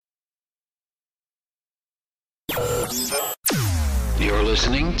You're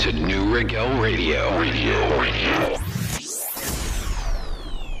listening to New Regel Radio.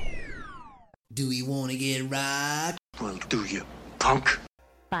 Do we want to get rocked? Well, do you, punk?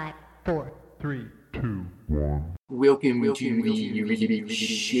 5, 4, 3, 2, 1. Welcome to the Regel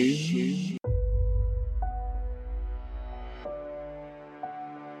Show.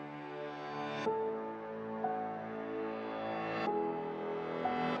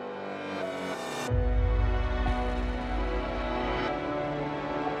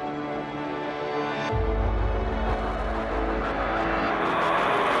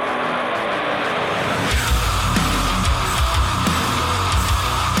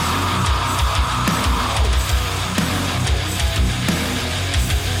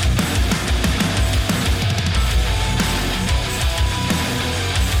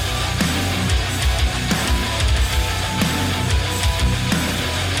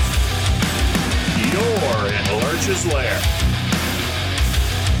 Lurch's Lair.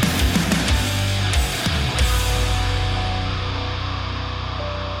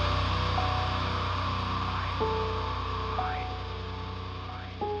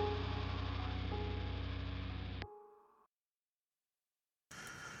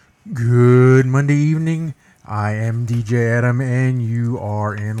 Good Monday evening. I am DJ Adam, and you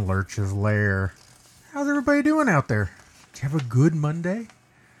are in Lurch's Lair. How's everybody doing out there? Did you have a good Monday?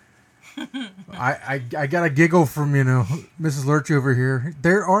 I got a giggle from, Mrs. Lurch over here.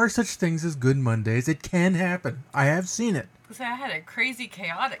 There are such things as good Mondays. It can happen. I have seen it. So I had a crazy,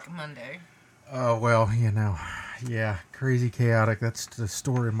 chaotic Monday. Oh, well, yeah, crazy, chaotic. That's the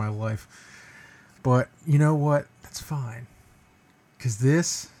story of my life. But you know what? That's fine. Because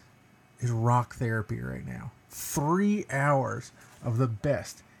this is rock therapy right now. 3 hours of the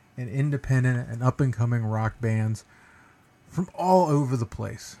best and independent and up-and-coming rock bands from all over the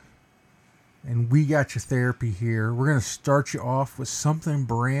place. And we got your therapy here. We're going to start you off with something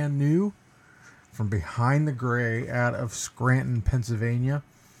brand new from Behind the Gray out of Scranton, Pennsylvania.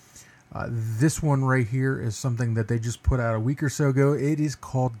 This one right here is something that they just put out a week or so ago. It is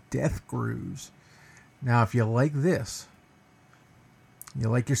called Death Grooves. Now, if you like this, you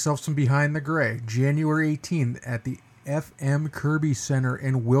like yourself some Behind the Gray, January 18th at the FM Kirby Center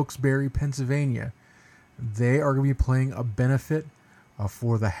in Wilkes-Barre, Pennsylvania. They are going to be playing a benefit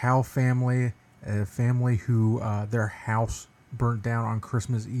for the Howe family, a family who their house burnt down on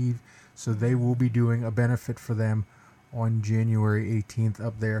Christmas Eve. So they will be doing a benefit for them on January 18th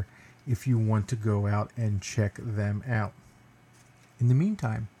up there if you want to go out and check them out. In the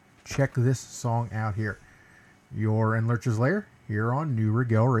meantime, check this song out here. You're in Lurch's Lair here on New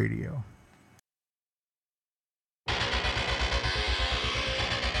Regel Radio.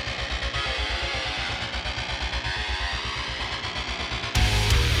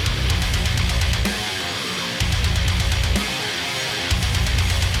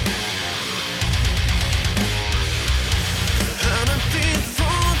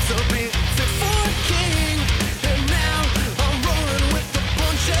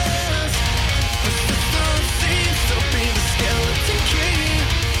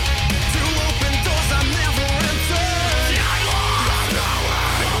 To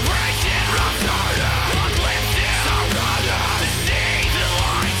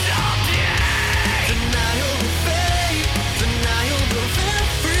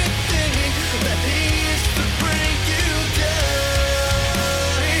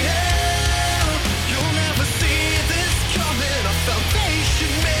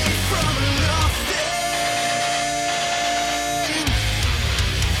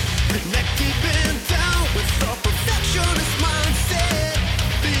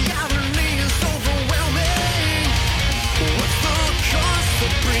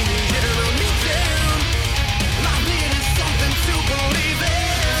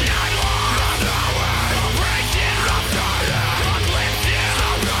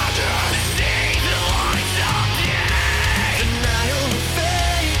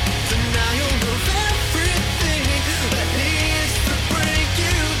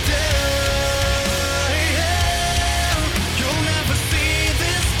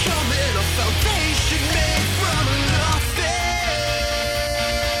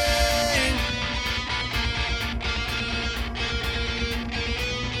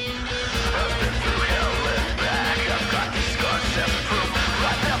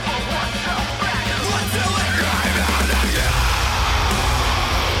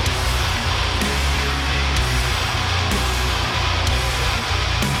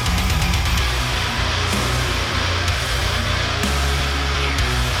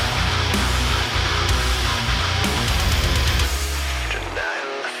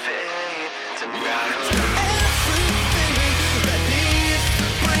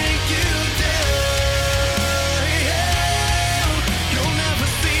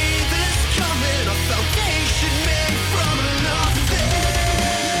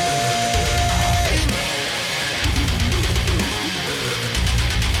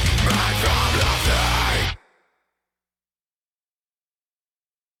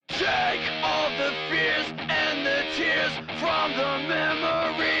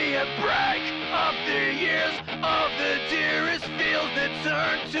to break up the years of the dearest fields that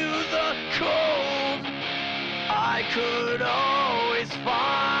turn to the cold. I could always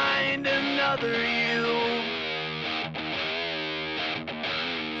find another you.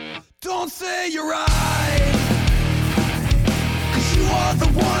 Don't say you're right, 'cause you are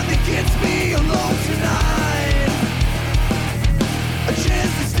the one that gets me alone tonight. A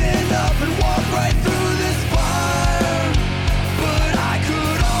chance to stand up and walk right through this fire, but I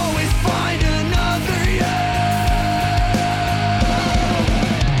could always find another you.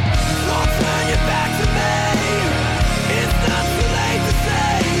 Don't turn your back to me. It's not too late to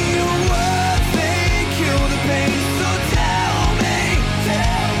say your words, they kill the pain. So tell me,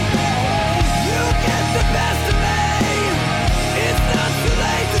 you get the best of me. It's not too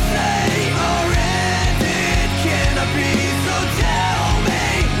late to say or end it cannot be. So tell me,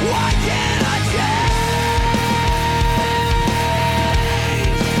 why can't I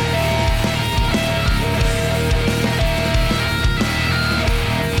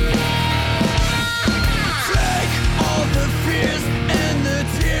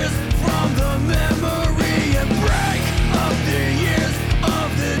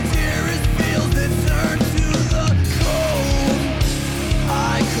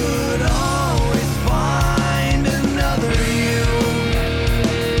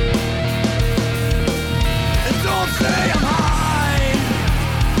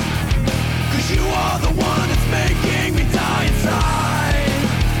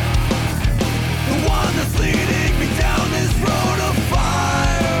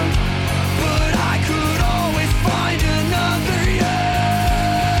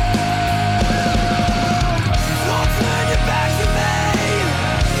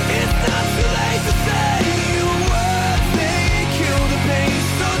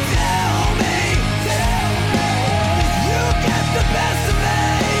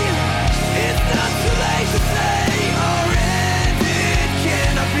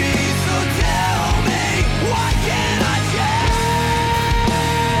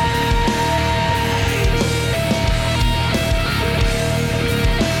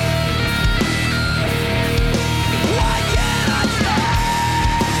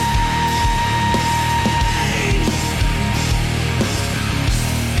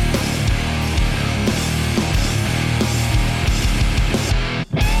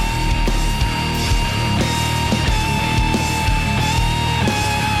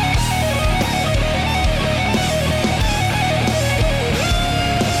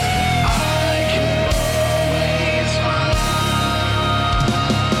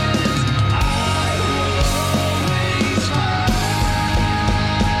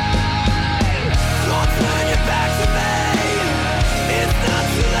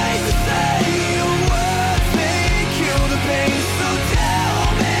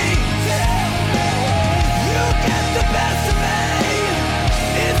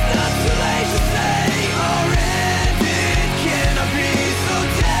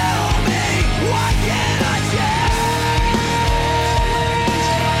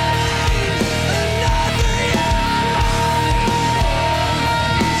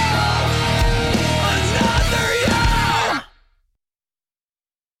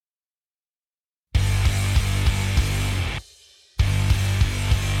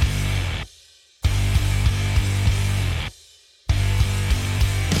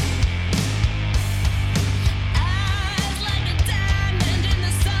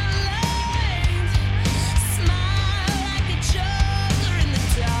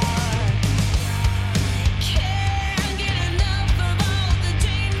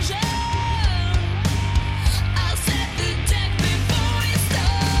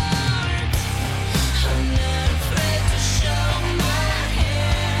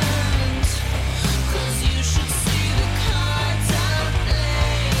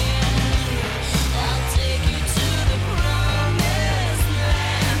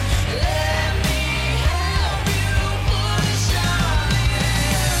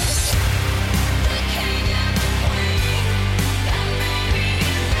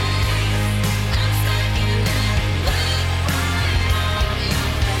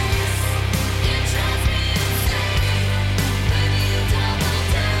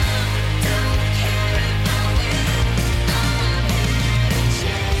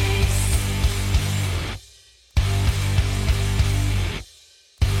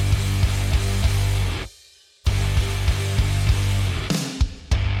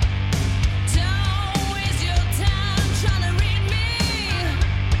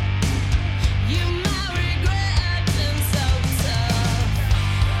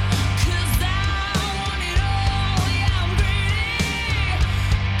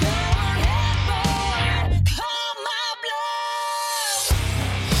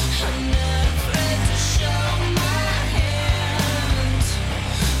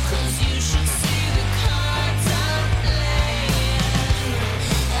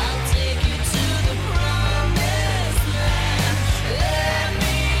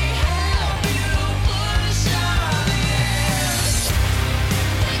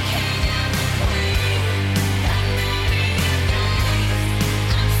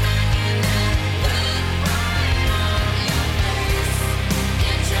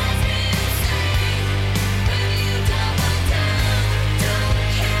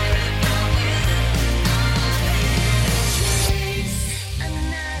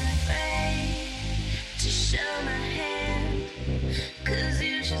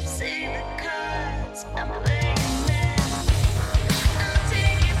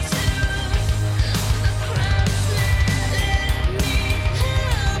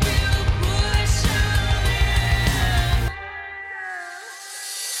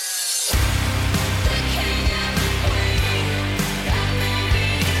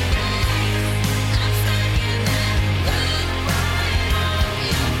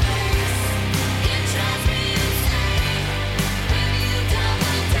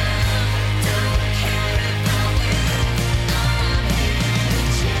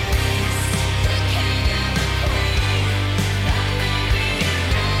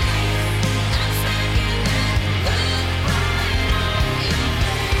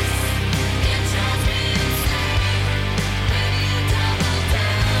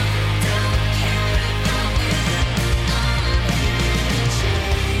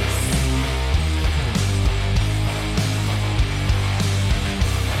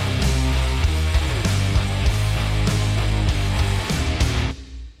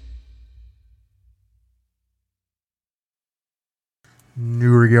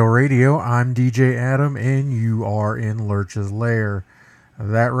New Regel Radio. I'm DJ Adam, and you are in Lurch's Lair.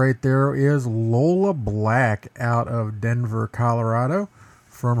 That right there is Lola Black out of Denver, Colorado,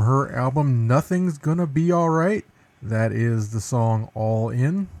 from her album Nothing's Gonna Be Alright. That is the song All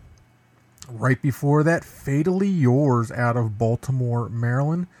In. Right before that, Fatally Yours out of Baltimore,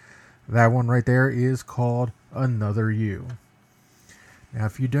 Maryland. That one right there is called Another You. Now,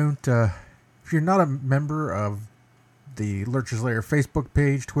 if you're not a member of the Lurch's Lair Facebook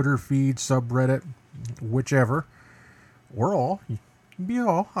page, Twitter feed, subreddit, whichever, or all, you can be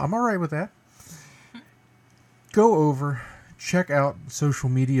all. I'm all right with that. Go over, check out the social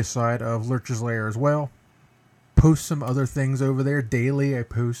media side of Lurch's Lair as well. Post some other things over there daily. I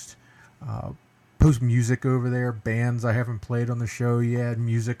post music over there, bands I haven't played on the show yet,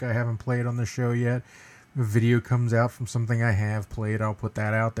 music I haven't played on the show yet. If a video comes out from something I have played, I'll put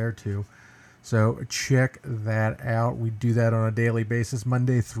that out there too. So check that out. We do that on a daily basis,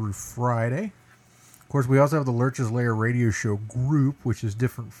 Monday through Friday. Of course, we also have the Lurch's Lair radio show group, which is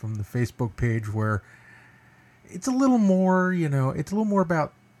different from the Facebook page, where it's a little more, it's a little more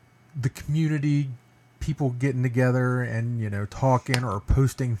about the community, people getting together and, talking or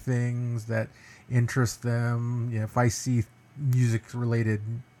posting things that interest them. If I see music-related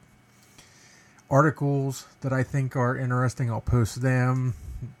articles that I think are interesting, I'll post them.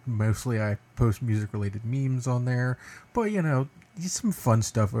 Mostly I post music-related memes on there. But, some fun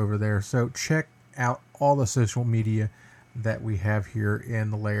stuff over there. So check out all the social media that we have here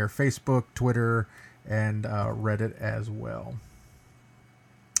in the Lair. Facebook, Twitter, and Reddit as well.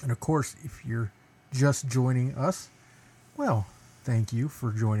 And, of course, if you're just joining us, well, thank you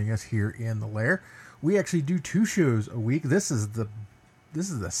for joining us here in the Lair. We actually do 2 shows a week. This is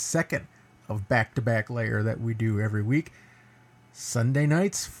the second of back-to-back Lair that we do every week. Sunday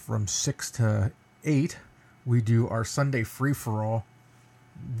nights from 6 to 8, we do our Sunday free-for-all.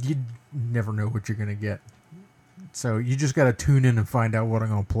 You never know what you're going to get. So you just got to tune in and find out what I'm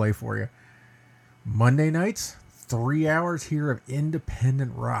going to play for you. Monday nights, 3 hours here of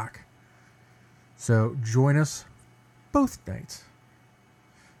independent rock. So join us both nights.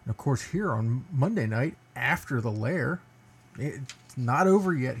 And of course, here on Monday night, after the Lair, it's not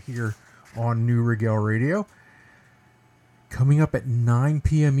over yet here on New Regel Radio. Coming up at 9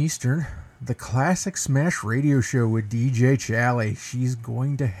 p.m. Eastern, the Classic Smash Radio Show with DJ Chally. She's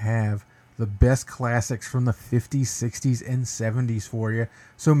going to have the best classics from the 50s, 60s, and 70s for you.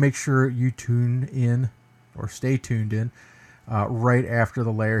 So make sure you tune in, or stay tuned in, right after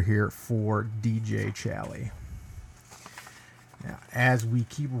the Lair here for DJ Chally. Now, as we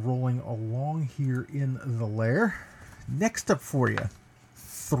keep rolling along here in the Lair, next up for you,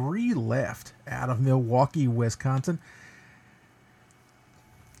 3 left out of Milwaukee, Wisconsin.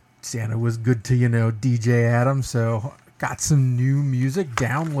 Santa was good to, DJ Adam, so got some new music,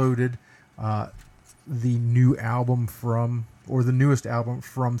 downloaded the new album the newest album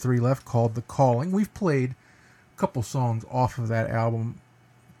from 3 Left called The Calling. We've played a couple songs off of that album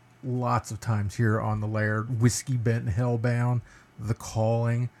lots of times here on the Lair. Whiskey Bent Hellbound, The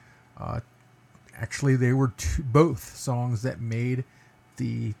Calling. Actually, they were both songs that made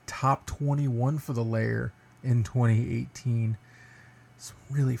the top 21 for the Lair in 2018. Some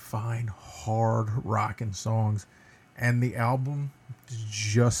really fine, hard rockin' songs. And the album is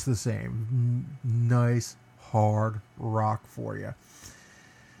just the same. Nice, hard rock for you.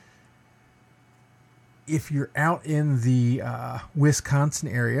 If you're out in the Wisconsin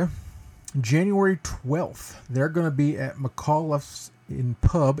area, January 12th, they're going to be at McAuliffe's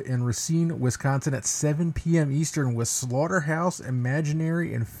Pub in Racine, Wisconsin at 7 p.m. Eastern with Slaughterhouse,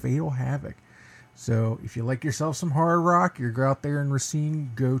 Imaginary, and Fatal Havoc. So if you like yourself some hard rock, you're out there in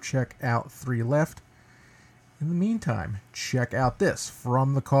Racine, go check out 3 Left. In the meantime, check out this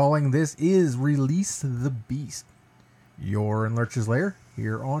from The Calling. This is Release the Beast. You're in Lurch's Lair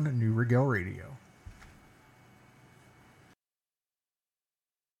here on New Regel Radio.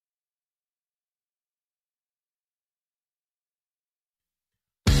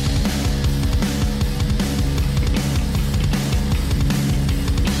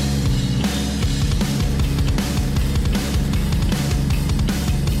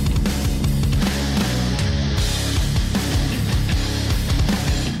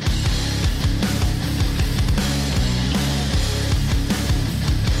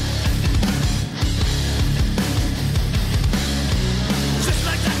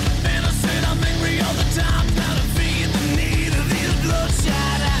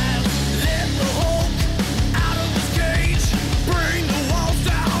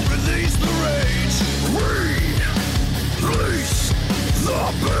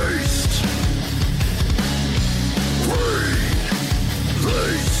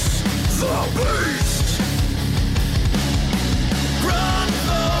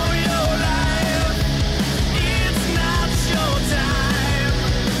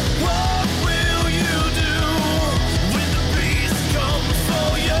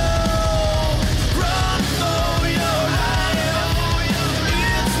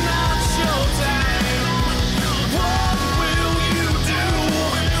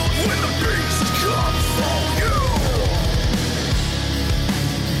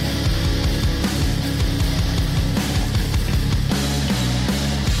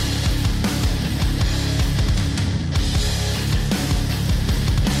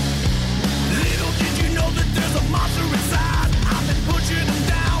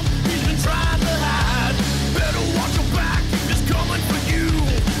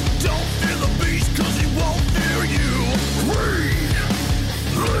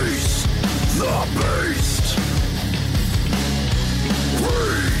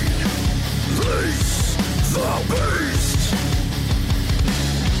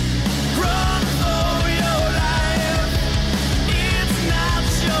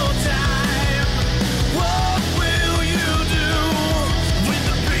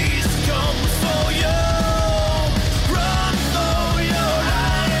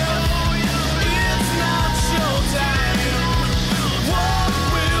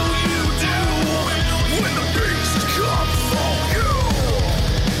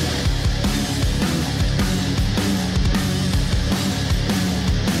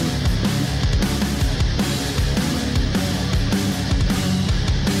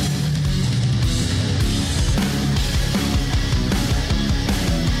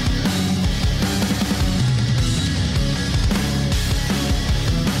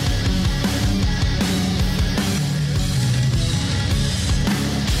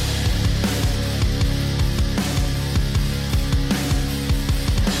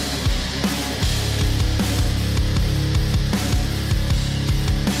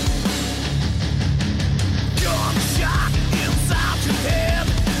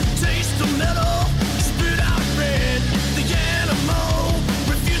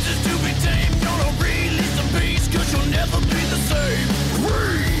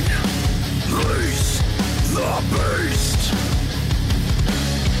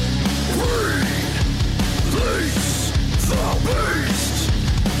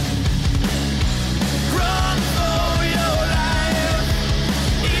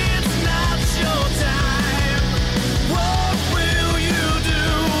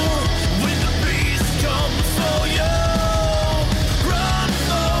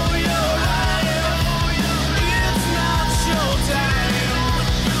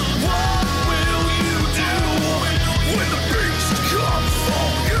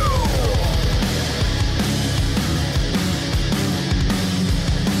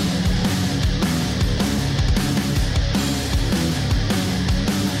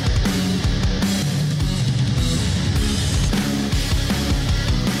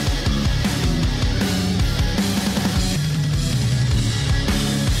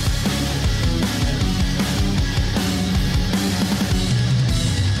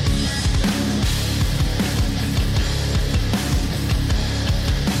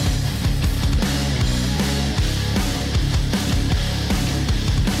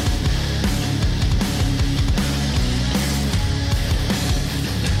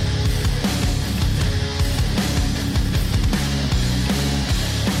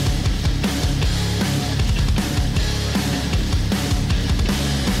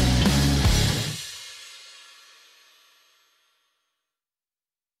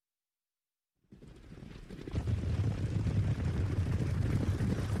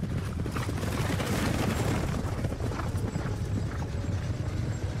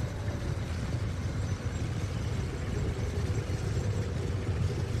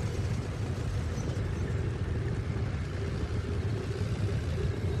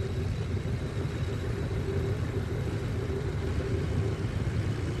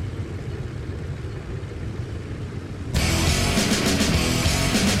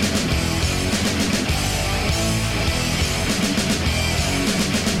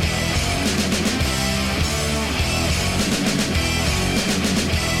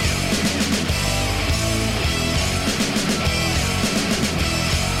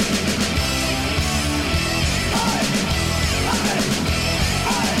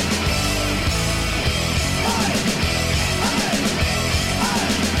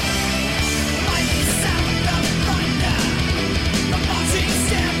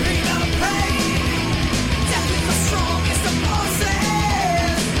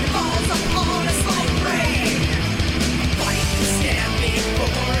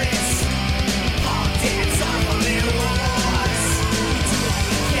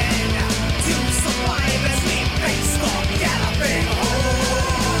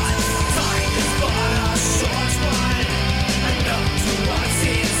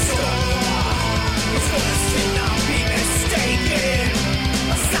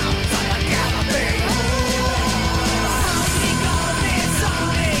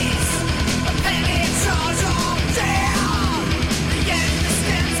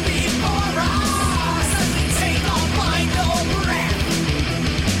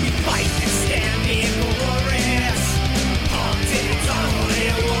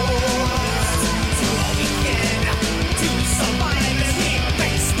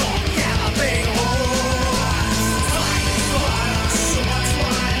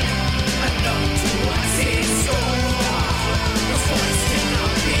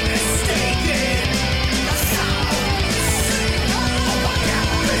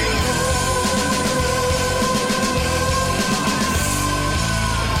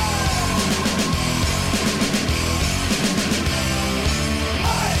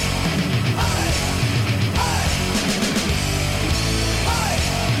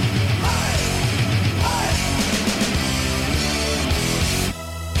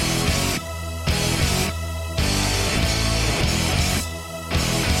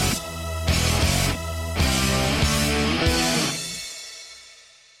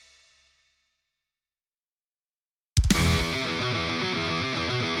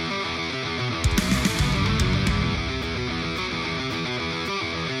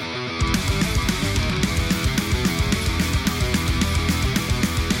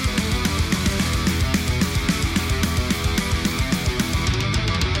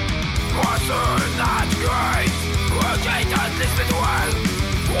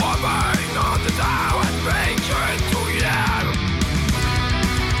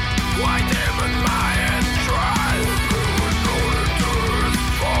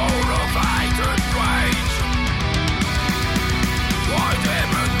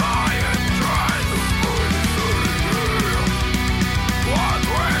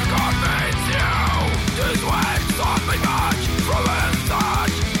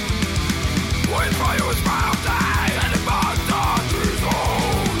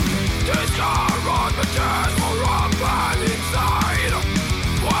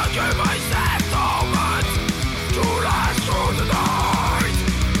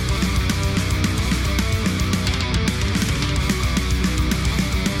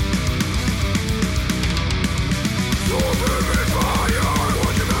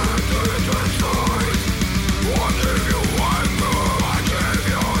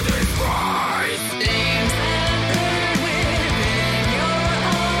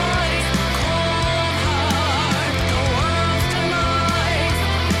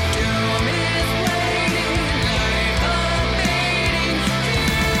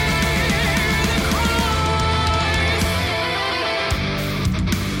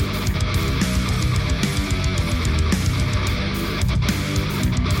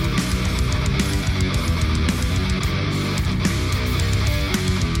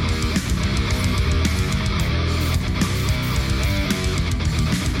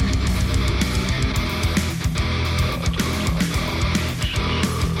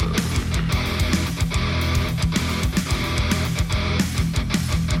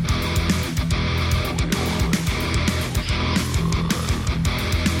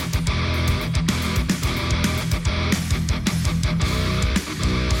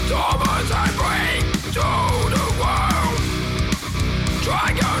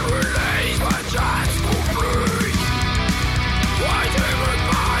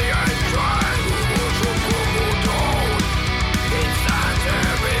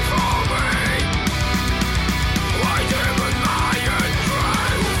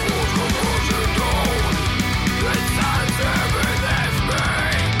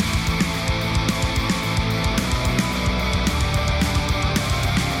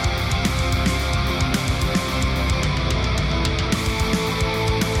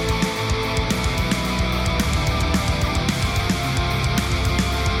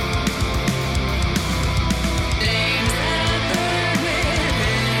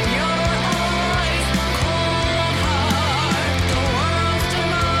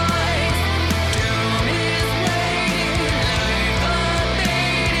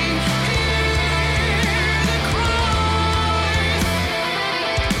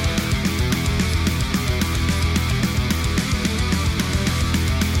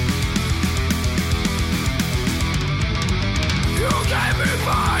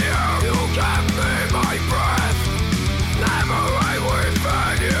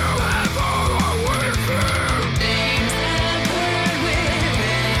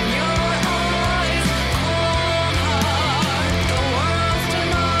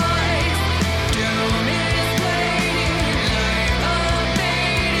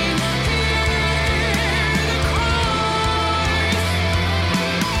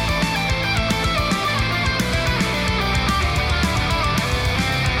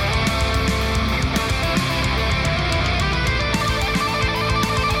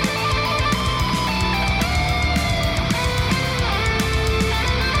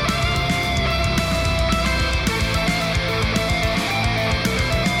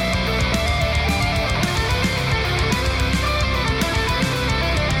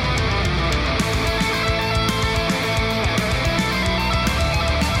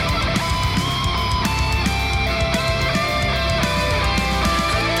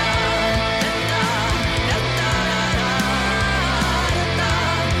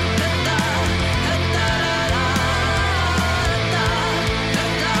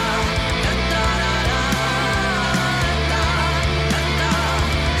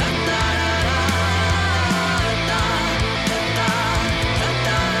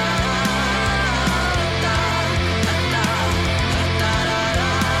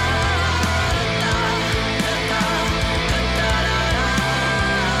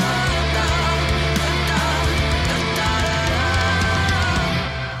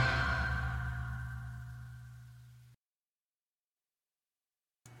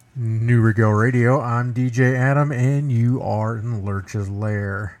 New Regel Radio. I'm DJ Adam, and you are in Lurch's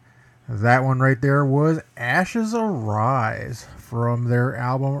Lair. That one right there was Ashes Arise from their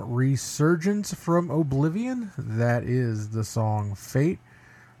album Resurgence from Oblivion. That is the song Fate.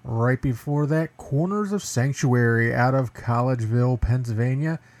 Right before that, Corners of Sanctuary out of Collegeville,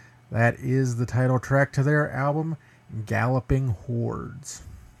 Pennsylvania. That is the title track to their album Galloping Hordes.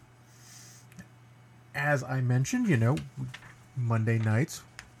 as I mentioned, Monday nights,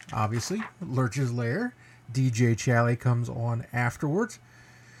 obviously, Lurch's Lair. DJ Chally comes on afterwards.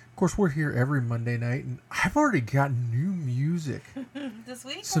 Of course, we're here every Monday night, and I've already got new music. This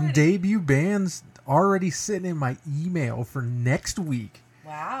week? Some already? debut bands already sitting in my email for next week.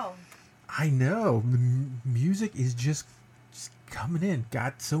 Wow. I know. The music is just coming in.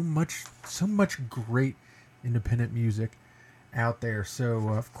 Got so much great independent music out there. So,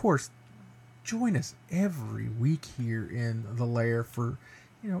 of course, join us every week here in the Lair for,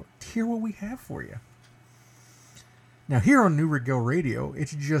 to hear what we have for you. Now, here on New Regel Radio,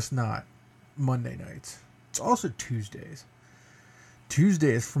 it's just not Monday nights. It's also Tuesdays.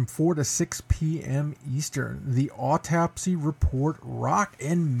 Tuesdays from 4 to 6 p.m. Eastern, the Autopsy Report Rock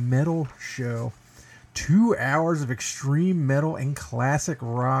and Metal Show. 2 hours of extreme metal and classic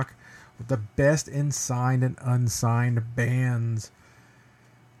rock with the best in signed and unsigned bands.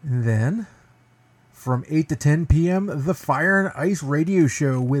 And then, from 8 to 10 p.m., the Fire and Ice Radio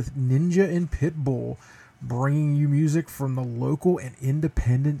Show with Ninja and Pitbull, bringing you music from the local and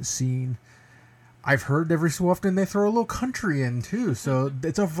independent scene. I've heard every so often they throw a little country in too, so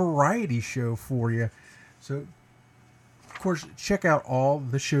it's a variety show for you. So, of course, check out all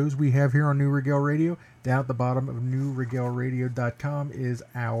the shows we have here on New Regel Radio. Down at the bottom of newregelradio.com is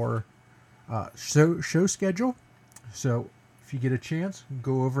our show schedule. So, if you get a chance,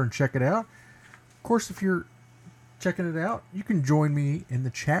 go over and check it out. Of course, if you're checking it out, you can join me in the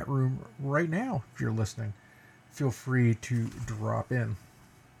chat room right now if you're listening. Feel free to drop in.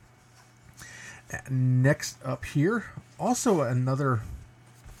 Next up here, also another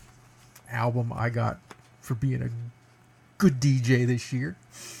album I got for being a good DJ this year.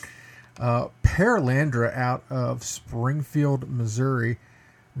 Paralandra out of Springfield, Missouri.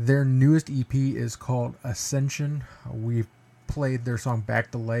 Their newest EP is called Ascension. We've played their song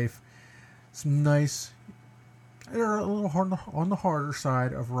Back to Life. Some nice, they're a little hard on the harder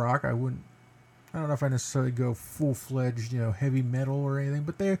side of rock. I don't know if I necessarily go full-fledged, heavy metal or anything,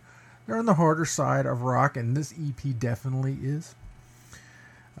 but they're on the harder side of rock, and this EP definitely is.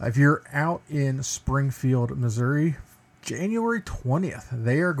 If you're out in Springfield, Missouri, January 20th,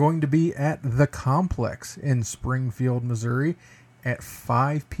 they are going to be at The Complex in Springfield, Missouri at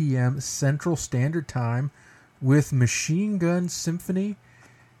 5 p.m. Central Standard Time with Machine Gun Symphony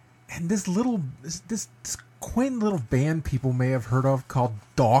and this quaint little band people may have heard of called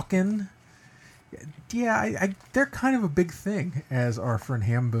Dawkin. Yeah, they're kind of a big thing, as our friend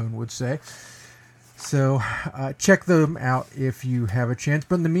Hamboon would say. So check them out if you have a chance.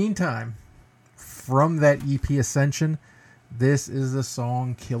 But in the meantime, from that EP Ascension, this is the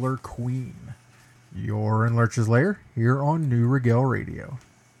song Killer Queen. You're in Lurch's Lair here on New Regel Radio.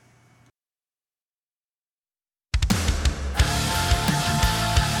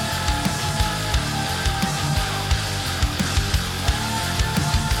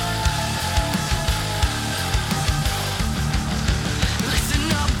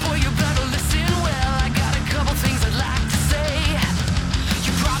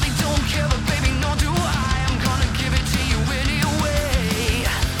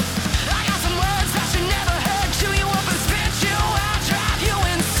 You up and spit you out, drive you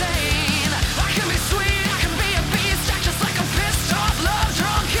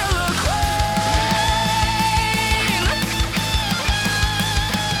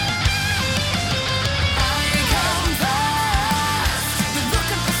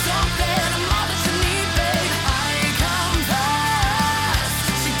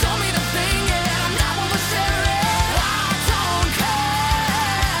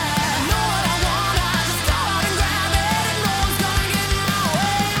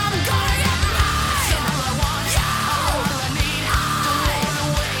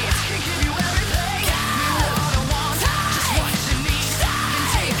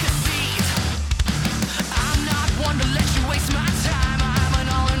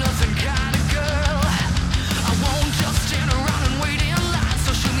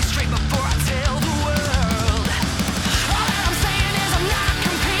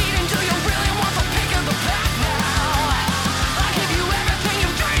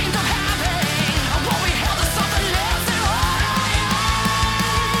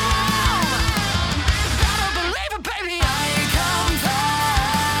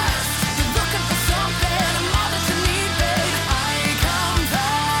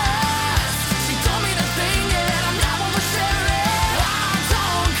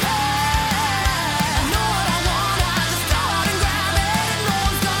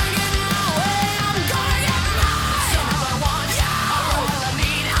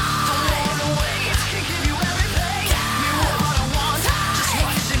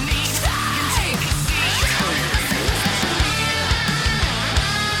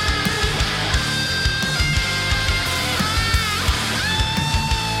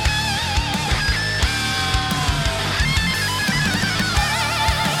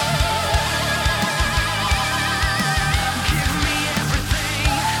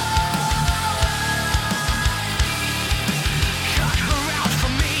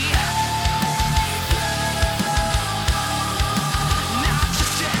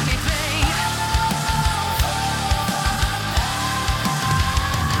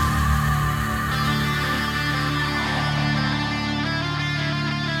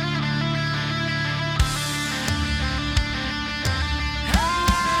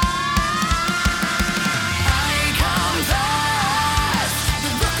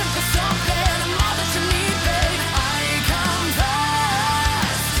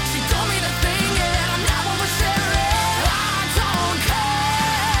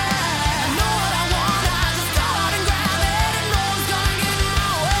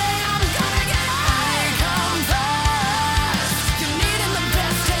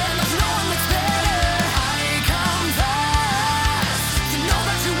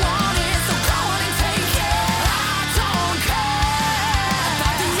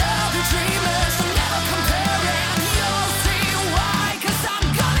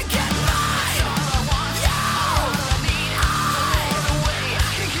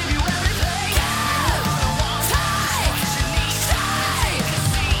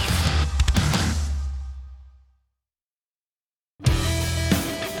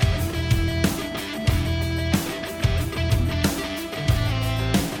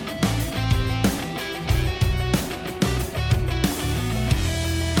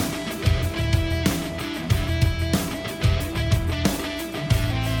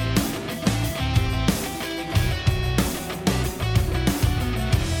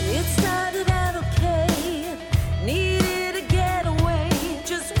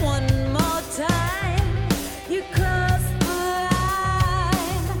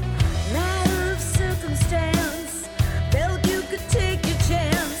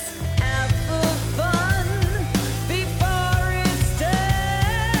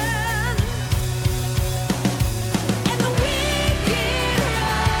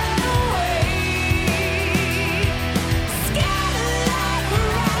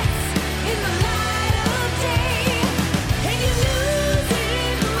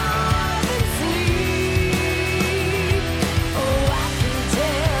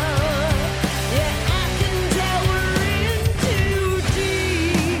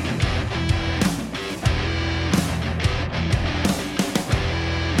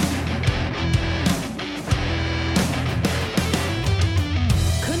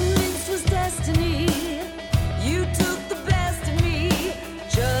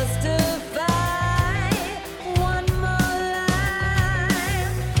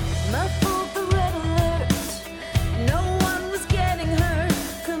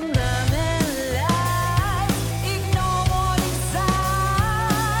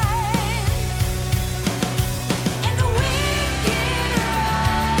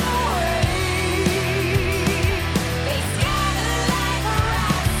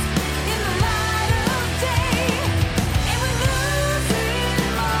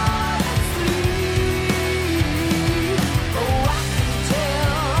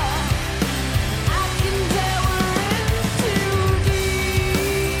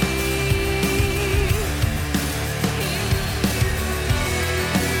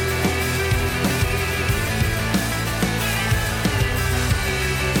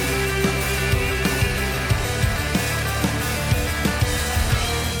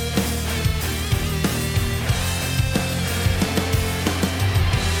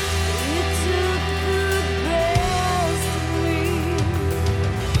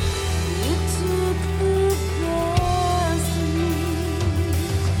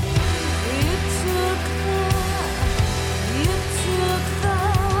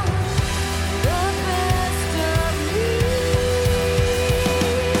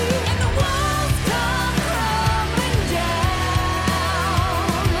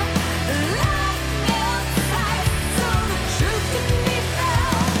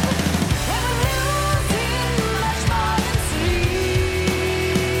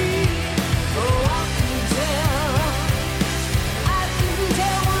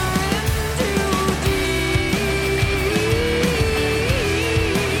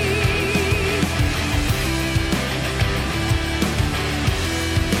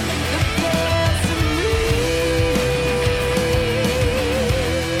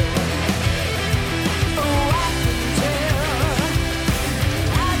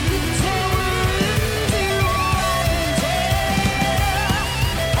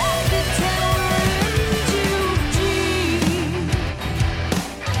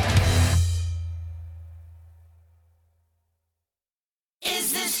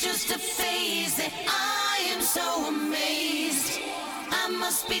this just a phase that I am so amazed? I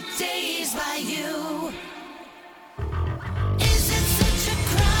must be dazed by you. Is it such a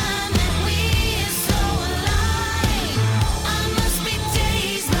crime that we are so alive? I must be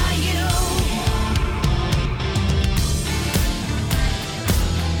dazed by you.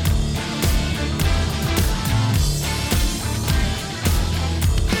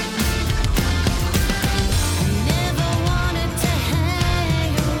 Never wanted to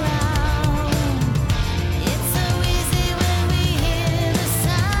hang around. It's so easy when we hear the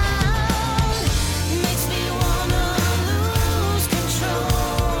sound. Makes me wanna lose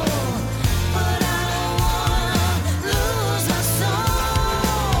control, but I don't wanna lose my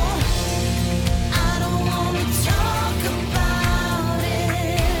soul. I don't wanna talk about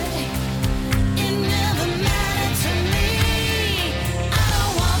it. It never mattered to me. I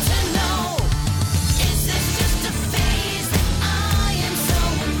don't want to know. Is this just a phase that I am so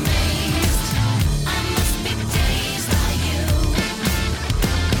amazed? I must be dazed by you.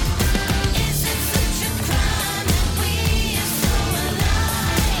 Is it such a crime that we are so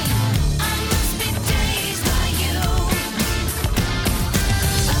alive? I must be dazed by you.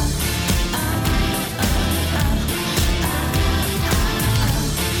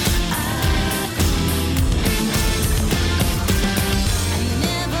 I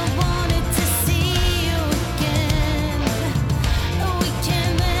never wanted to see you again. We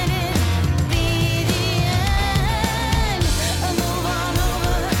can't let it be the end. Move on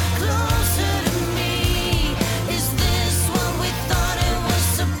over closer to me. Is this what we thought it was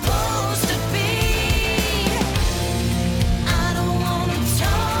supposed to be? I don't wanna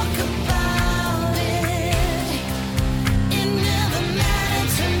talk about it. It never mattered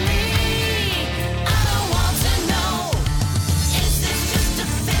to me. I don't want to know. Is this just a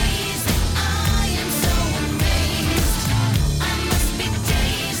phase that I am so amazed? I must be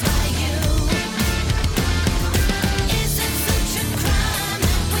dazed by you. Is it such a crime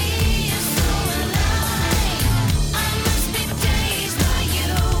that we are so alive? I must be dazed by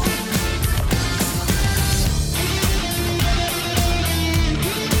you.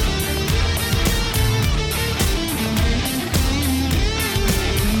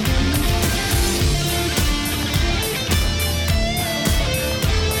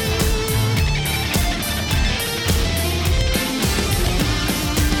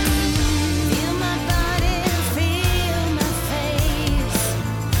 Feel my body, feel my face.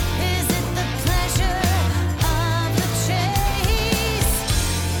 Is it the pleasure of the chase?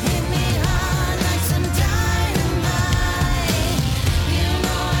 Hit me hard like some dynamite. You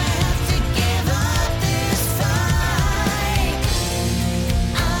know I have to give up this fight.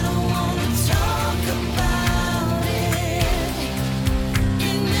 I don't wanna talk about it.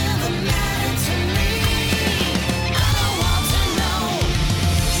 It never mattered to me. I don't want to know.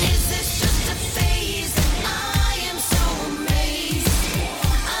 Is this just a phase that I am so amazed?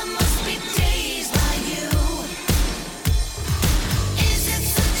 I must be dazed by you. Is it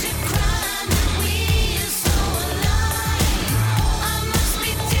such a crime that we are so alive? I must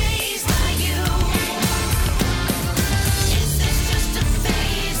be dazed by you. Is this just a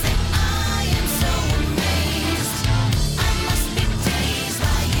phase that I am so amazed? I must be dazed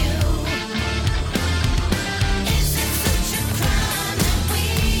by you. Is it such a crime that we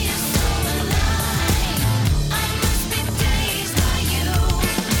are so alive? I must be dazed by you.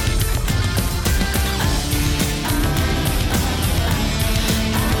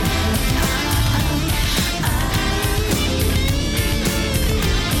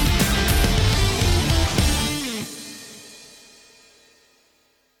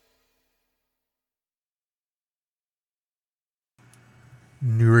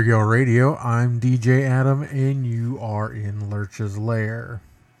 New Regel Radio. I'm DJ Adam, and you are in Lurch's Lair.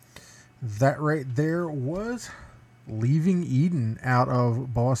 That right there was Leaving Eden out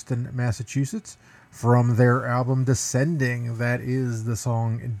of Boston, Massachusetts, from their album Descending. That is the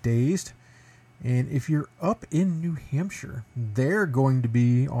song Dazed. And if you're up in New Hampshire, they're going to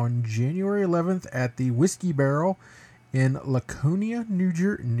be on January 11th at the Whiskey Barrel in Laconia,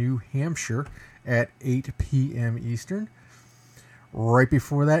 New Hampshire at 8 p.m. Eastern. Right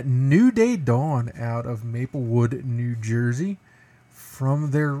before that, New Day Dawn out of Maplewood, New Jersey,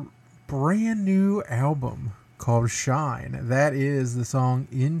 from their brand new album called Shine. That is the song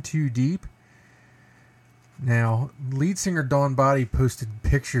In Too Deep. Now, lead singer Dawn Body posted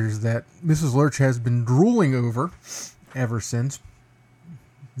pictures that Mrs. Lurch has been drooling over ever since.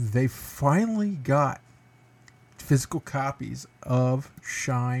 They finally got physical copies of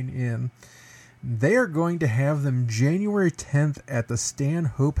Shine in. They are going to have them January 10th at the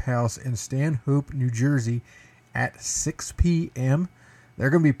Stanhope House in Stanhope, New Jersey at 6 p.m. They're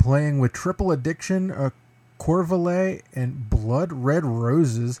going to be playing with Triple Addiction, Corvalet, and Blood Red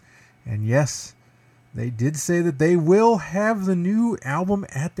Roses. And yes, they did say that they will have the new album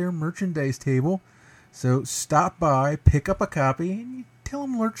at their merchandise table. So stop by, pick up a copy, and you tell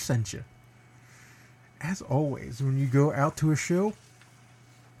them Lurch sent you. As always, when you go out to a show,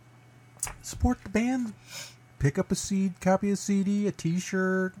 support the band. Pick up a copy of CD, a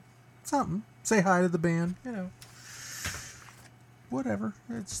t-shirt, something. Say hi to the band, whatever.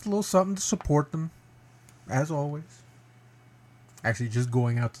 It's a little something to support them, as always. Actually, just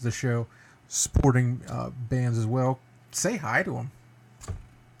going out to the show, supporting bands as well. Say hi to them.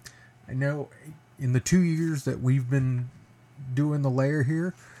 I know in the 2 years that we've been doing the Lair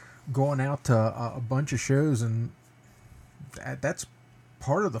here, going out to a bunch of shows, and that's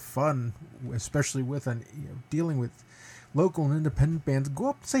part of the fun, especially with dealing with local and independent bands. Go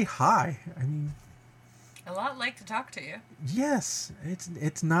up and say hi. I mean, A lot like to talk to you. yes,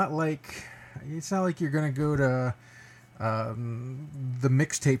 it's not like you're gonna go to the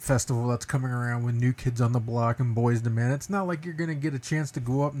mixtape festival that's coming around with New Kids on the Block and Boys to Men. It's not like you're gonna get a chance to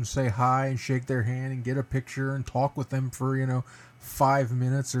go up and say hi and shake their hand and get a picture and talk with them for 5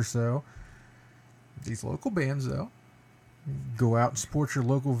 minutes or so. These local bands, though, go out and support your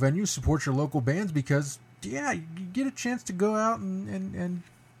local venues, support your local bands, because you get a chance to go out and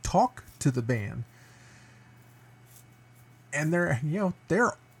talk to the band. And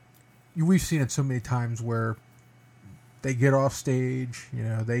we've seen it so many times where they get off stage,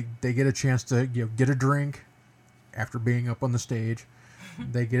 they get a chance to get a drink after being up on the stage.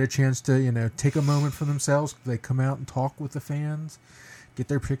 They get a chance to take a moment for themselves. They come out and talk with the fans, get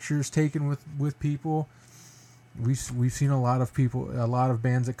their pictures taken with people. We've seen a lot of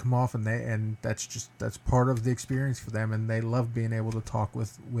bands that come off, and that's part of the experience for them, and they love being able to talk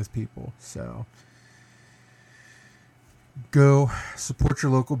with people. So go support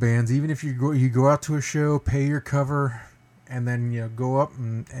your local bands, even if you go out to a show, pay your cover, and then go up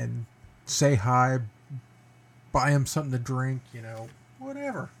and say hi, buy them something to drink,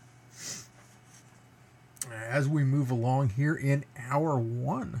 whatever. As we move along here in hour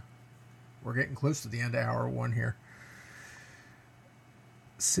one, we're getting close to the end of hour one here.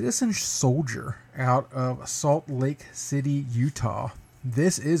 Citizen Soldier out of Salt Lake City, Utah.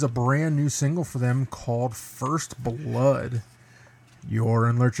 This is a brand new single for them called First Blood. You're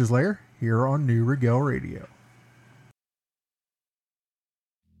in Lurch's Lair here on New Regel Radio.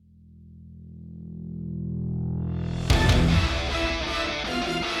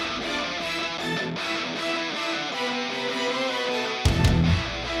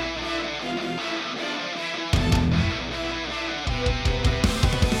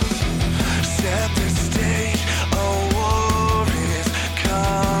 Set the stage, a war is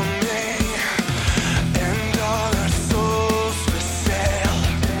coming, and all our souls for sale.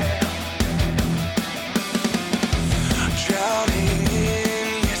 Drowning in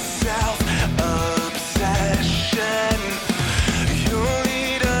yourself obsession, you'll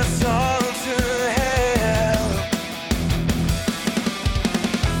lead us all to hell.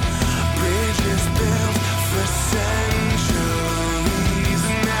 Bridges built for centuries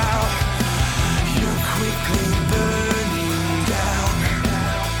now, you're quickly burning down.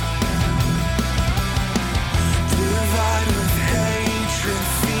 Divide with hatred,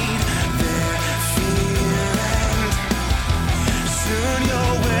 feed their fear, and soon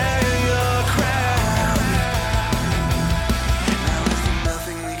you'll wear your crown. Now is there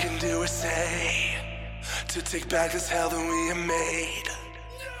nothing we can do or say to take back this hell that we have made?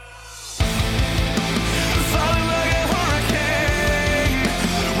 Falling like a hurricane,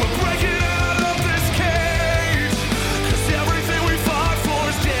 we're breaking out of this cage, 'cause everything we fought for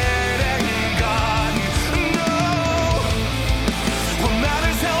is dead and gone. No, we're mad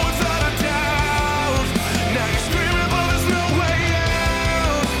as hell without a doubt. Now you're screaming but there's no way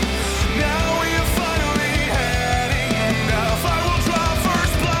out. Now we are finally heading out. I will draw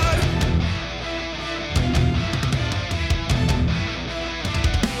first blood.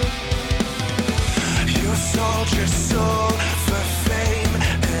 You sold your soul for fame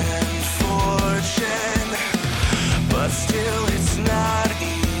and fortune, but still it's not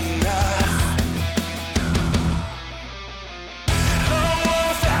enough. A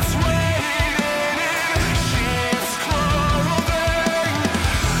wolf that's waiting in sheep's clothing,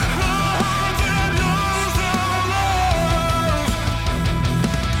 a heart that knows no love.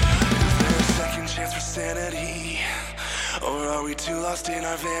 Is there a second chance for sanity, or are we too lost in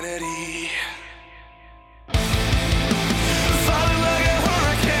our vanity? Falling like a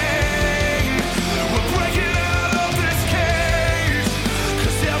hurricane, we're breaking out of this cage,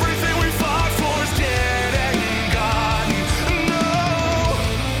 'cause everything we fought for is dead and gone. No,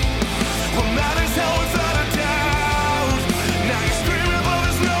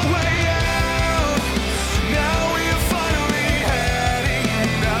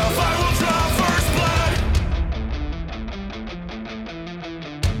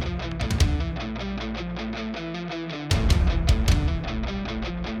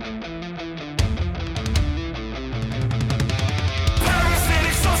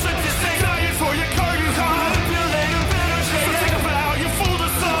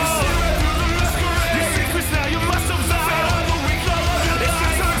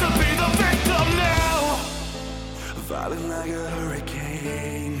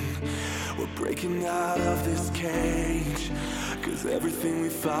 everything we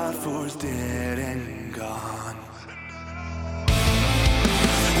fought for is dead and gone.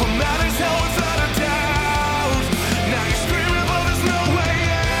 What matters how without a doubt. Now you're screaming but there's no way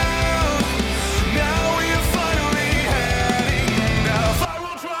out. Now we are finally heading out. I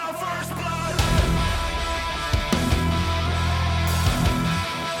will draw first blood.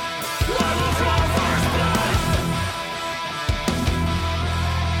 I will draw first blood.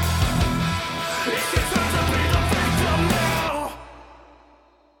 It's your turn to be the victim now.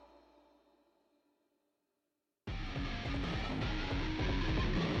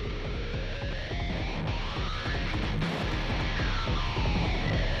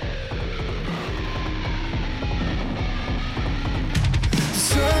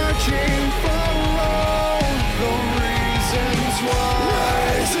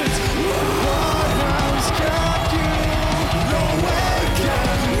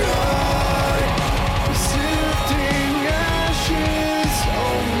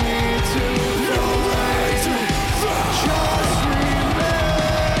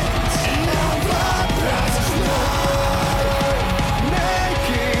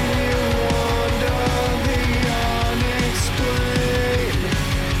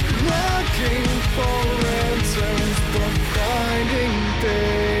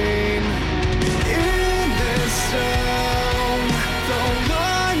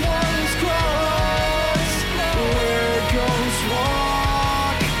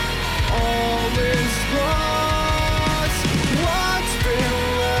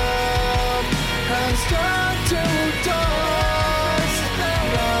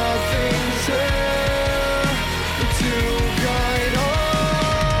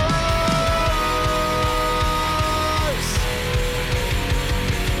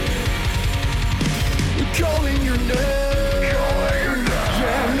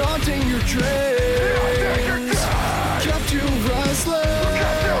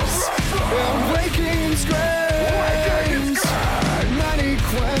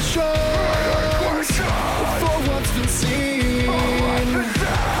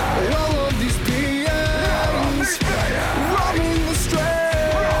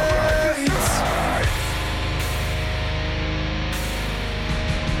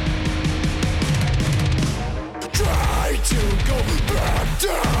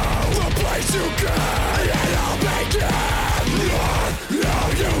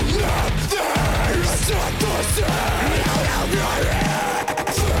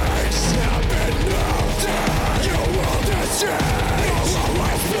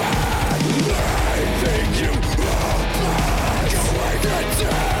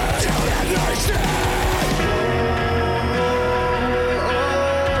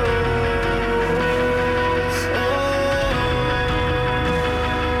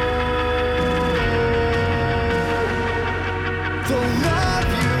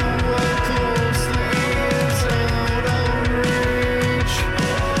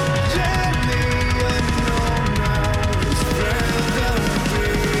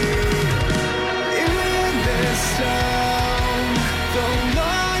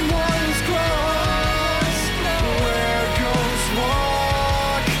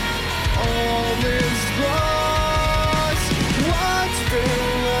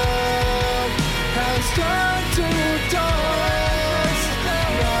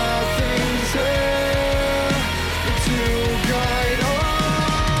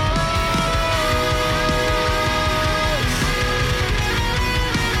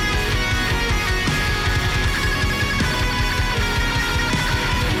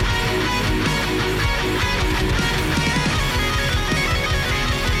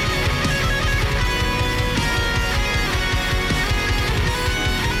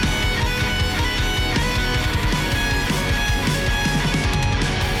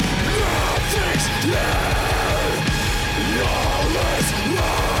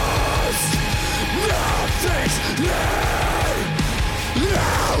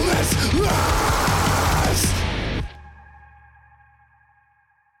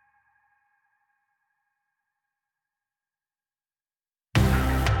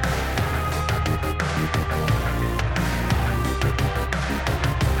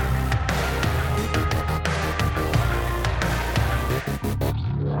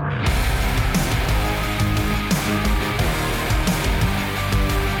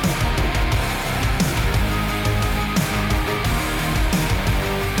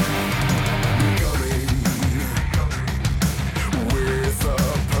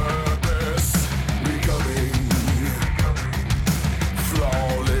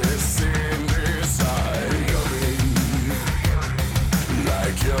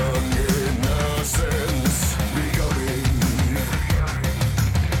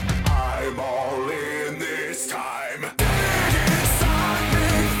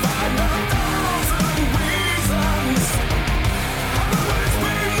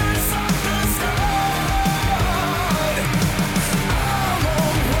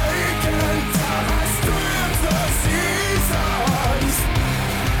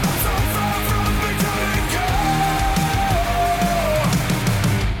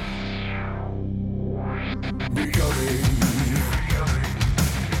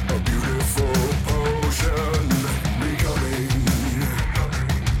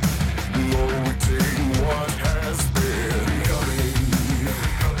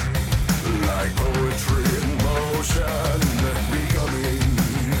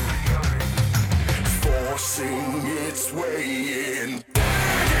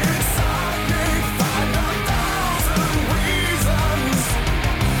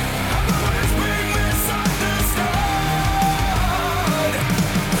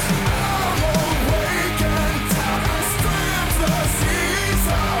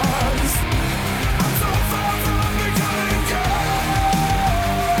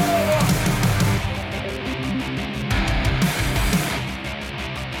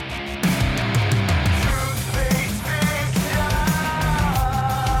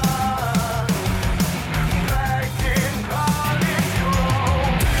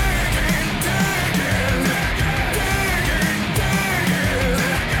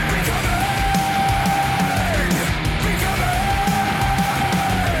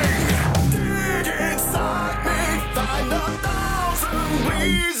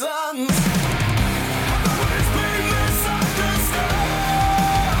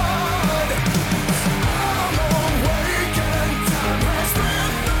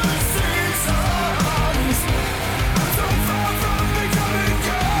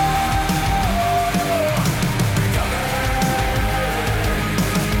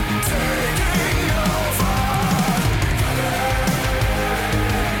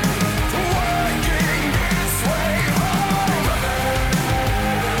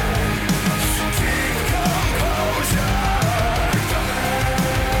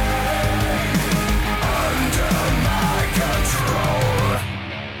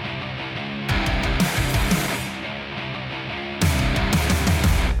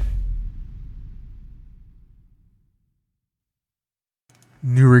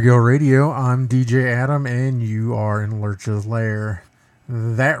 Regel Radio. I'm DJ Adam, and you are in Lurch's Lair.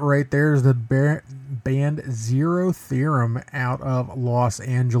 That right there is the band Zero Theorem out of Los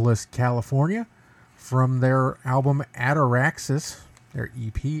Angeles, California, from their album Ataraxis, their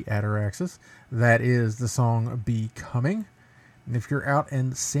EP Ataraxis. That is the song Becoming. And if you're out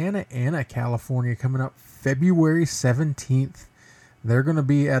in Santa Ana, California, coming up February 17th, they're going to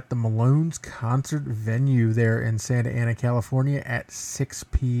be at the Malone's concert venue there in Santa Ana, California at 6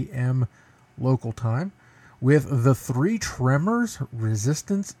 p.m. local time with the Three Tremors,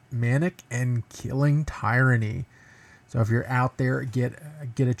 Resistance, Manic, and Killing Tyranny. So if you're out there, get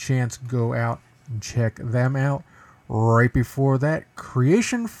a chance, go out and check them out. Right before that,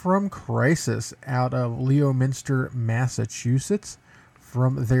 Creation from Crisis out of Leominster, Massachusetts,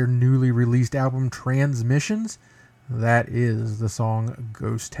 from their newly released album Transmissions. That is the song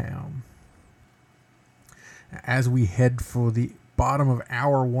Ghost Town. As we head for the bottom of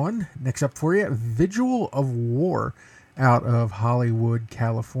hour one, next up for you, Vigil of War out of Hollywood,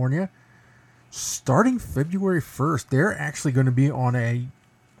 California. Starting February 1st, they're actually going to be on a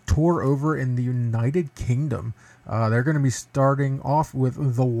tour over in the United Kingdom. They're going to be starting off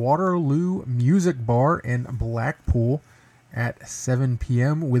with the Waterloo Music Bar in Blackpool at 7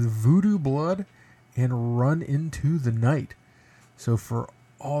 p.m. with Voodoo Blood and Run Into the Night. So for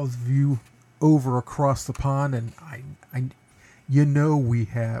all of you over across the pond, and I you know we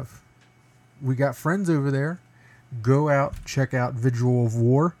got friends over there, go out, check out Vigil of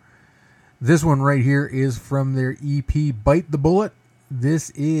War. This one right here is from their EP Bite the Bullet.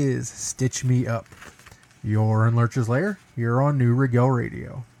 This is Stitch Me Up. You're in Lurch's Lair, here on New Regel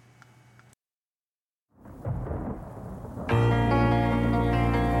Radio.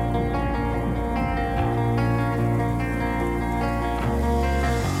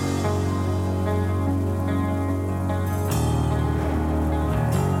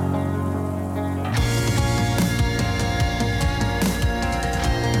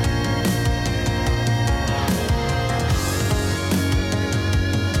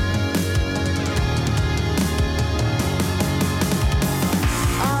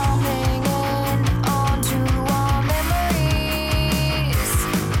 All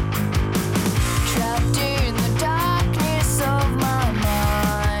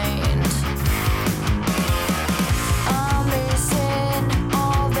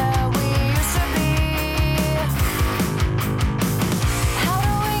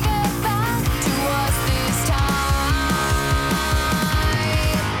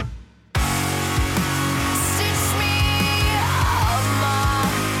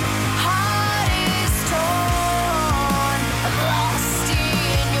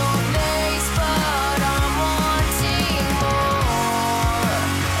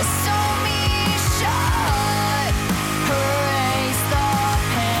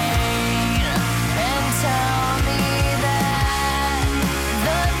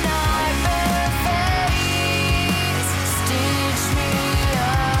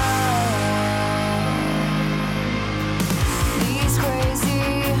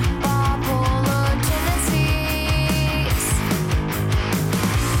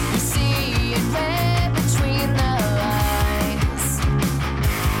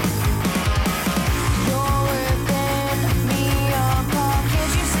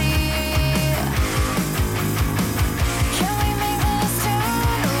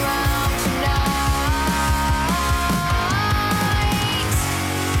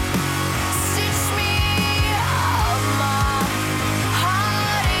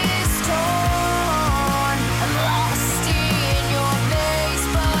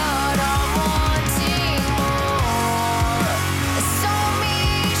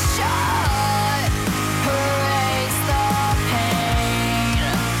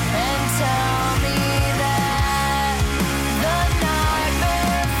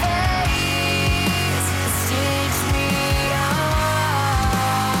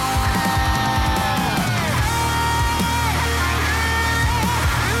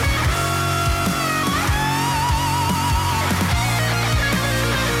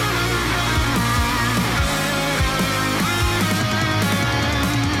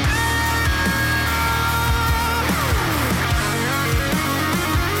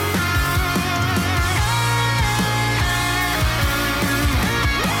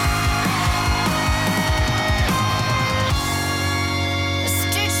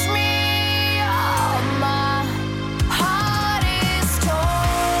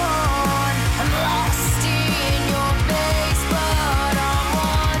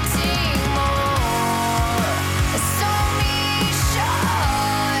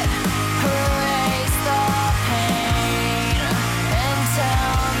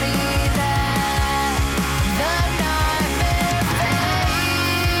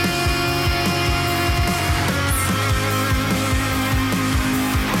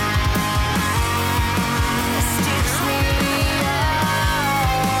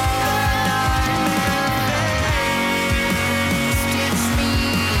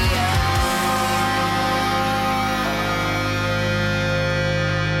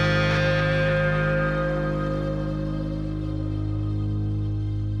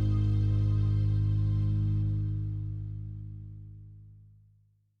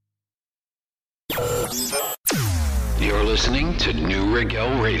You're listening to New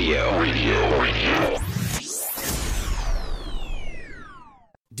Regel Radio.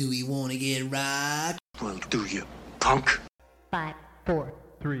 Do we wanna get rocked? Well, do you, punk? 5, 4,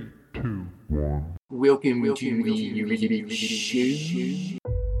 Welcome to the Regel Show.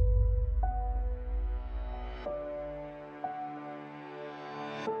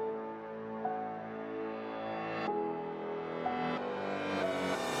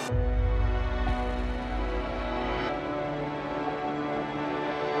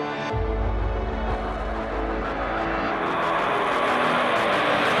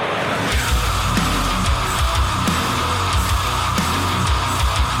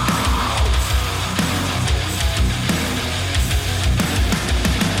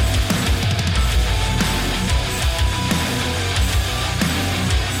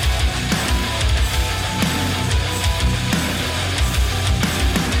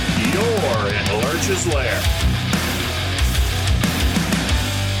 You're in Lurch's Lair.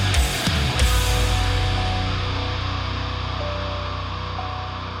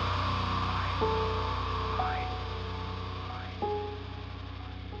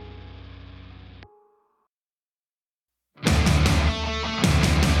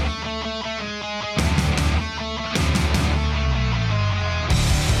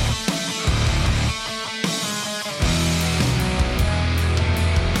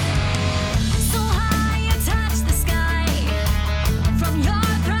 so high, your time.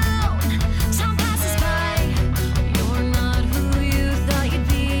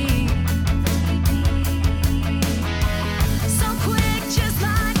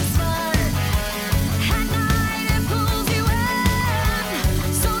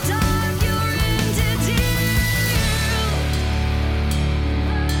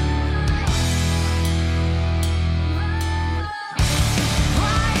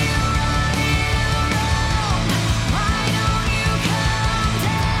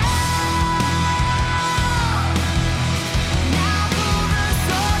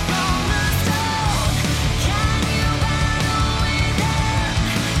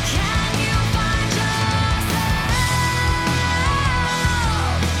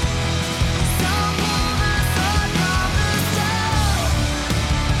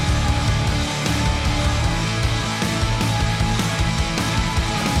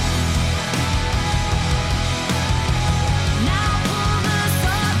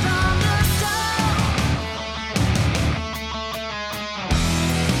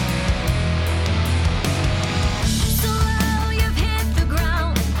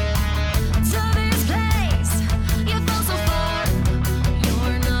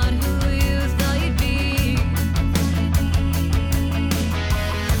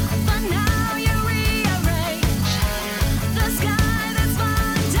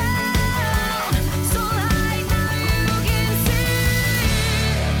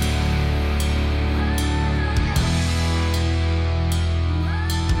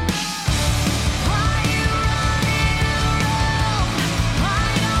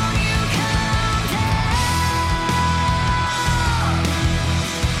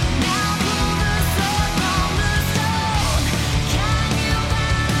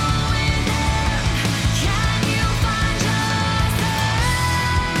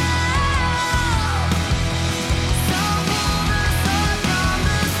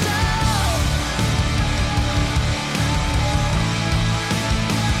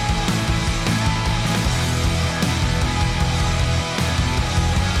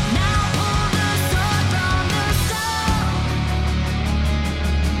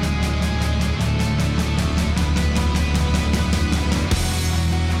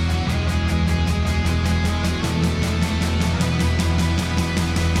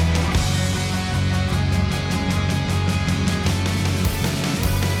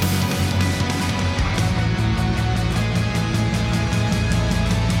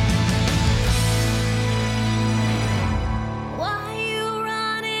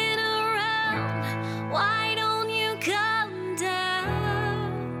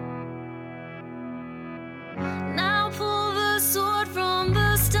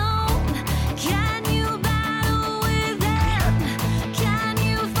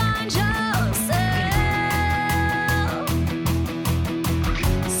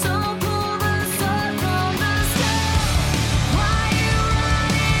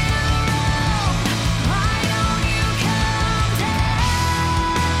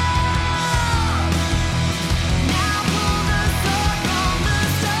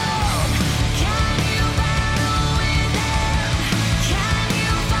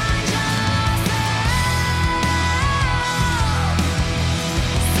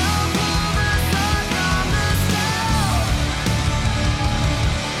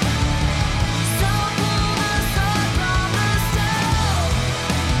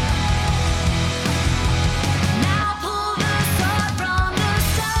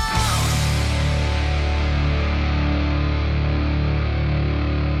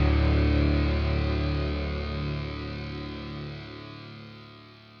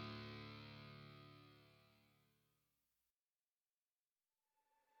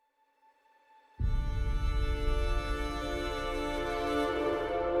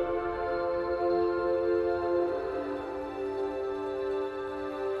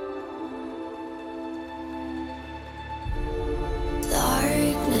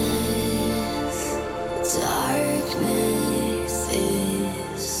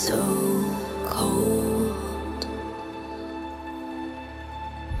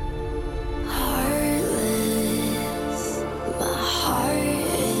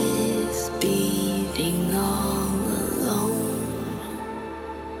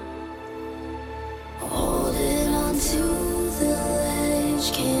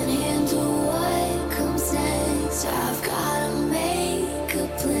 can't handle what comes next. I've gotta make a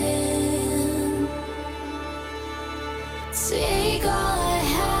plan. Take all I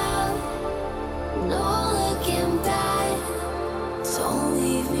have, no looking back. Don't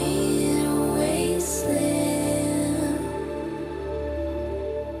leave me in a wasteland.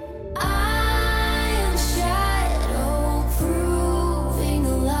 I am shadow proving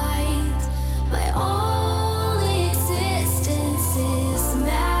the light. My only existence is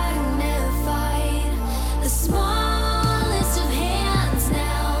magnified. The smallest of hands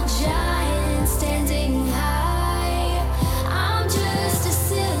now giant standing high. I'm just a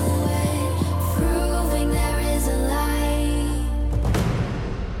silhouette proving there is a light.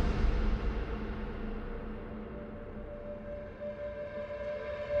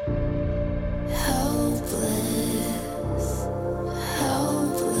 Helpless,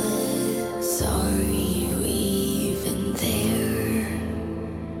 helpless, are you even there?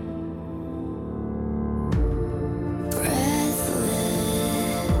 Breathless,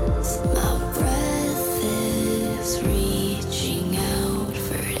 my breath is reaching out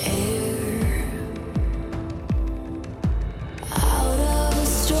for air. Out of a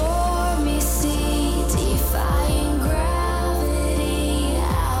stormy sea, defying gravity,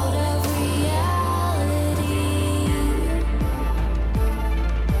 out of reality.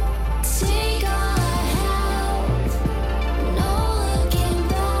 Take all I have, no looking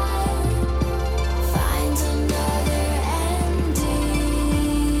back. Find another ending.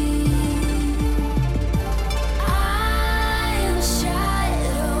 I am a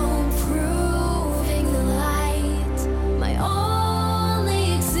shadow proving the light. My only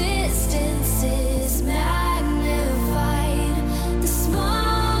existence is magnified. The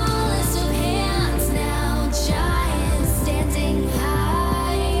smallest of hands now giant standing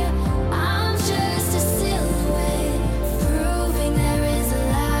high. I'm just a silhouette proving there is a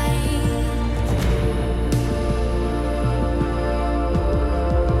light.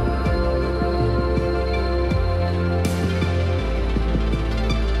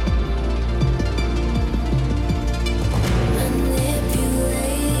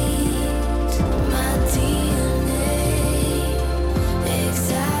 Manipulate my DNA,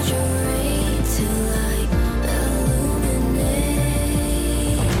 exaggerate till I illuminate.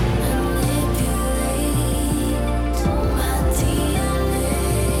 Manipulate my DNA,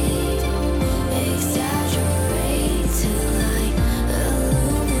 exaggerate till I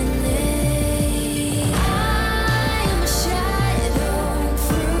illuminate. I am a shadow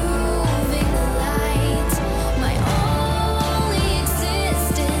proving the light. My only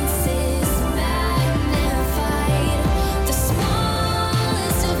existence is magnified. The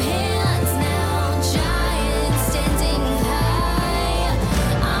smallest of hands now giant standing high.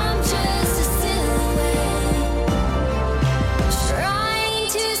 I'm just a silhouette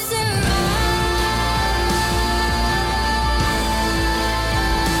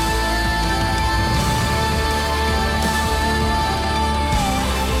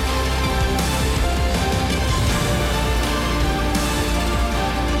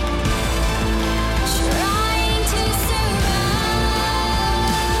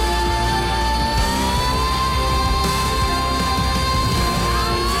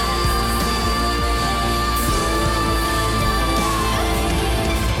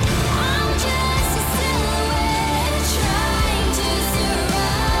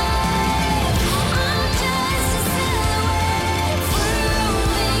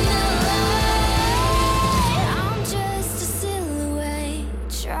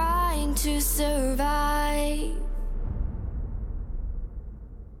trying to survive.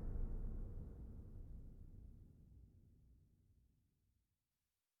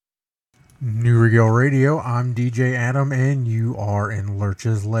 New Regel Radio, I'm DJ Adam, and you are in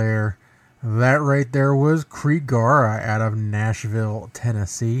Lurch's Lair. That right there was Krigara out of Nashville,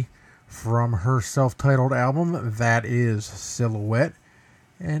 Tennessee, from her self-titled album, That Is Silhouette.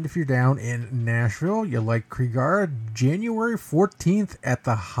 And if you're down in Nashville, you like Krigara, January 14th at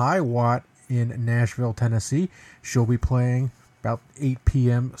the High Watt in Nashville, Tennessee. She'll be playing about 8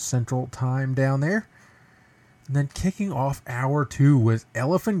 p.m. Central Time down there. And then kicking off hour 2 was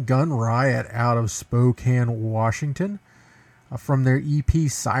Elephant Gun Riot out of Spokane, Washington. From their EP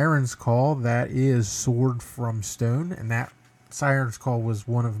Siren's Call, that is Sword from Stone. And that Siren's Call was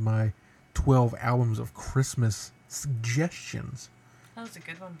one of my 12 albums of Christmas suggestions. That was a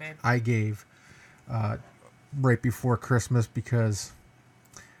good one, babe. I gave right before Christmas because,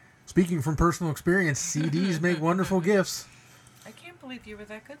 speaking from personal experience, CDs make wonderful gifts. I can't believe you were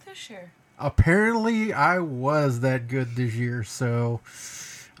that good this year. Apparently, I was that good this year, so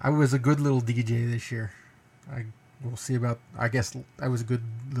I was a good little DJ this year. I we'll see about. I guess I was a good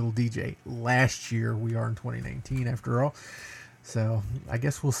little DJ last year. We are in 2019 after all, so I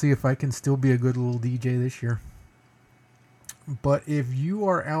guess we'll see if I can still be a good little DJ this year. But if you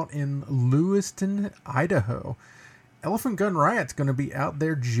are out in Lewiston, Idaho, Elephant Gun Riot's going to be out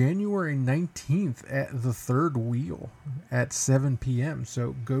there January 19th at the Third Wheel at 7 p.m.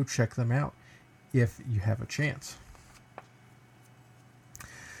 So go check them out if you have a chance.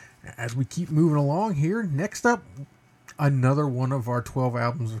 As we keep moving along here, next up, another one of our 12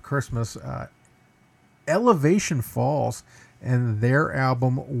 albums of Christmas, Elevation Falls, and their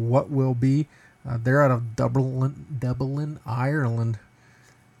album What Will Be. They're out of Dublin, Ireland.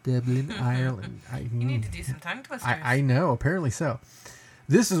 Dublin, Ireland. You need to do some tongue twisters. I know, apparently so.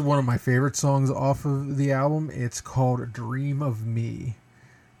 This is one of my favorite songs off of the album. It's called Dream of Me.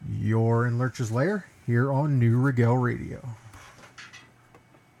 You're in Lurch's Lair here on New Regel Radio.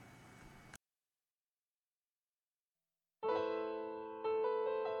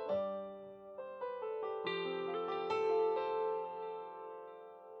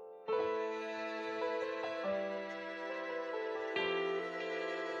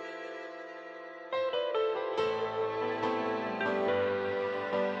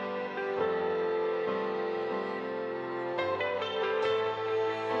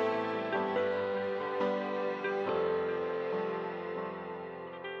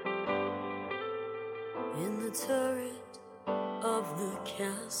 In the turret of the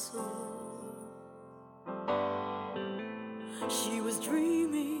castle, she was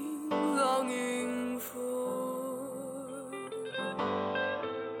dreaming, longing for.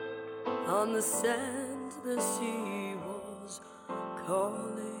 On the sand, the sea was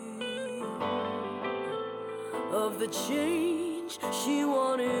calling. Of the change, she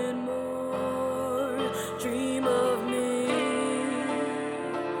wanted more. Dream of me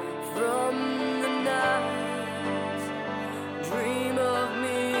from dream of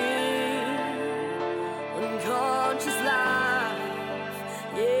me, unconscious life,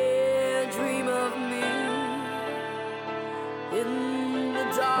 yeah, dream of me, in the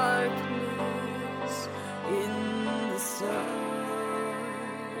darkness, in the stars,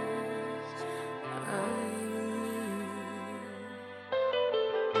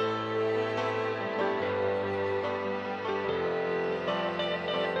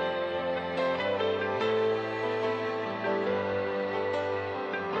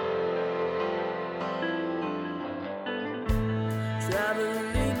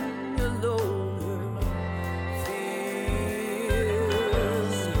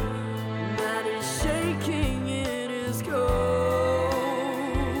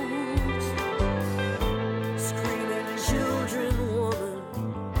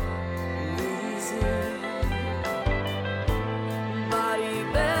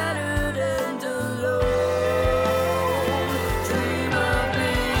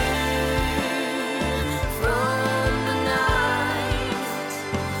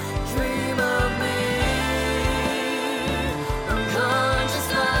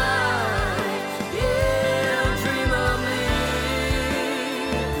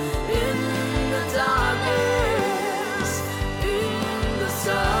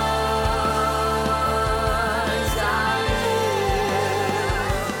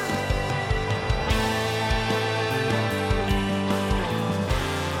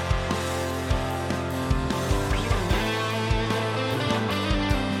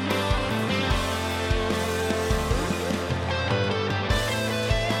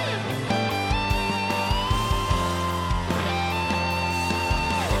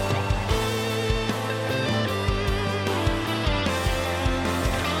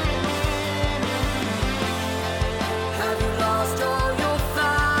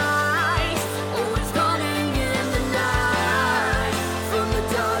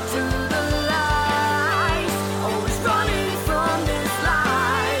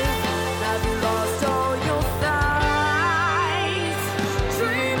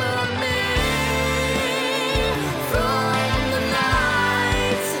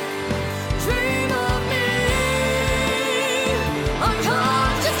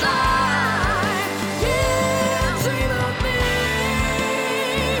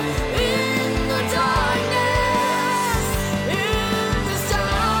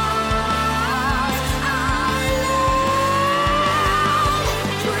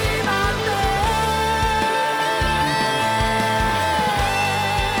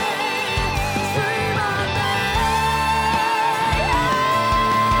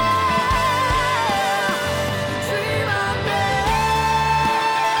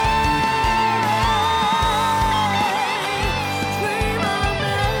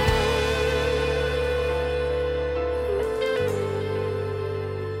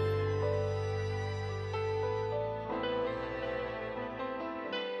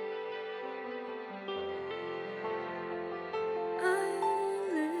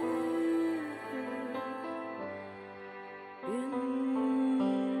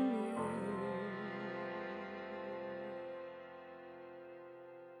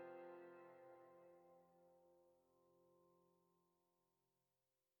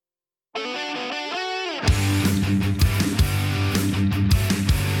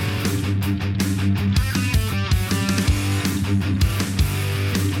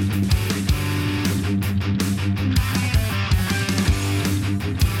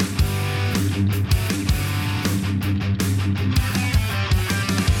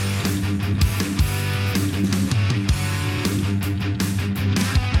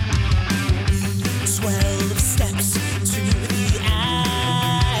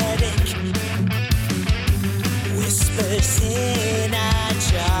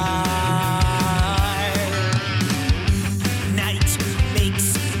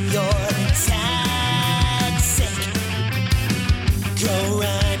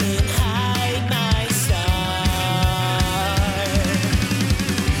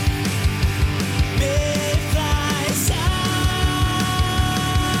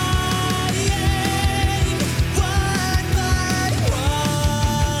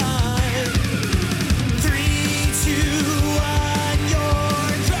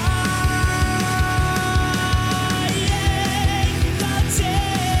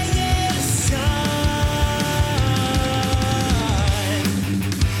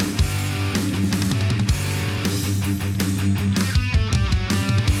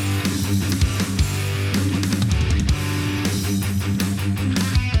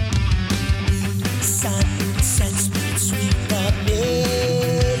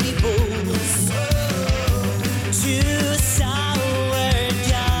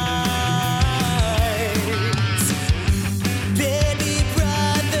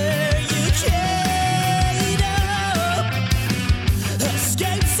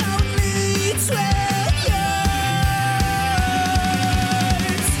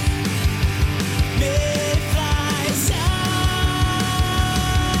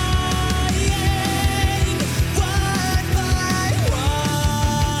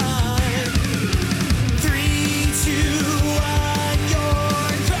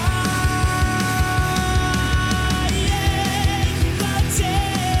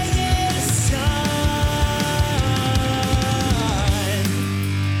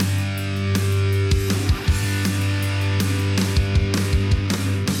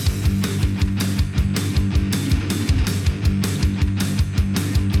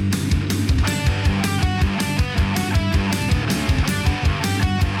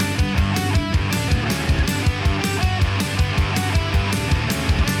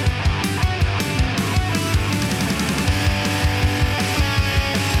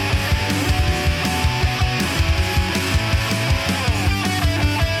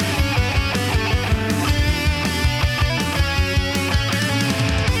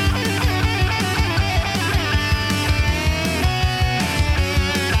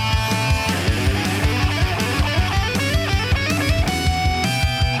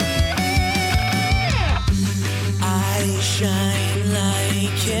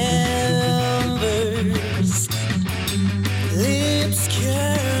 like embers, lips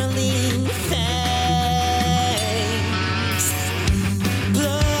curling fangs,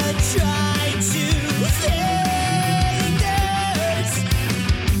 blood tried to fade us.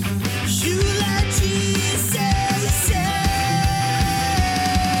 You let Jesus say,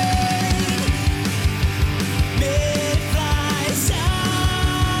 midnight sighing,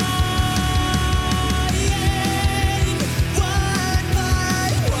 one by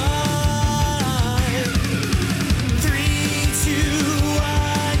one. 3, 2,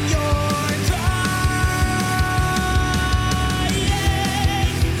 1, you're crying.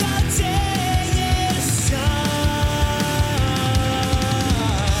 The day is done.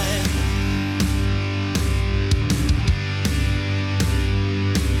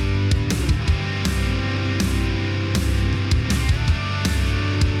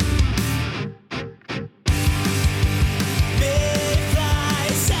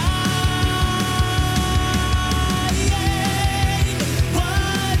 Midnight sighing,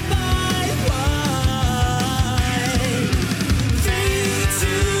 one by one. 3, 2,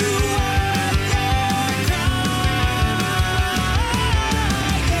 1, you're crying.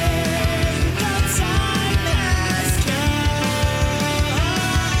 The time has come.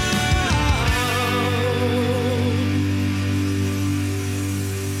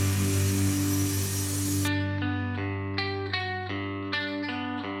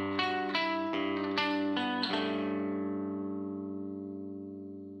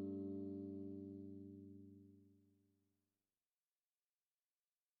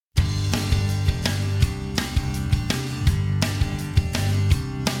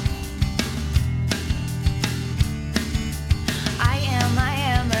 I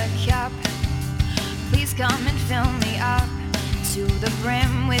am a cup. Please come and fill me up to the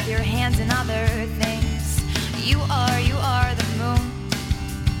brim with your hands and other things. You are the moon,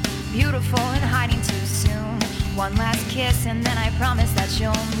 beautiful and hiding too soon. One last kiss and then I promise that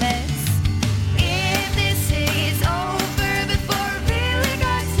you'll miss. If this is over before it really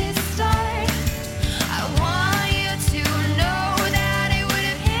got to start, I want you to know that I would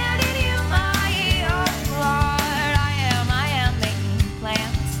have handed you my heart. I am making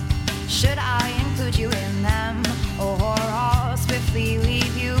plans. Should I include you in them, or I'll swiftly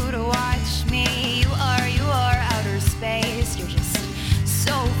leave you to watch me? You are outer space. You're just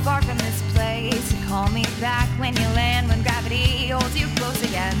so far from this place. Call me back when you land, when gravity holds you close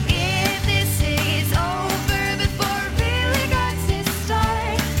again. If this is over before it really got to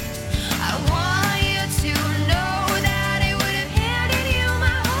start, I want you to know that I would have handed you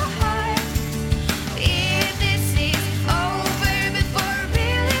my whole heart. If this is over before it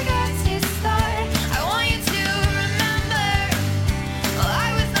really got to start, I want you to remember, well,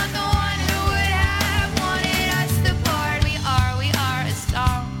 I was not the one who would have wanted us to part. We are a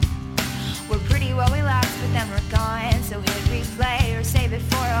song. We're pretty well we last, but then we're gone. So hit replay or save it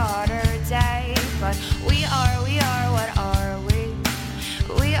for a harder day. But we are, what are we?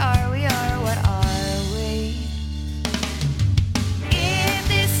 We are, what are we? If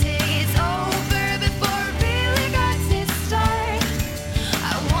this is over before it really got to start,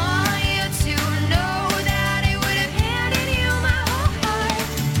 I want you to know that I would have handed you my whole heart.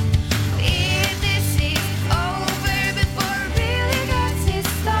 If this is over before it really got to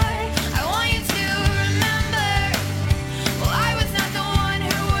start, I want you to remember, well, I was not the one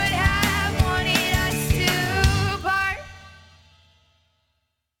who would have wanted us to part.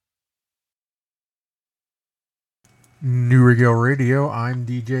 New Regel Radio, I'm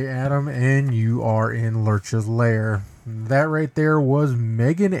DJ Adam, and you are in Lurch's Lair. That right there was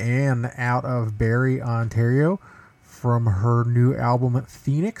Megan Ann out of Barrie, Ontario, from her new album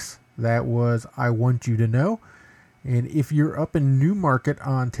Phoenix. That was I Want You to Know. And if you're up in Newmarket,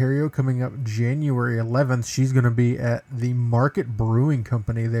 Ontario, coming up January 11th, she's going to be at the Market Brewing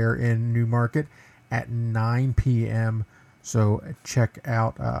Company there in Newmarket at 9 p.m. So check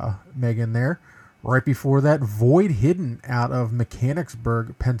out Megan there. Right before that, Void Hidden out of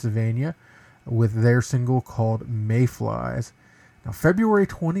Mechanicsburg, Pennsylvania, with their single called Mayflies. Now, February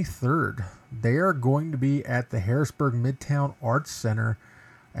 23rd, they are going to be at the Harrisburg Midtown Arts Center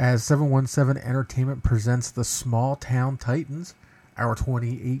as 717 Entertainment presents the Small Town Titans, our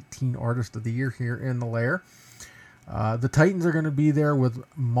 2018 Artist of the Year here in the Lair. The Titans are going to be there with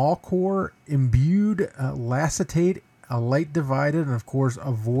Malcore, Imbued, Lacetate, A Light Divided, and of course,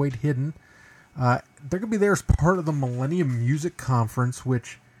 A Void Hidden. They're going to be there as part of the Millennium Music Conference,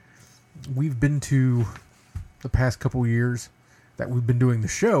 which we've been to the past couple years that we've been doing the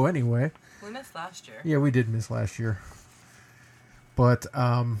show anyway. We missed last year. Yeah, we did miss last year. But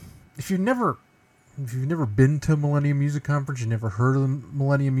if you've never if you've never been to Millennium Music Conference, you've never heard of the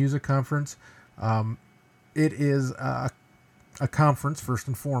Millennium Music Conference, it is a conference first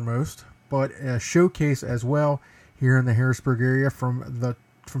and foremost, but a showcase as well here in the Harrisburg area from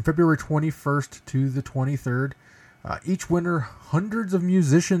February 21st to the 23rd. Each winter, hundreds of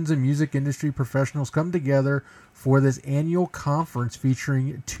musicians and music industry professionals come together for this annual conference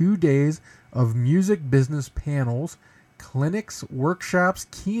featuring 2 days of music business panels, clinics, workshops,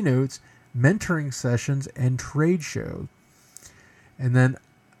 keynotes, mentoring sessions, and trade shows. And then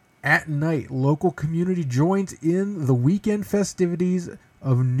at night, local community joins in the weekend festivities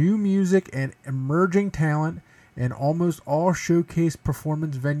of new music and emerging talent, and almost all showcase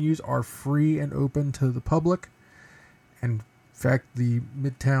performance venues are free and open to the public. And in fact, the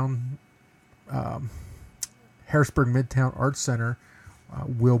Harrisburg Midtown Arts Center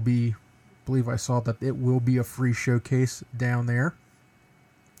will be, I believe I saw that it will be a free showcase down there.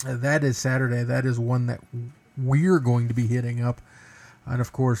 That is Saturday. That is one that we're going to be hitting up. And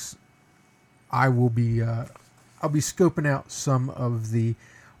of course, I'll be scoping out some of the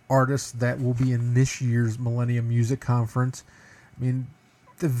artists that will be in this year's Millennium Music Conference. I mean,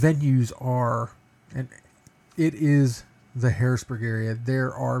 the venues are, and it is the Harrisburg area.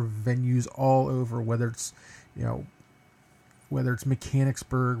 There are venues all over, whether it's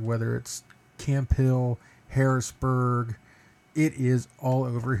Mechanicsburg, whether it's Camp Hill, Harrisburg, it is all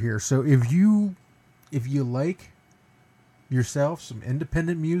over here. So if you like yourself some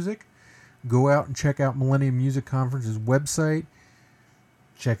independent music, go out and check out Millennium Music Conference's website.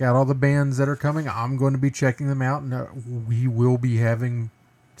 Check out all the bands that are coming. I'm going to be checking them out, and we will be having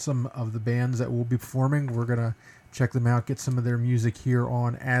some of the bands that will be performing. We're going to check them out, get some of their music here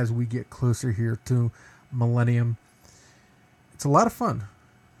on as we get closer here to Millennium. It's a lot of fun.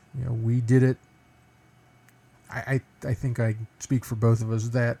 We did it. I think I speak for both of us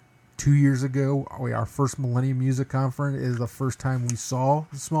that 2 years ago, our first Millennium Music Conference is the first time we saw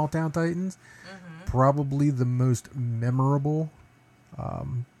the Small Town Titans. Mm-hmm. Probably the most memorable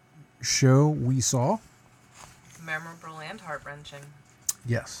show we saw. Memorable and heart-wrenching.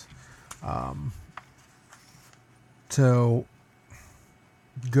 Yes. So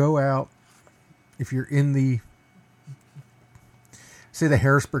go out if you're in the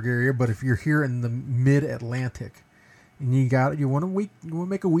Harrisburg area, but if you're here in the mid-Atlantic and you want to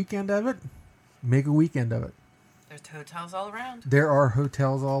make a weekend of it, make a weekend of it. There's hotels all around. There are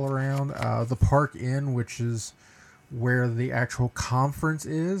hotels all around. The Park Inn, which is where the actual conference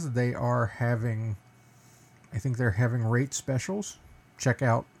is, I think they're having rate specials. Check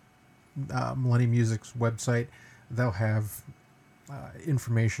out Millennium Music's website. They'll have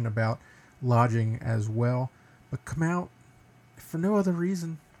information about lodging as well. But come out for no other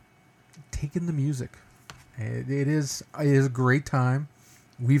reason. Take in the music. It is a great time.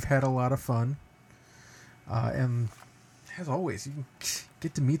 We've had a lot of fun. And as always, you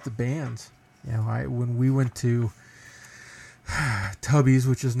get to meet the bands. When we went to Tubby's,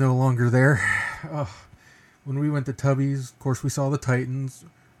 which is no longer there. When we went to Tubby's, of course, we saw the Titans.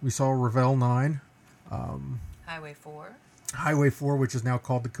 We saw Revel 9. Highway 4. Highway 4, which is now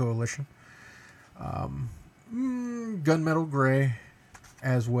called the Coalition. Gunmetal Gray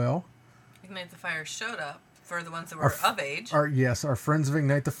as well. Ignite the Fire showed up for the ones that were of age. Our friends of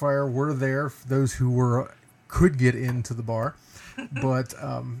Ignite the Fire were there, for those who could get into the bar. But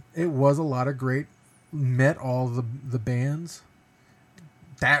it was a lot of great. Met all the bands.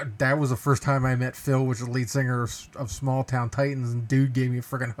 That was the first time I met Phil, which is the lead singer of Small Town Titans, and dude gave me a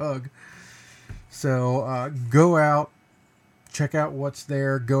freaking hug. So go out, check out what's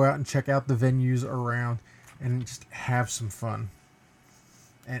there, go out and check out the venues around, and just have some fun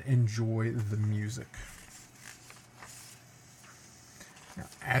and enjoy the music. Now,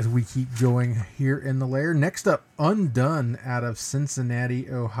 as we keep going here in the Lair, next up, Undone out of Cincinnati,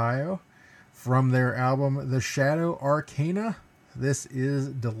 Ohio. From their album, The Shadow Arcana, this is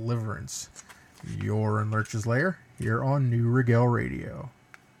Deliverance. You're in Lurch's Lair, here on New Regel Radio.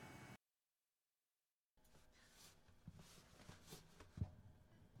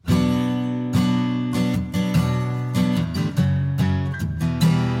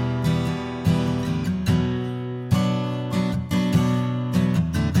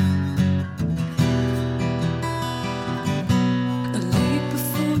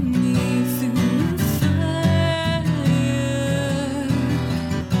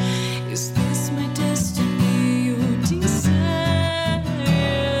 Is this my destiny or desire?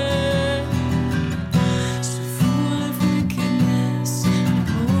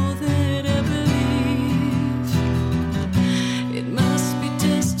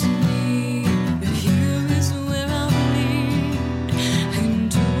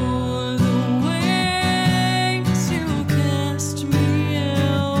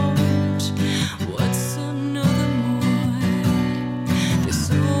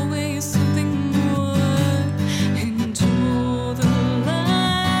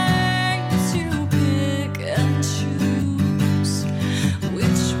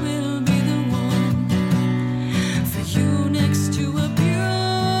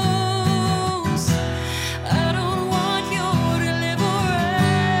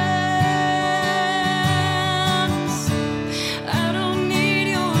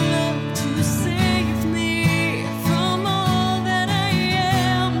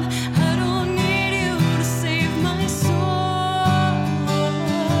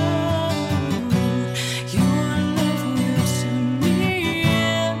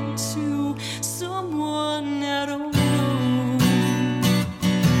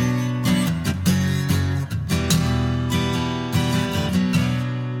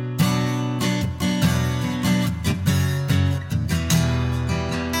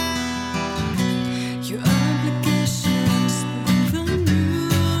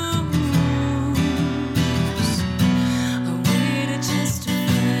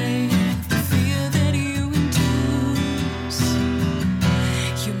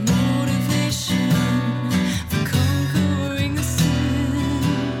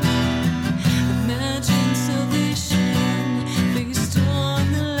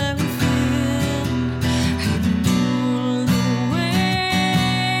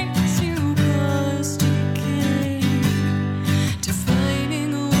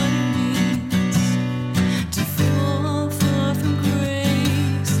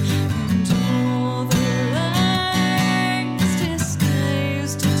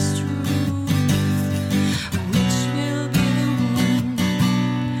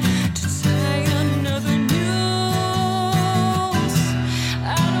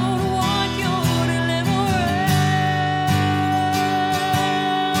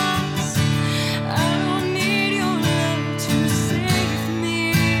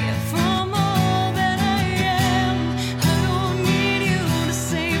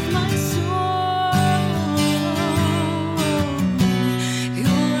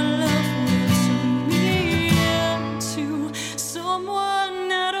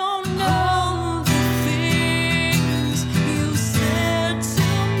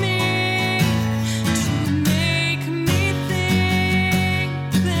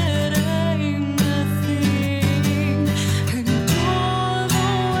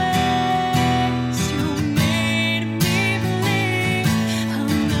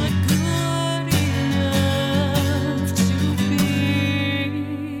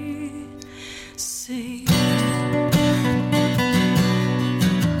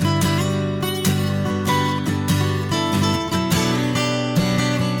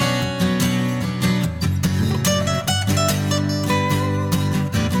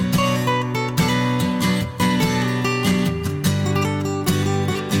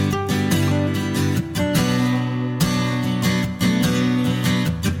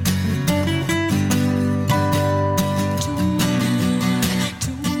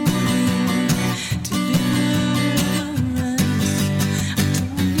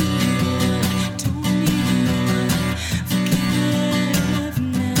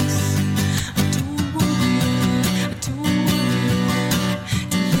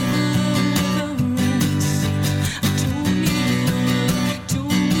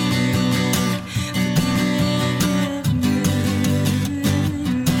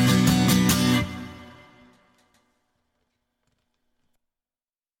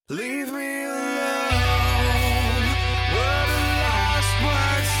 Leave me alone. Were the last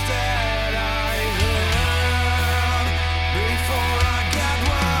words that I heard before I got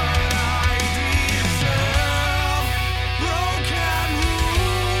what I deserve. Broken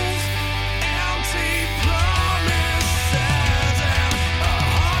rules, empty promises, and a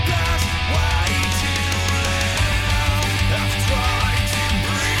heart that's way too loud. I've tried to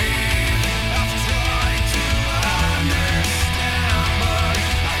breathe, I've tried to understand, but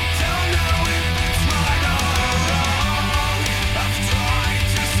I don't know if it's right or wrong. I've tried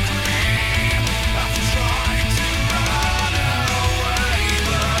to scream, I've tried to run away,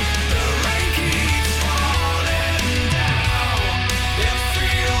 but the rain keeps falling down. It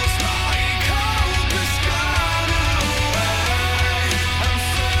feels like hope has gone away. I'm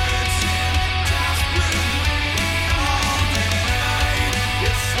searching desperately all day.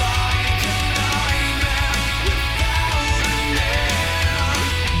 It's like a nightmare without an end.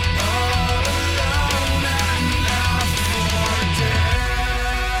 All alone and left for dead.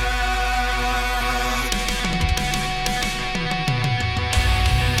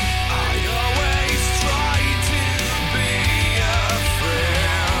 I always try to be a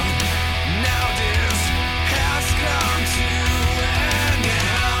friend. Now this has come to an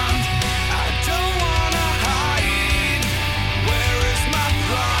end. I don't wanna hide. Where is my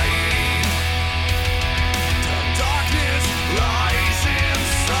pride? The darkness lies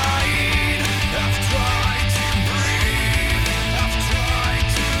inside. I've tried to breathe, I've tried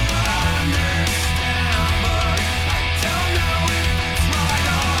to understand, but I don't know if it's right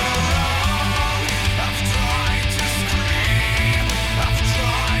or wrong. I've tried to scream, I've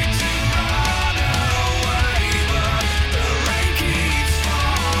tried to run away, but the rain keeps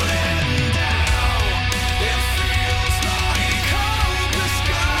falling down. It feels like hope has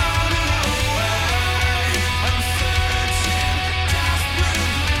gone away. I'm searching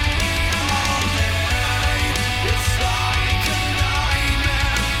desperately all day. It's like a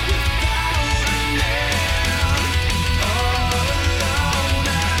nightmare without an end. All alone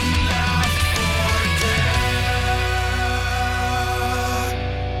and left for dead.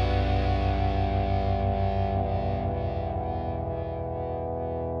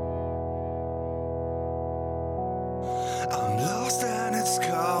 I'm lost and it's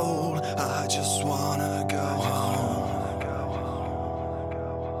cold. I just wanna go home.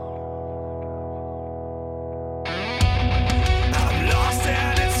 I'm lost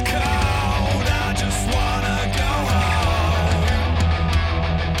and it's cold. I just wanna go home.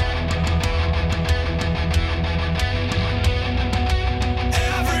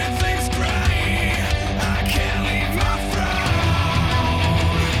 Everything's gray. I can't leave my throne.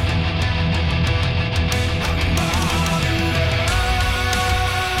 I'm all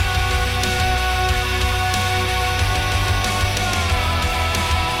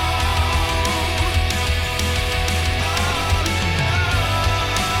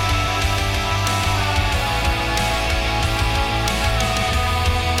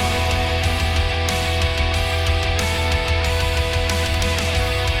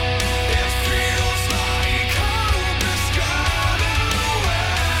It feels like hope has gone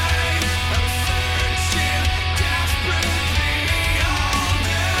away. I'm searching desperately all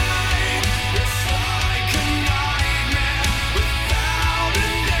day. It's like a nightmare without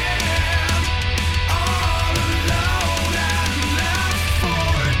an end. All alone and left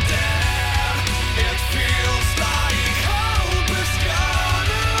for dead. It feels like hope has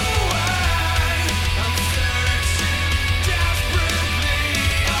gone away. I'm searching desperately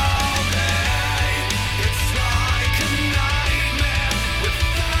all day. It's like a nightmare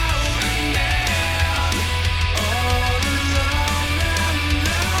without an end. All alone and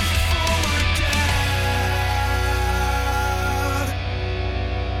left for dead.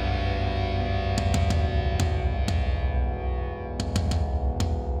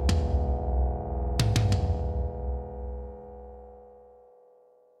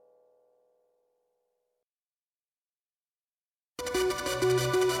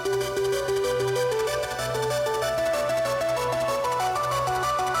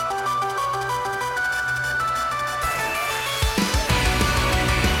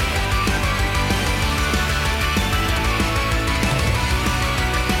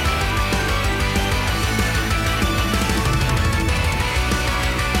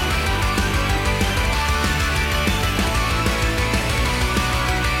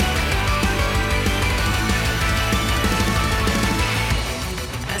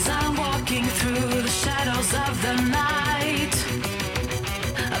 As I'm walking through the shadows of the night,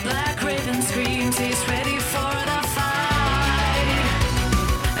 a black raven screams, he's ready for the fight.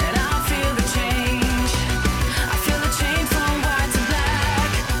 And I feel the change from white to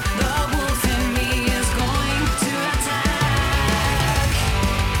black.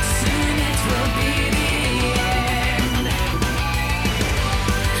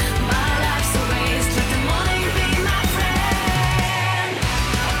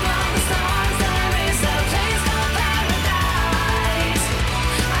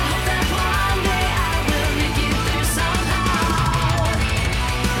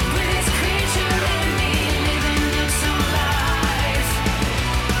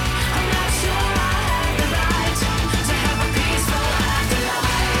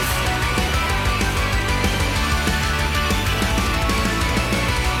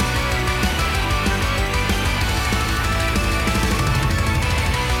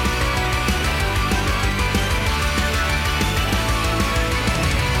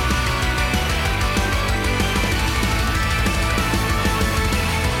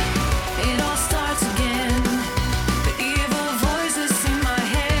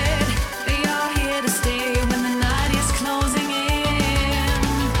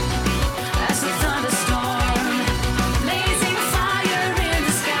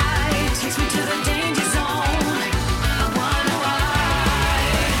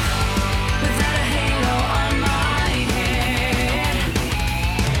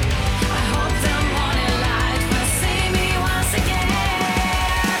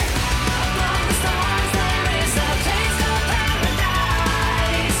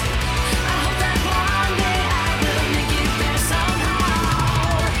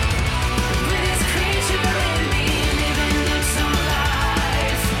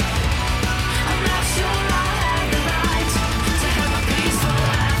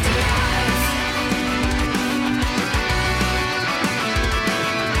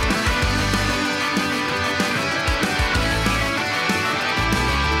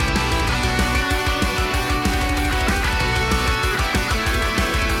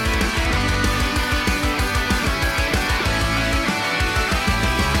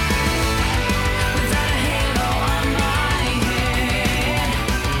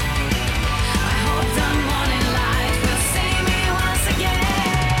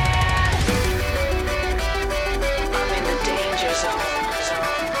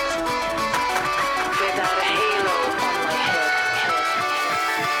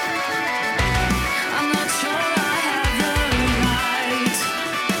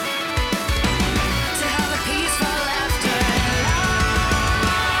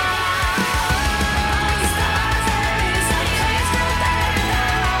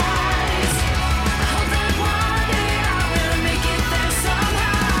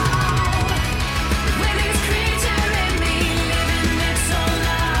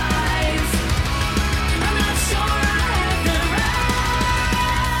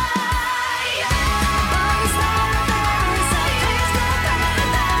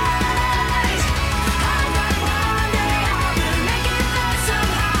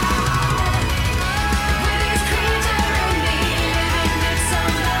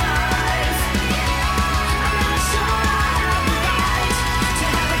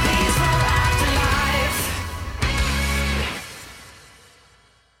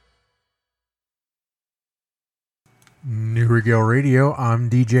 Regel Radio. I'm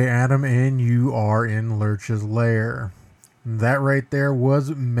DJ Adam, and you are in Lurch's Lair. That right there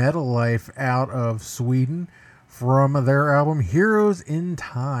was Metal Life out of Sweden from their album Heroes in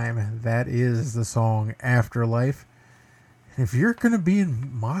Time. That is the song Afterlife. If you're going to be in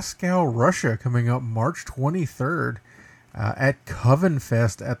Moscow, Russia, coming up March 23rd at Coven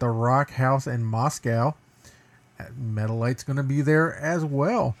Fest at the Rock House in Moscow, Metal Light's going to be there as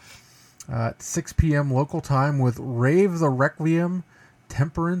well. 6 p.m. local time with Rave the Requiem,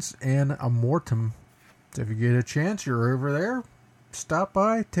 Temperance, and Amortum. So if you get a chance, you're over there, stop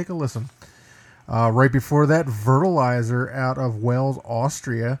by, take a listen. Right before that, Vertilizer out of Wales,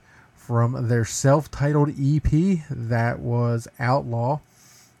 Austria, from their self-titled EP that was Outlaw.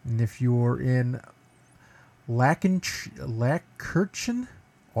 And if you're in Lackirchen,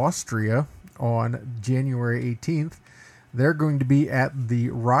 Austria, on January 18th, they're going to be at the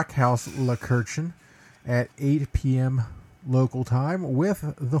Rockhouse Lackirchen at 8 p.m. local time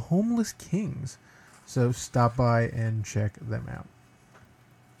with the Homeless Kings. So stop by and check them out.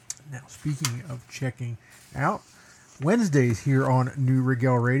 Now, speaking of checking out, Wednesdays here on New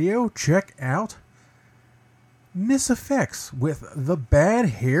Regel Radio, check out Miss Effects with The Bad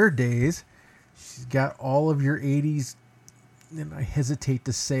Hair Days. She's got all of your 80s, and I hesitate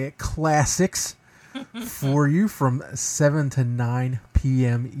to say it, classics for you from 7 to 9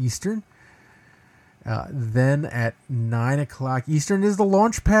 p.m. Eastern. Then at 9 o'clock Eastern is the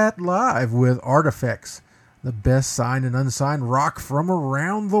Launchpad Live with Artifacts, the best signed and unsigned rock from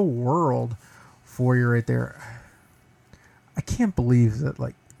around the world for you right there. I can't believe that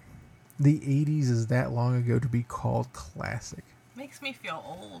like the 80s is that long ago to be called classic. Makes me feel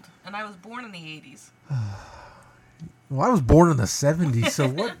old, and I was born in the 80s. Well, I was born in the 70s, so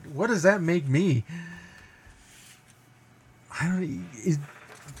what does that make me? I don't.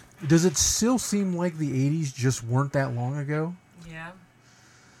 Does it still seem like the 80s just weren't that long ago? Yeah.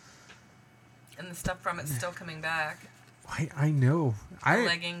 And the stuff from it's still coming back. I know. The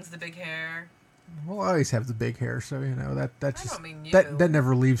leggings, the big hair. Well, I always have the big hair, so you know that I just don't mean you. that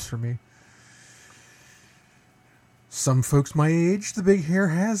never leaves for me. Some folks my age, the big hair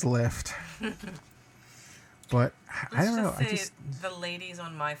has left. But I don't know. The ladies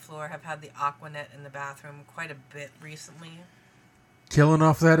on my floor have had the Aquanet in the bathroom quite a bit recently. Killing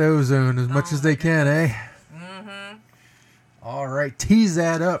off that ozone as much as they can, eh? Mm-hmm. All right, tease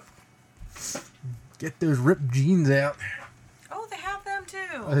that up. Get those ripped jeans out. Oh, they have them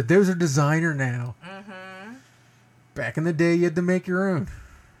too. Those are designer now. Mm-hmm. Back in the day, you had to make your own.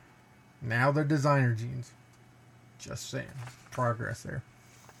 Now they're designer jeans. Just saying. Progress there.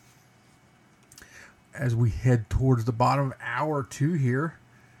 As we head towards the bottom of hour 2 here.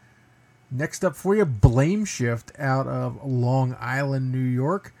 Next up for you, Blame Shift out of Long Island, New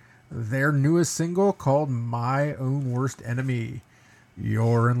York. Their newest single called My Own Worst Enemy.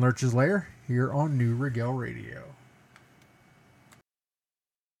 You're in Lurch's Lair here on New Regel Radio.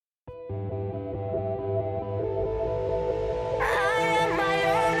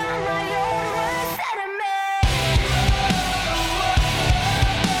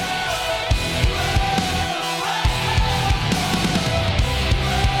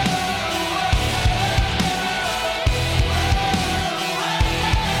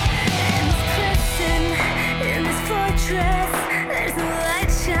 There's a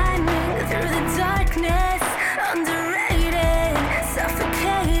light shining through the darkness.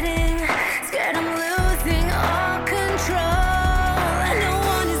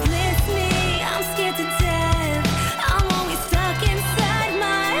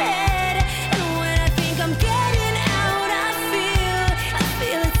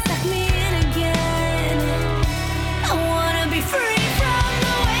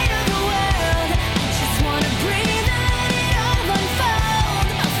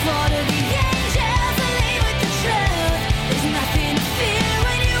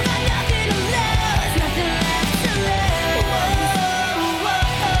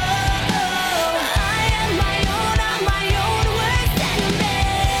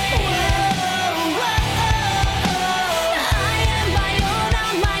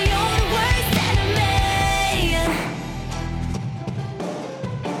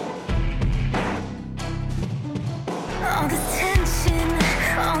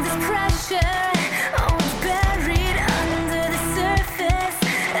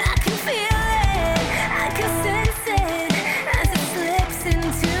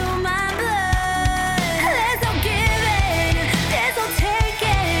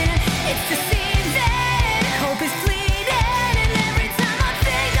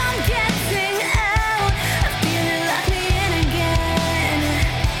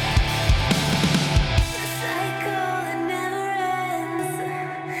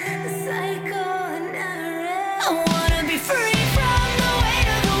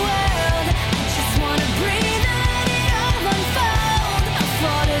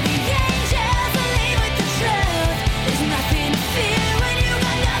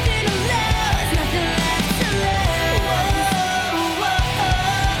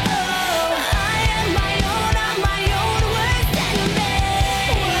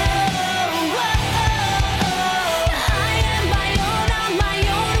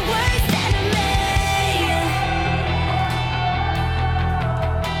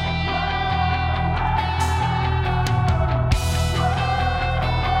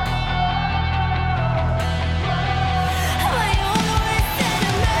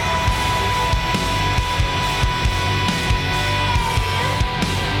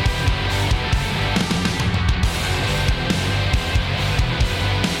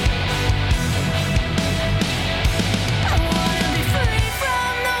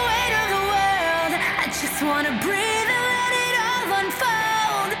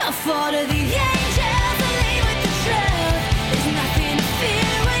 fall to the angels and leave with the truth. There's nothing to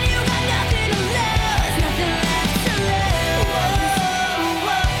fear when you got nothing to lose. Nothing left to lose.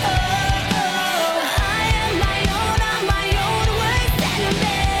 I am my own, I'm my own worst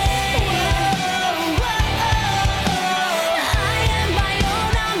enemy. I am my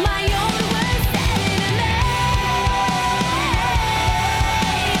own, I'm my own worst enemy.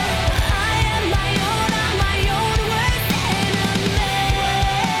 I am my own, I'm my own worst enemy.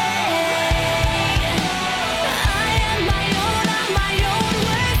 I am my own, I'm my own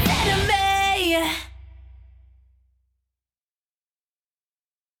worst enemy.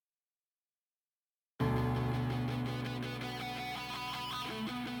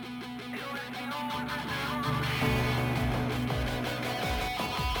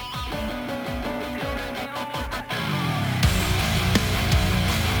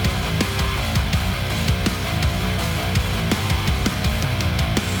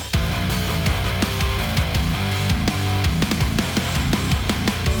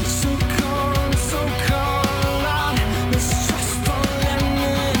 So cold, mistrustful and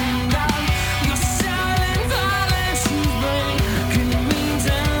down. Your silent violence is breaking me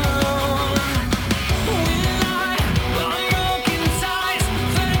down. Will I, on broken ties,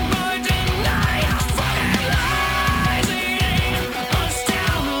 think or deny our fucking lies? Leading us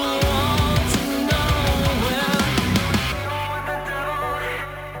down the road to nowhere.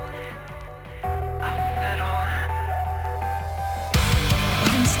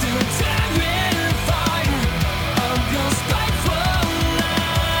 I'm still terrified of your spiteful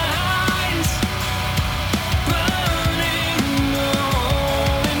lines, burning a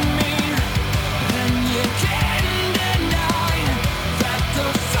hole in me, and you can't deny that the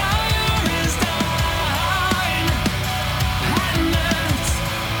fire is dying, and that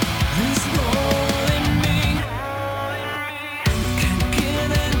this hole in me can't get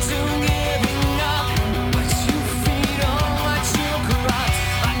into giving up what you feed on, what you corrupt.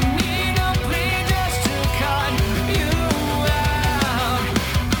 I need a plea just to cut you out.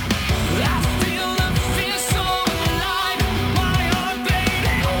 I feel the fear so alive, my heart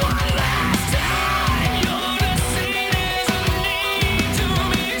beating one last time. Your deceit is a need to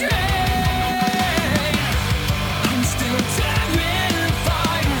betray. I'm still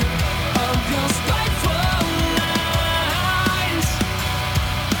terrified of your spiteful lines,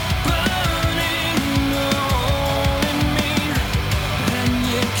 burning a hole in me, and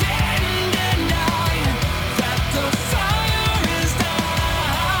you can't deny that the fire is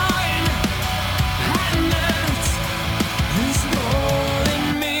dying, and that this hole in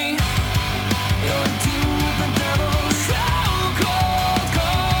me, you're dealing with the devil, so cold,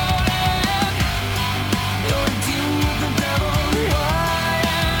 cold-headed. You're dealing with the devil. Why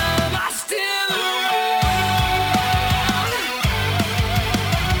am I still around?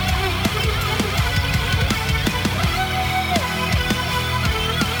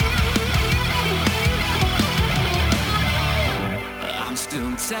 I'm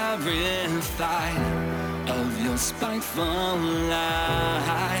still terrified of your spiteful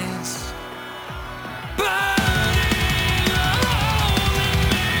lies, burning a hole in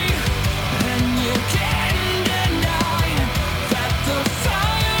me, and you can't deny that the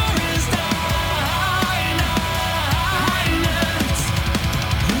fire is dying, and that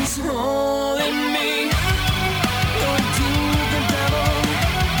this hole in me, you're dealing with the devil.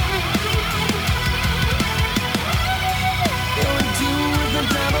 You're dealing with the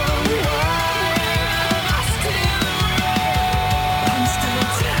devil. Why am I still around? I'm still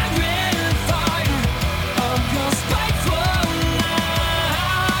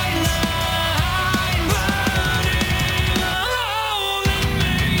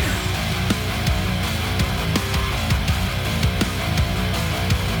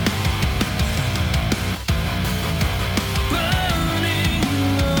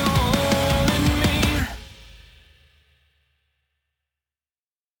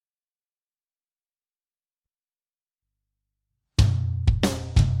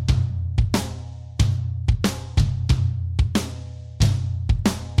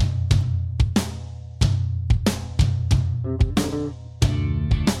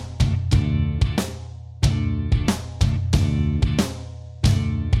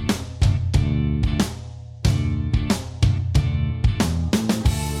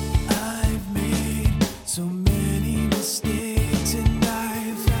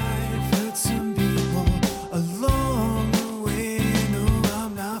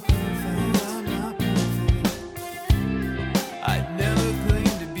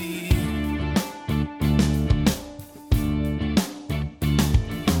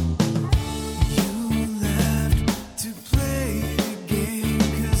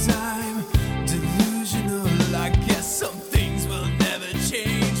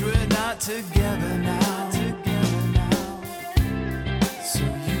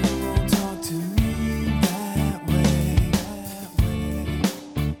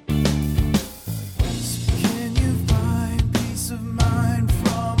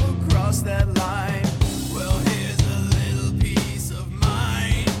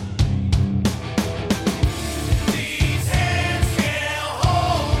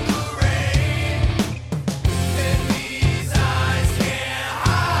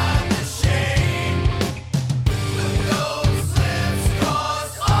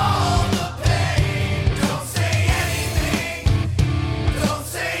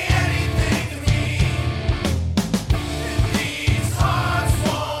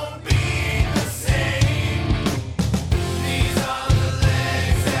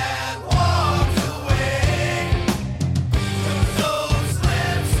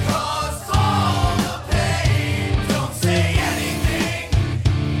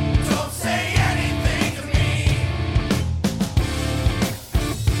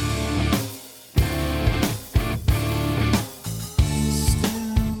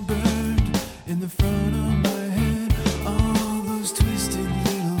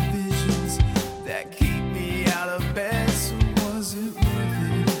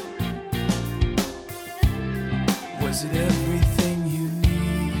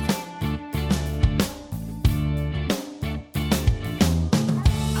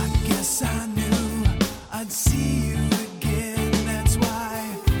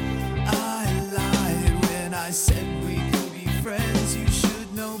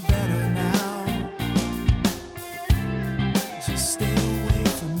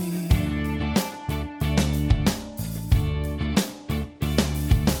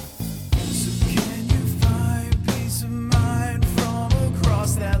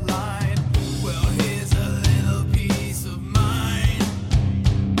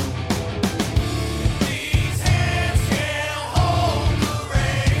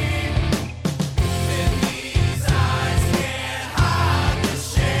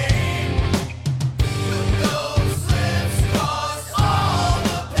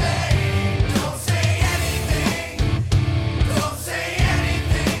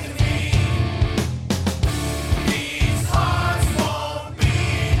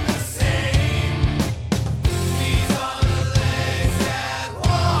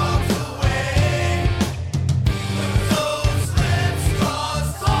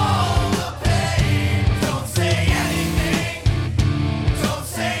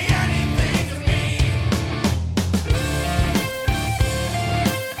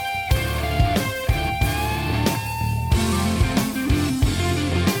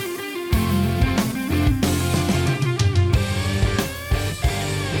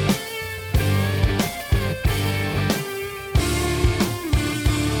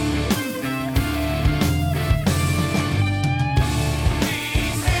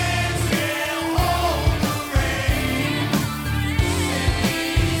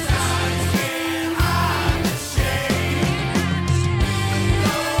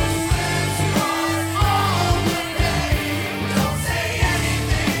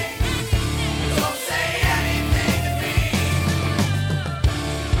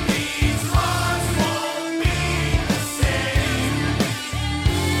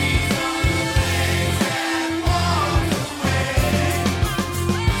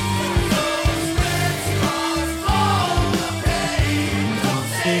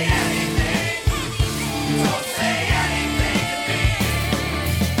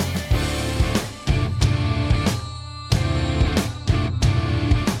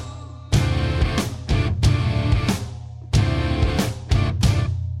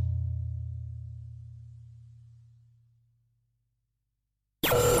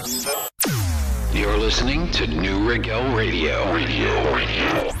listening to New Regel Radio.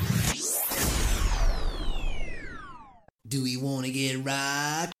 Do we want to get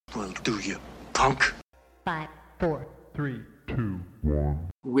rocked? Well, do you, punk? 5, 4, 3, 2, 1.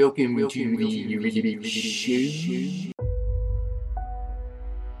 Welcome to the Regel Show.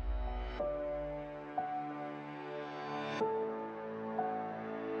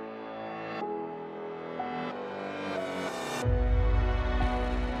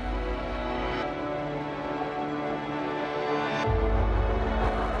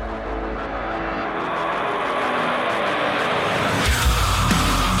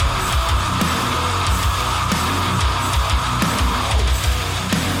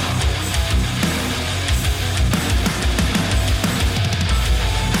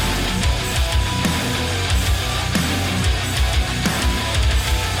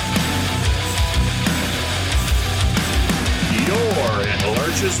 You're in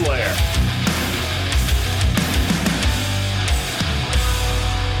Lurch's Lair.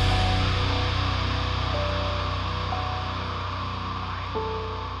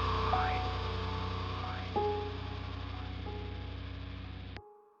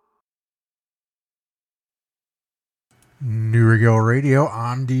 New Regel Radio,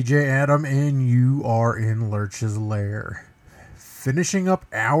 I'm DJ Adam, and you are in Lurch's Lair. Finishing up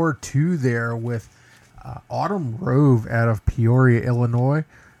hour 2 there with Autumn Rove out of Peoria, Illinois,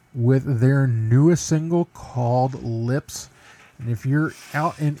 with their newest single called Lips. And if you're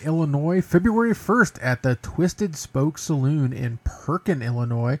out in Illinois, February 1st at the Twisted Spoke Saloon in Perkin,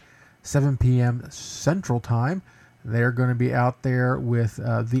 Illinois, 7 p.m. Central Time. They're going to be out there with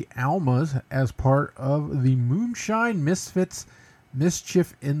the Almas as part of the Moonshine Misfits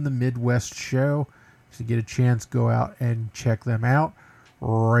Mischief in the Midwest show. So get a chance, go out and check them out.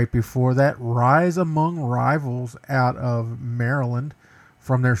 Right before that, Rise Among Rivals out of Maryland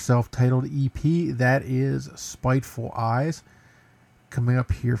from their self-titled EP. That is Spiteful Eyes. Coming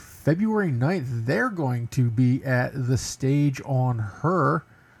up here February 9th, they're going to be at the Stage on Her,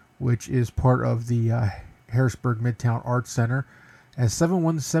 which is part of the Harrisburg Midtown Arts Center, as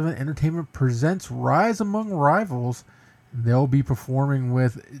 717 Entertainment presents Rise Among Rivals. They'll be performing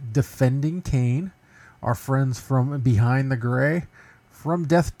with Defending Cain, our friends from Behind the Gray, from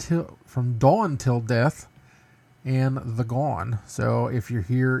Dawn Till Death, and The Gone. So if you're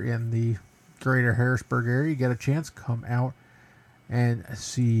here in the greater Harrisburg area, you get a chance, come out and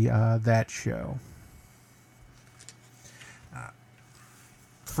see that show.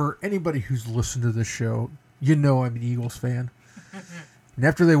 For anybody who's listened to this show, you know I'm an Eagles fan. And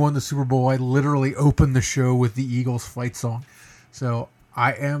after they won the Super Bowl, I literally opened the show with the Eagles fight song. So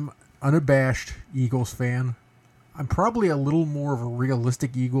I am unabashed Eagles fan. I'm probably a little more of a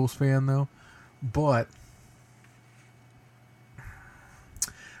realistic Eagles fan, though. But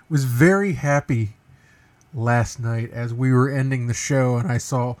was very happy last night as we were ending the show, and I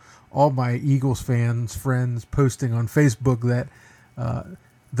saw all my Eagles fans, friends, posting on Facebook that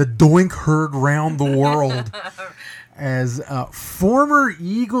the doink heard round the world as former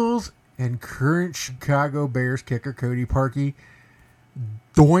Eagles and current Chicago Bears kicker Cody Parkey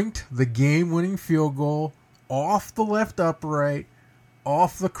doinked the game-winning field goal off the left upright,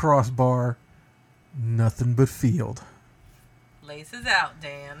 off the crossbar, nothing but field. Laces out,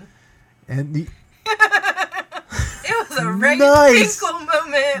 Dan. And the It was a Ray Nice. Finkel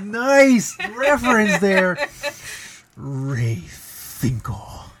moment. nice reference there. Ray Finkel.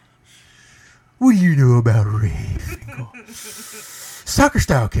 What do you know about Ray Finkel? Soccer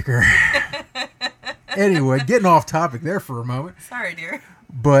style kicker. Anyway, getting off topic there for a moment. Sorry, dear.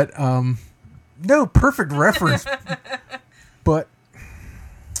 But, no, perfect reference. But,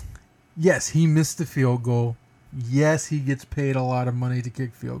 yes, he missed the field goal. Yes, he gets paid a lot of money to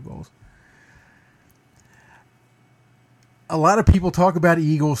kick field goals. A lot of people talk about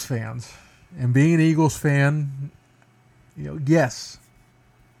Eagles fans. And being an Eagles fan, yes,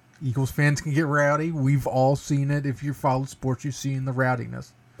 Eagles fans can get rowdy. We've all seen it. If you follow sports, you've seen the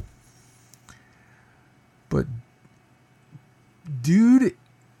rowdiness. But dude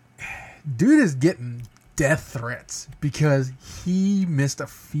is getting death threats because he missed a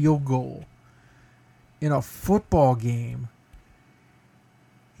field goal in a football game.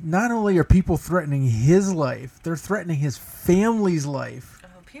 Not only are people threatening his life, they're threatening his family's life.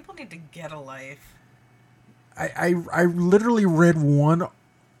 Oh, people need to get a life. I literally read one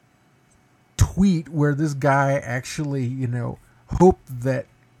tweet where this guy actually, hoped that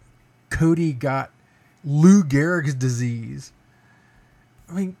Cody got Lou Gehrig's disease.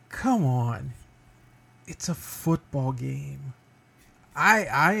 I mean, come on. It's a football game.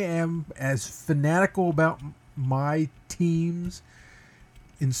 I am as fanatical about my teams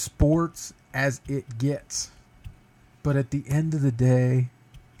in sports as it gets. But at the end of the day,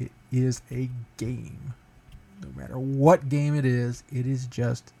 it is a game. No matter what game it is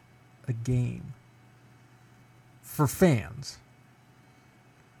just a game. For fans.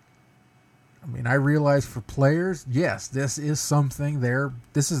 I mean, I realize for players, yes, this is something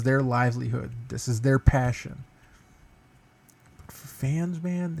this is their livelihood. This is their passion. But for fans,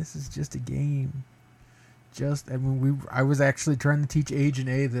 man, this is just a game. I was actually trying to teach Agent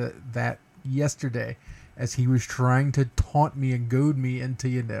A that yesterday as he was trying to taunt me and goad me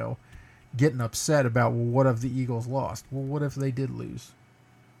into, getting upset about, well, what if the Eagles lost? Well, what if they did lose?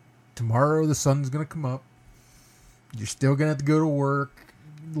 Tomorrow the sun's going to come up. You're still going to have to go to work.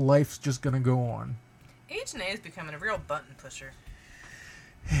 Life's just going to go on. Agent A is becoming a real button pusher.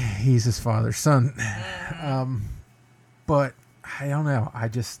 He's his father's son. Mm-hmm. But I don't know.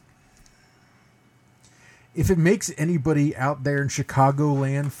 If it makes anybody out there in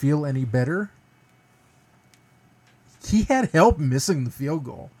Chicagoland feel any better, he had help missing the field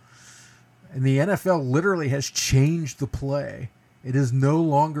goal. And the NFL literally has changed the play. It is no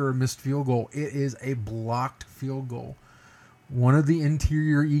longer a missed field goal. It is a blocked field goal. One of the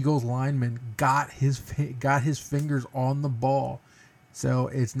interior Eagles linemen got his fingers on the ball. So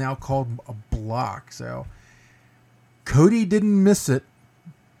it's now called a block. So Cody didn't miss it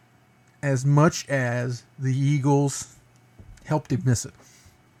as much as the Eagles helped him miss it.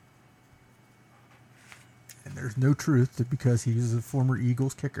 And there's no truth that because he was a former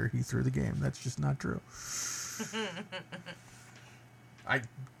Eagles kicker, he threw the game. That's just not true. I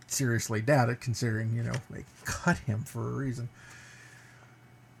seriously doubt it, considering, they cut him for a reason.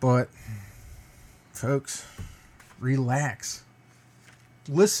 But, folks, relax.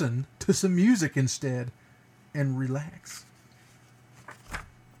 Listen to some music instead and relax.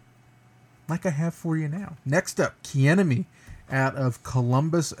 Like I have for you now. Next up, Keenemy out of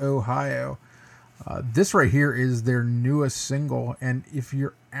Columbus, Ohio. This right here is their newest single, and if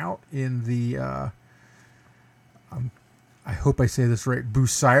you're out in the, I hope I say this right,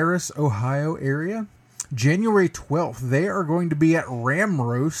 Bucyrus, Ohio area, January 12th, they are going to be at Ram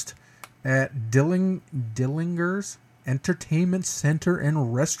Roast at Dillinger's Entertainment Center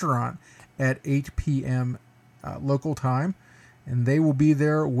and Restaurant at 8 p.m. Local time, and they will be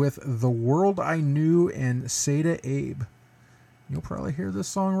there with The World I Knew and Seda Abe. You'll probably hear this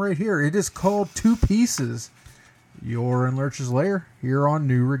song right here. It is called Two Pieces. You're in Lurch's Lair here on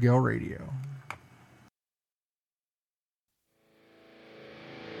New Regel Radio.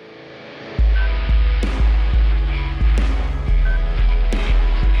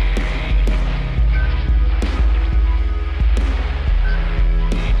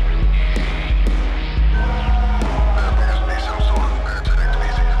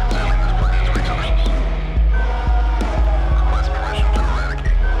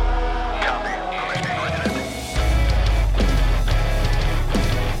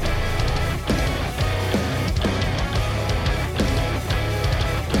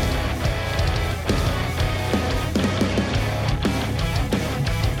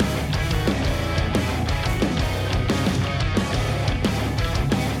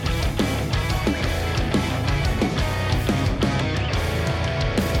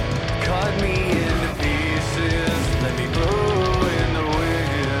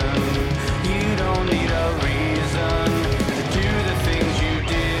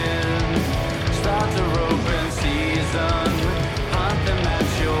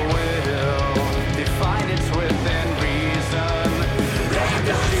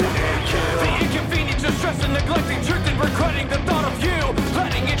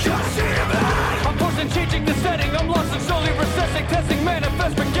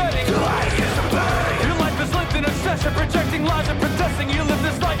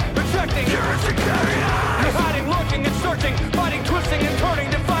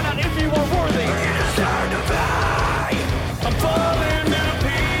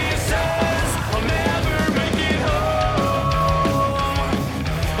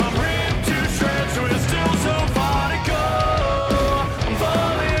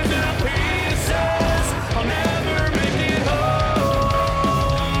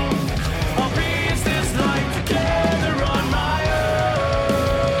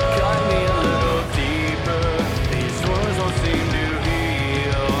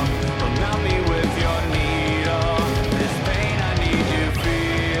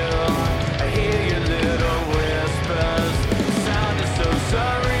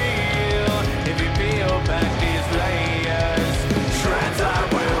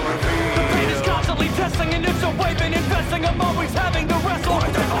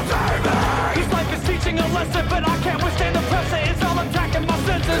 But I can't withstand the pressure. It's all attacking my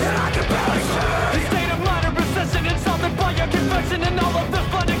senses. And I can barely passion and all of the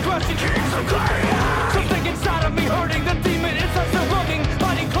fun and crushing kings of chaos. Something inside of me hurting, the demon inside so longing,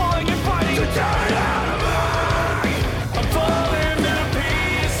 fighting, clawing and fighting to tear it out of me. I'm falling to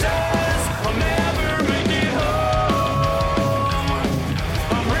pieces, I'll never make it home.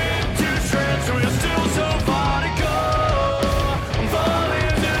 I'm ripped to shreds, we're still so far to go. I'm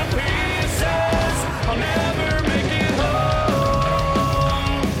falling to pieces, I'll never make it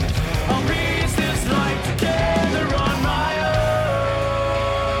home. I'll piece this life together on my own.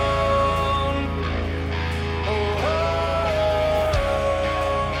 Oh, oh,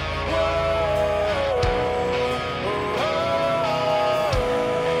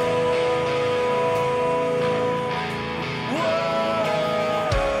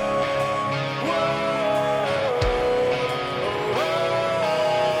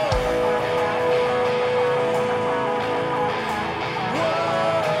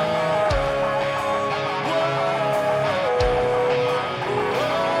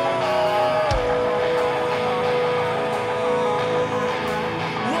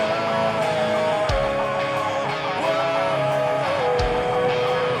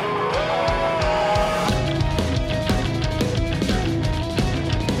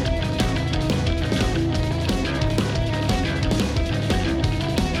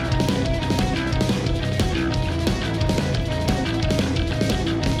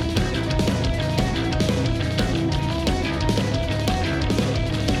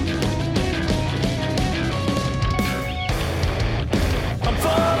 I'm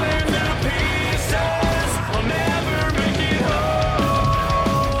falling to pieces, I'll never make it home.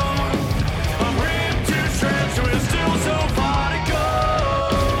 I'm ripped to shreds, we're still so far to go.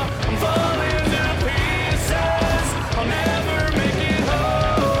 I'm falling to pieces, I'll never make it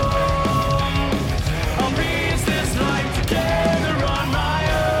home. I'll piece this life together on my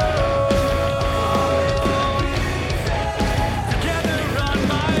own. Together on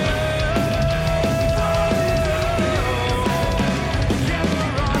my own.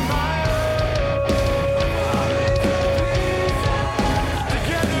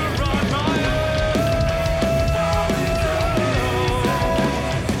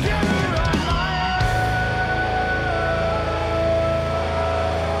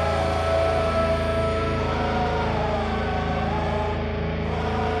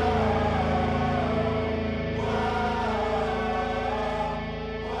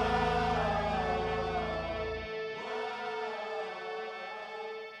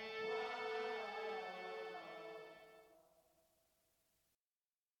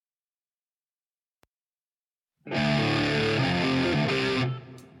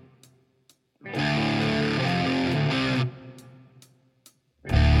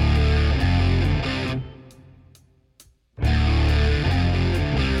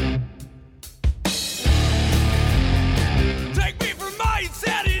 Take me from my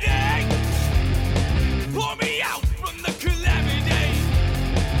insanity, pull me out from the calamity,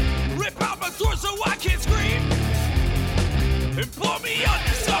 rip out my throat so I can't scream, and pull me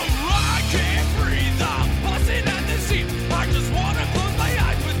under so I can't breathe. I'm busting at the seams. I just wanna close my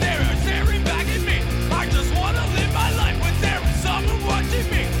eyes, but they're staring back at me. I just wanna live my life, but there is someone watching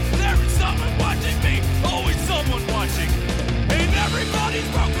me. There is someone watching me, always someone watching. And everybody's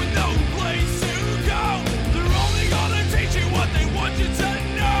broke with no place to go. They're only gonna teach you what they want you to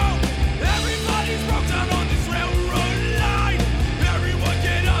know. Everybody's broke down on this railroad line. Everyone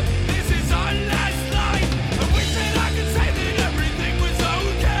get up, this is our last night. I wish that I could say that everything was okay.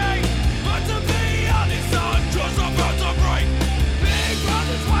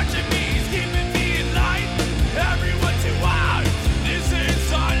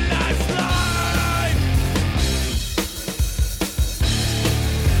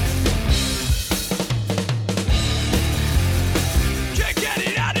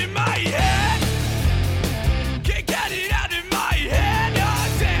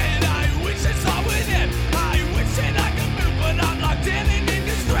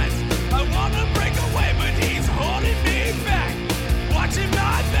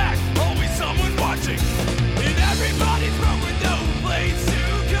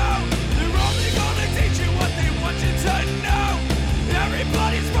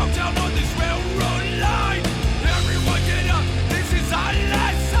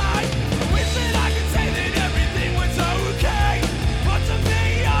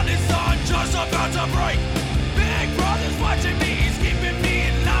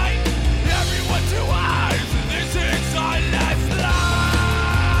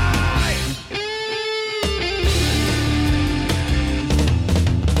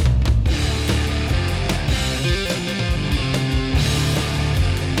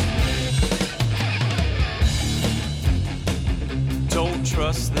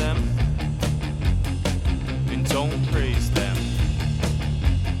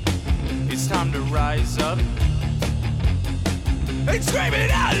 time to rise up and scream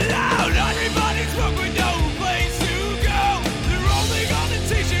it out loud. Everybody's broke with no place to go. They're only gonna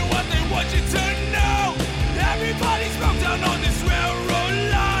teach you what they want you to know. Everybody's broke down on this railroad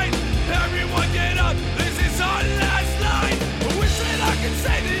line. Everyone get up, this is our last line. I wish that I could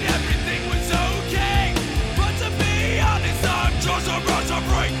say that everything was okay, but to be honest, our jaws are about to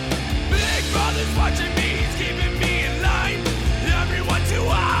break. Big brother's watching me, he's keeping me in line. Everyone to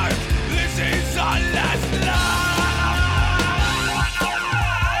ours, this is our last line.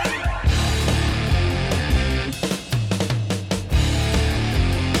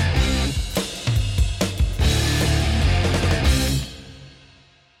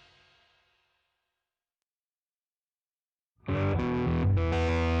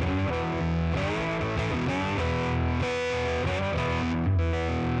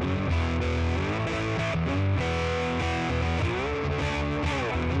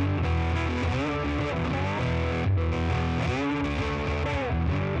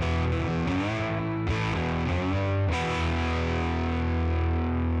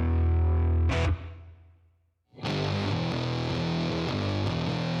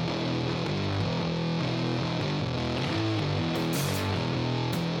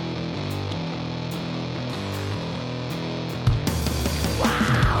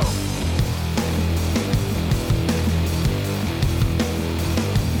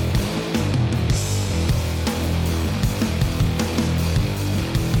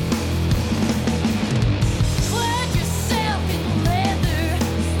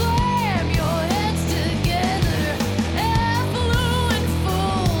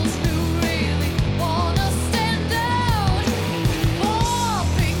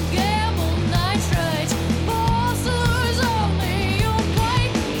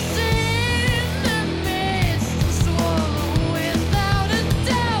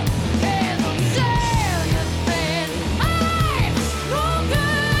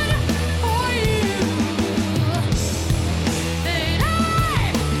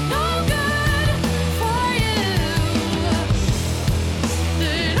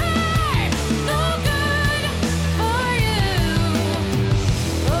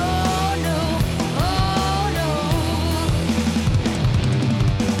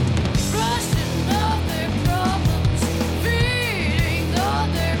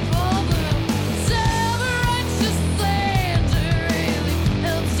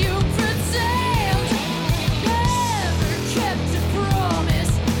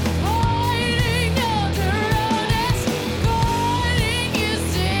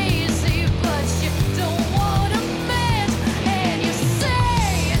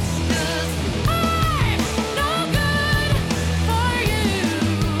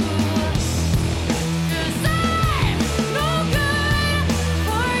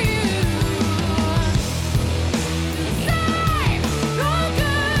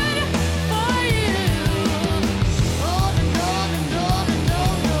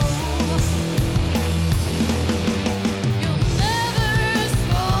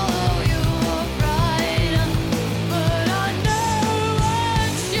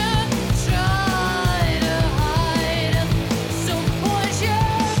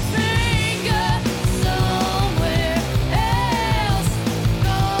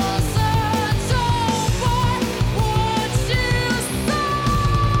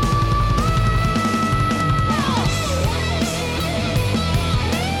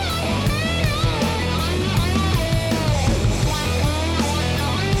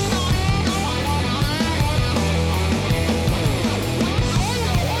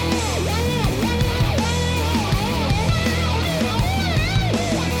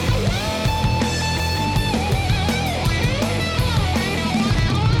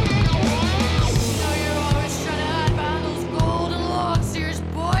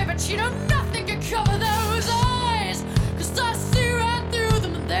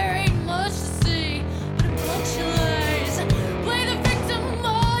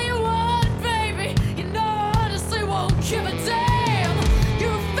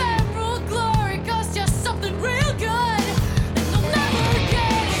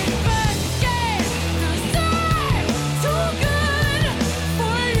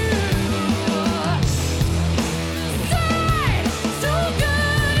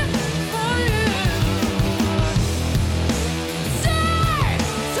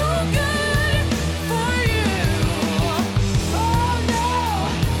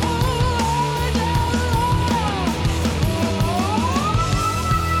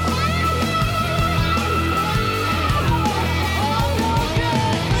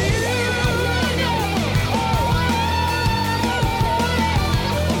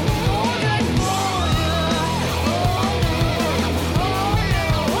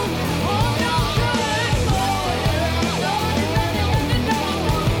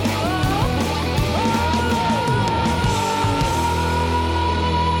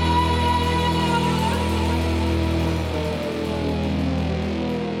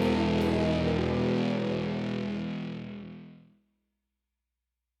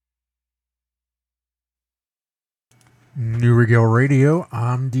 New Regel Radio.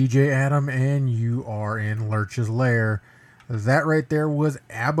 I'm DJ Adam, and you are in Lurch's Lair. That right there was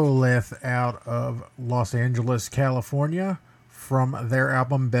Aboleth out of Los Angeles, California, from their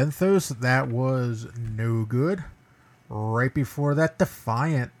album Benthos. That was No Good. Right before that,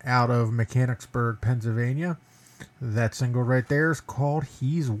 Defiant out of Mechanicsburg, Pennsylvania. That single right there is called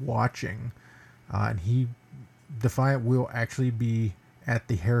He's Watching. And Defiant will actually be at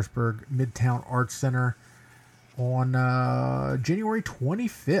the Harrisburg Midtown Arts Center on January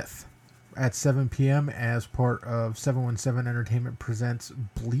 25th at 7 p.m. as part of 717 Entertainment presents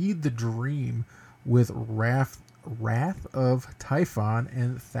Bleed the Dream with Wrath of Typhon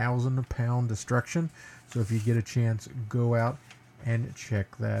and 1,000 Pound Destruction. So if you get a chance, go out and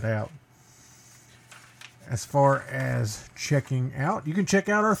check that out. As far as checking out, you can check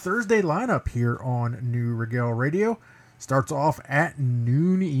out our Thursday lineup here on New Regel Radio. Starts off at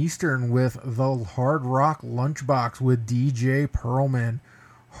noon Eastern with the Hard Rock Lunchbox with DJ Pearlman.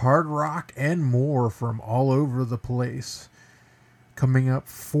 Hard rock and more from all over the place. Coming up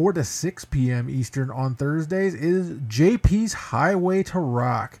 4 to 6 p.m. Eastern on Thursdays is JP's Highway to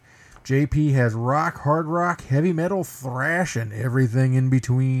Rock. JP has rock, hard rock, heavy metal, thrash, and everything in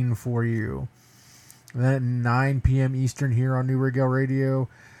between for you. And then at 9 p.m. Eastern here on New Regel Radio,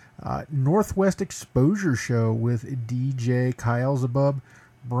 Northwest Exposure Show with DJ Kyle Zabub,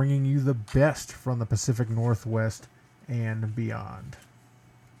 bringing you the best from the Pacific Northwest and beyond.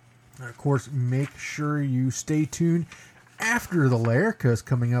 And of course, make sure you stay tuned after the Lair, because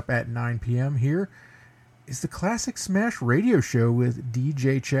coming up at 9 p.m. here is the Classic Smash Radio Show with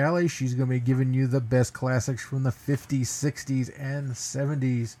DJ Chally. She's going to be giving you the best classics from the 50s, 60s, and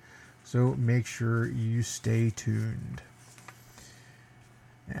 70s. So make sure you stay tuned.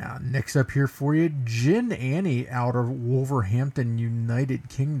 Now, next up here for you, Gin Annie out of Wolverhampton, United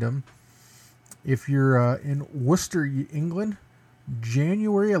Kingdom. If you're in Worcester, England,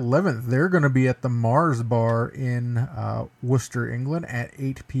 January 11th, they're going to be at the Mars Bar in Worcester, England at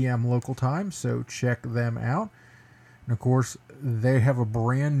 8 p.m. local time, so check them out. And of course, they have a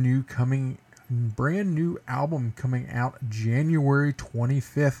brand new album coming out January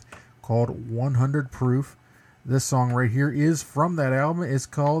 25th called 100 Proof. This song right here is from that album. It's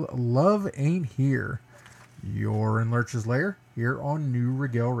called Love Ain't Here. You're in Lurch's Lair here on New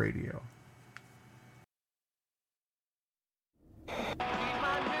Regel Radio.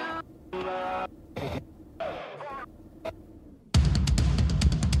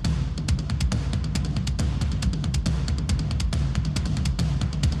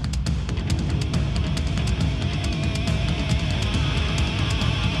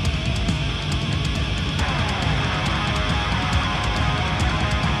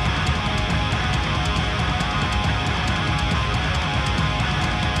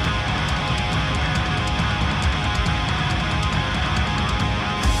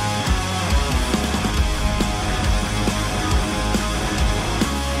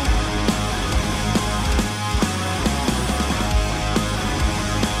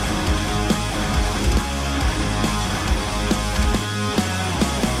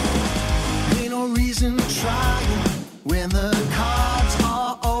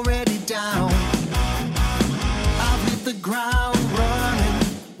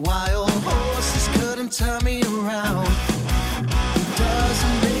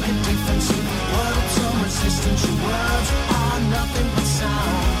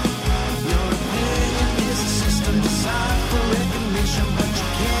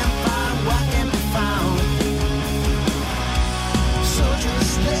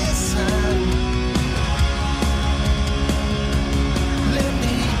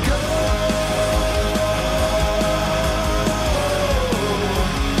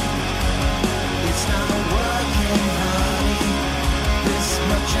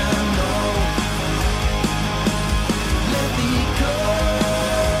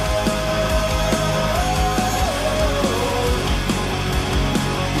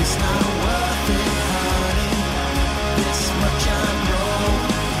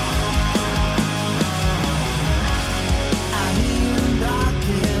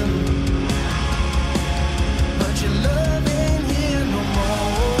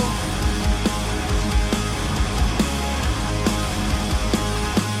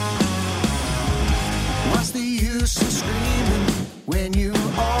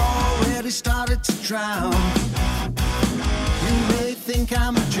 drown. You may think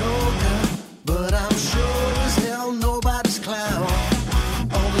I'm a joker, but I'm sure as hell nobody's clown.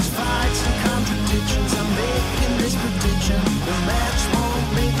 All these fights and contradictions, I'm making this prediction: the match won't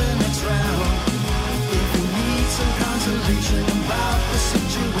make the next round. If you need some consolation about the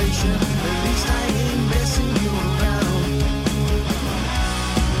situation, at least I ain't messing you around.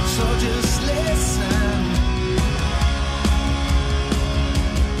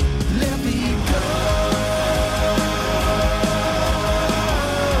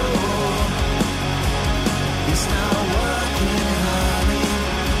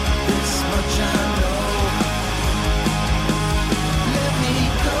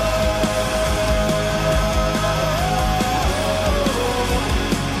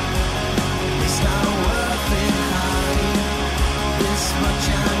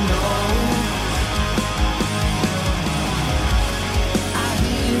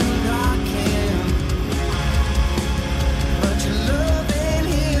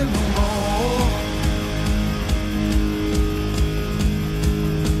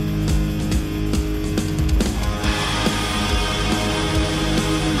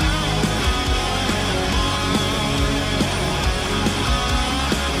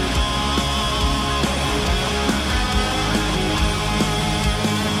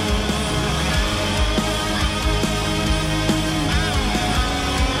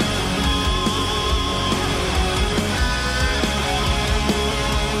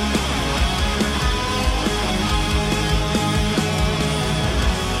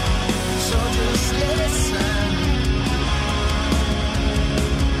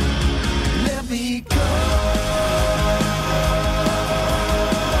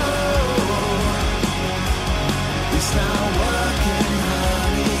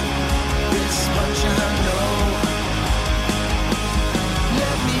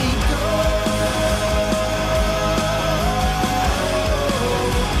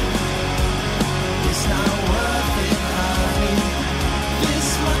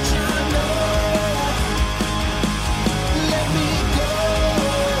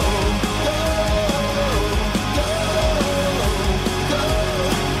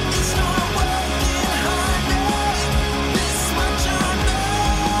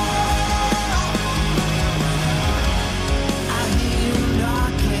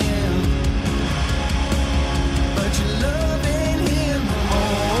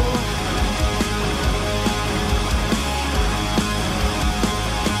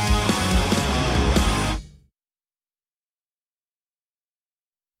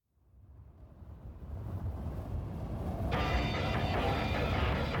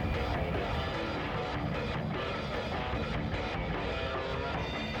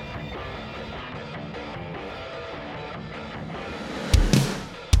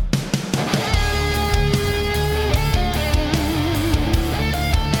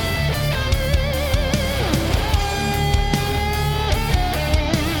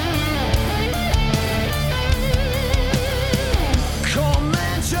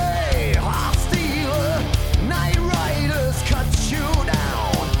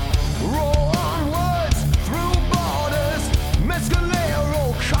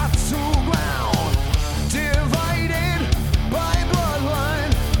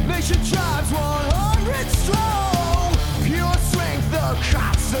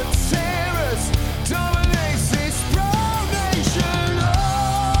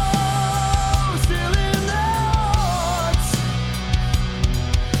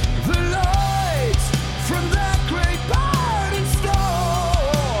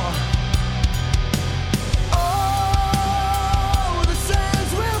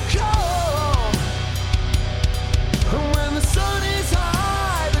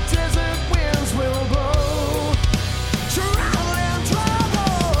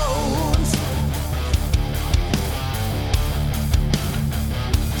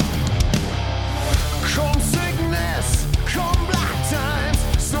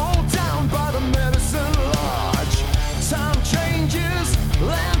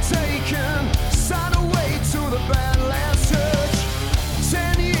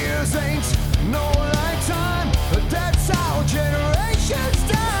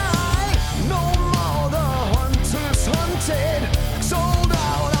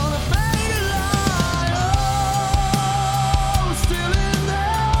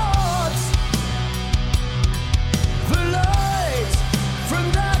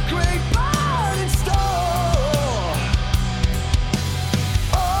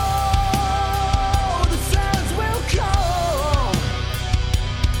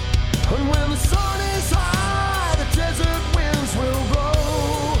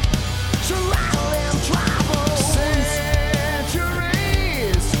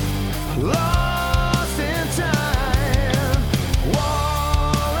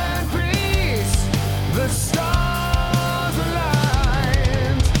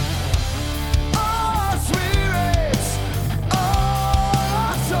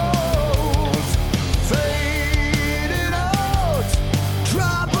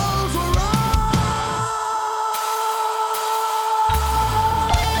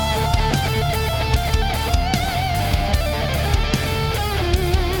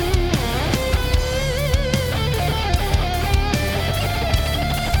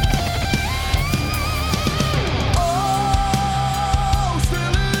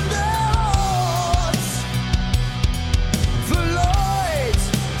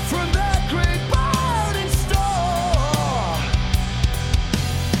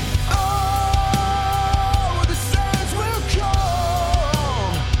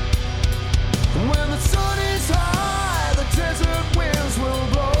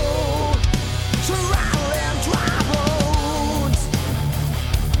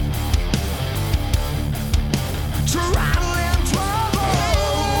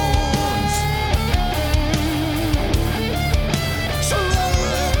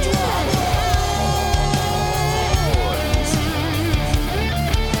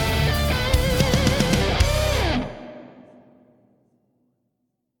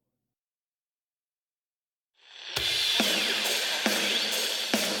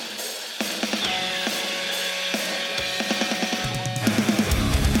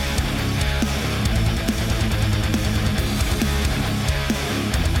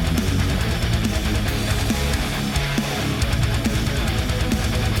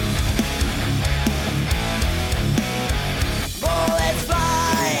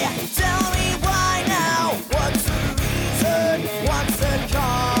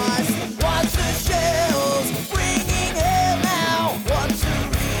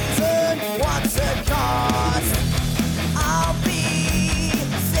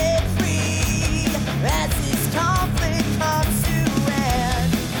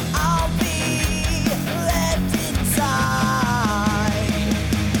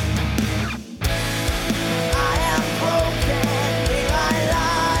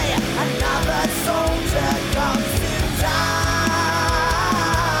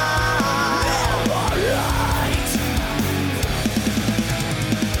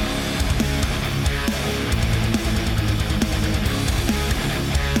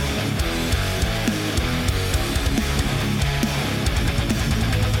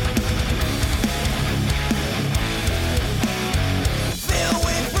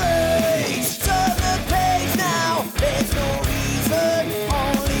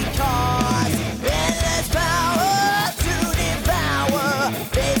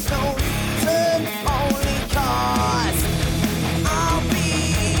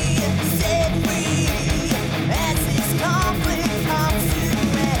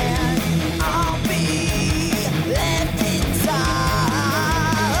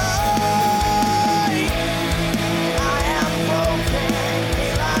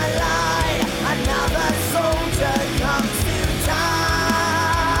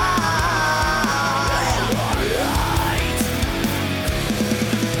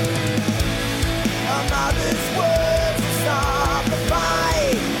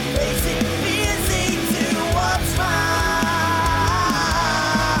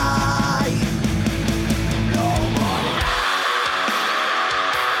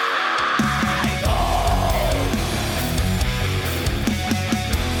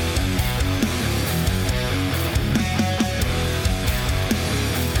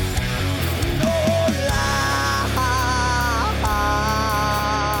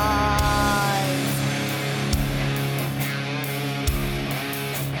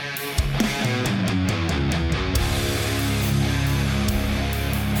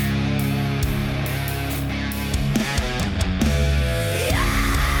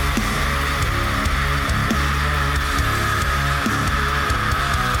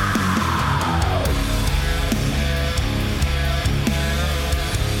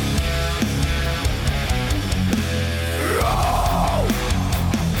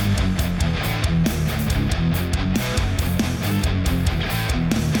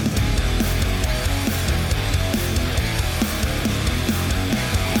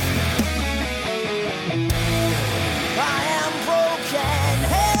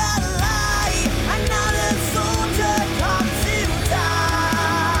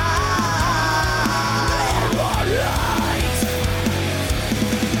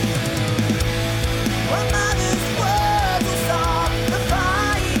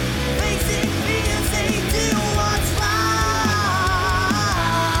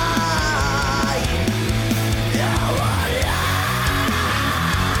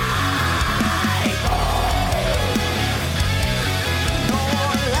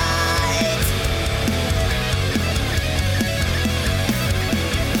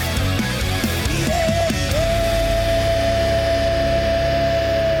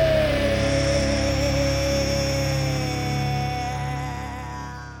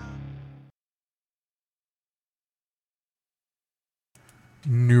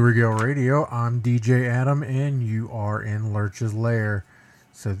 New Regel Radio. I'm DJ Adam, and you are in Lurch's Lair.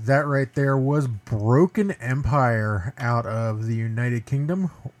 So that right there was Broken Empire out of the United Kingdom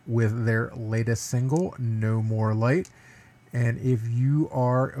with their latest single, No More Light. And if you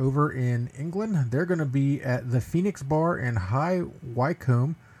are over in England, they're going to be at the Phoenix Bar in High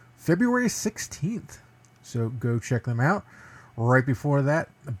Wycombe, February 16th. So go check them out. Right before that,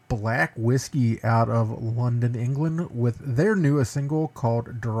 Black Whiskey out of London, England with their newest single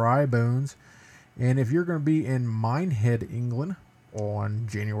called Dry Bones. And if you're going to be in Minehead, England on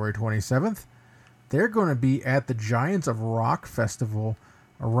January 27th, they're going to be at the Giants of Rock Festival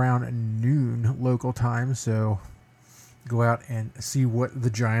around noon local time. So go out and see what the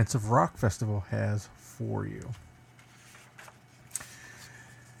Giants of Rock Festival has for you.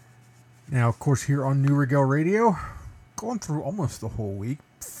 Now, of course, here on New Regel Radio, going through almost the whole week,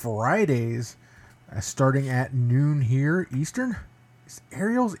 Fridays, starting at noon here Eastern, is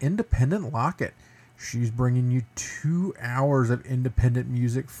Ariel's Independent Locket. She's bringing you 2 hours of independent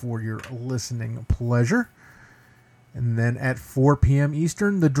music for your listening pleasure. And then at 4 p.m.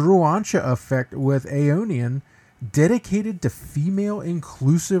 Eastern, the Druancha Effect with Aeonian, dedicated to female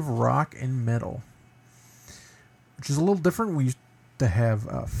inclusive rock and metal, which is a little different. We used to have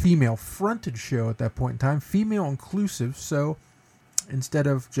a female fronted show at that point in time, female inclusive. So instead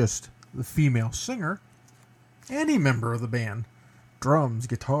of just the female singer, any member of the band, drums,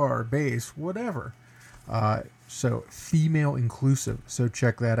 guitar, bass, whatever. So female inclusive. So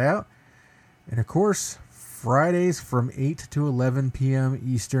check that out. And of course, Fridays from 8 to 11 p.m.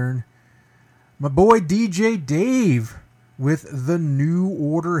 Eastern, my boy DJ Dave with the New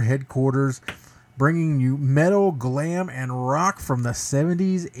Order headquarters, bringing you metal, glam, and rock from the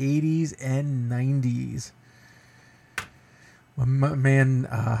 70s, 80s, and 90s. My man,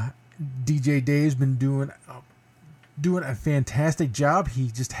 DJ Dave's been doing a fantastic job. He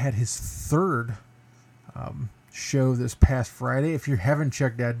just had his third show this past Friday. If you haven't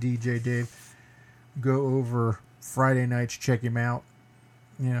checked out DJ Dave, go over Friday nights, check him out.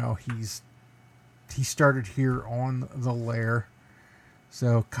 You know, he started here on the Lair,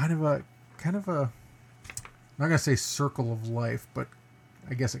 so kind of a I'm not gonna say circle of life, but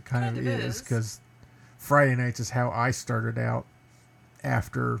I guess it kind of is, because Friday nights is how I started out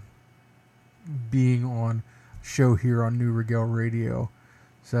after being on show here on New Regel Radio.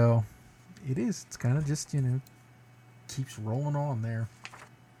 So it's kind of just, keeps rolling on there.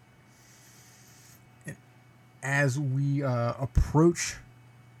 As we approach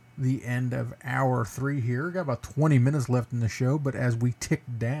the end of hour 3 here, got about 20 minutes left in the show, but as we tick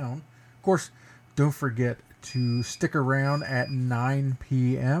down, of course, don't forget to stick around at 9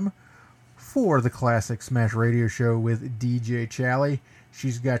 p.m. for the Classic Smash Radio Show with DJ Chally.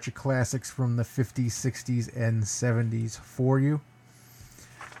 She's got your classics from the 50s, 60s, and 70s for you.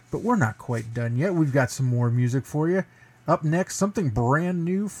 But we're not quite done yet. We've got some more music for you. Up next, something brand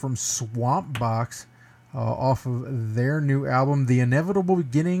new from Swamp Box, off of their new album, The Inevitable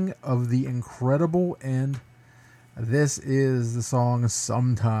Beginning of the Incredible End. This is the song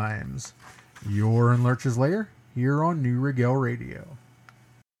Sometimes. You're in Lurch's Lair here on New Regel Radio.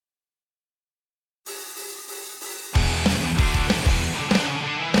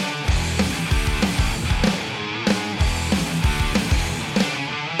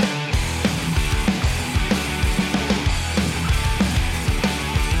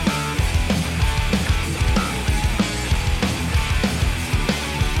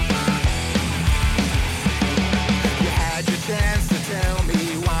 Tell me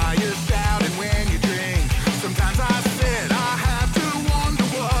why you're shouting when you drink. Sometimes I said I have to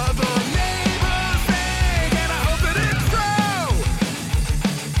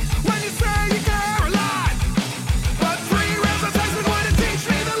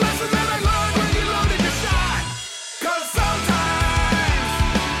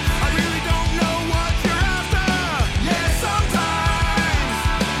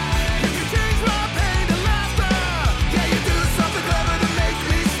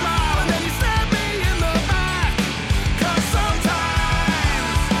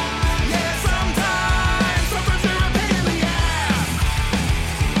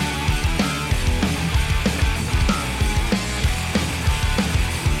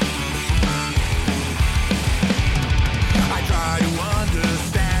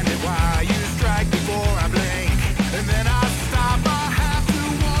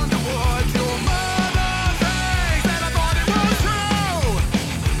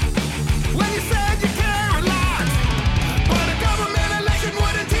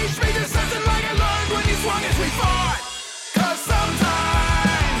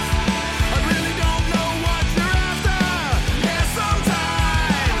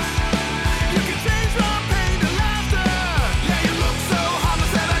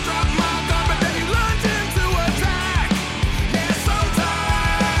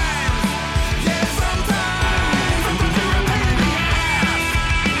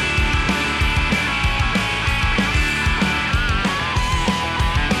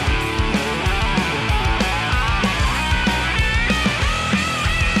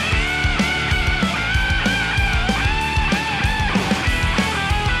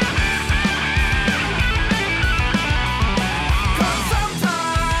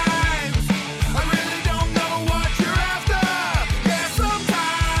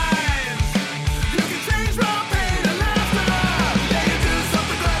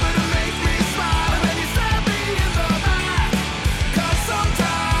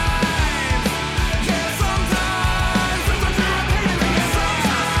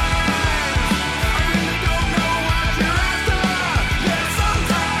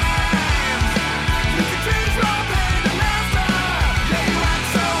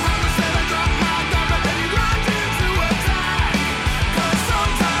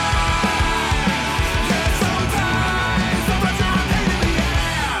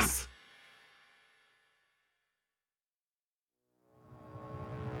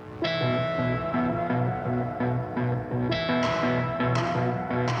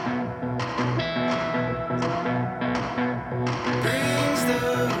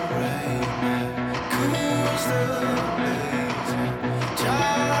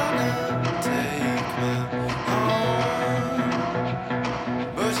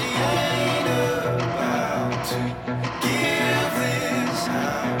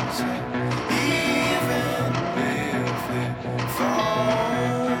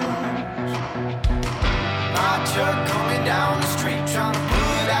truck coming down the street, trying to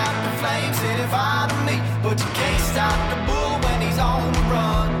put out the flames, setting fire to me. But you can't stop the bull when he's on the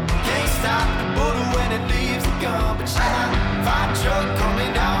run. Can't stop the bullet when it leaves the gun. But she's my fire truck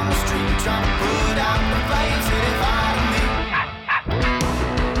coming down the street, trying to put out the flames, setting fire to me.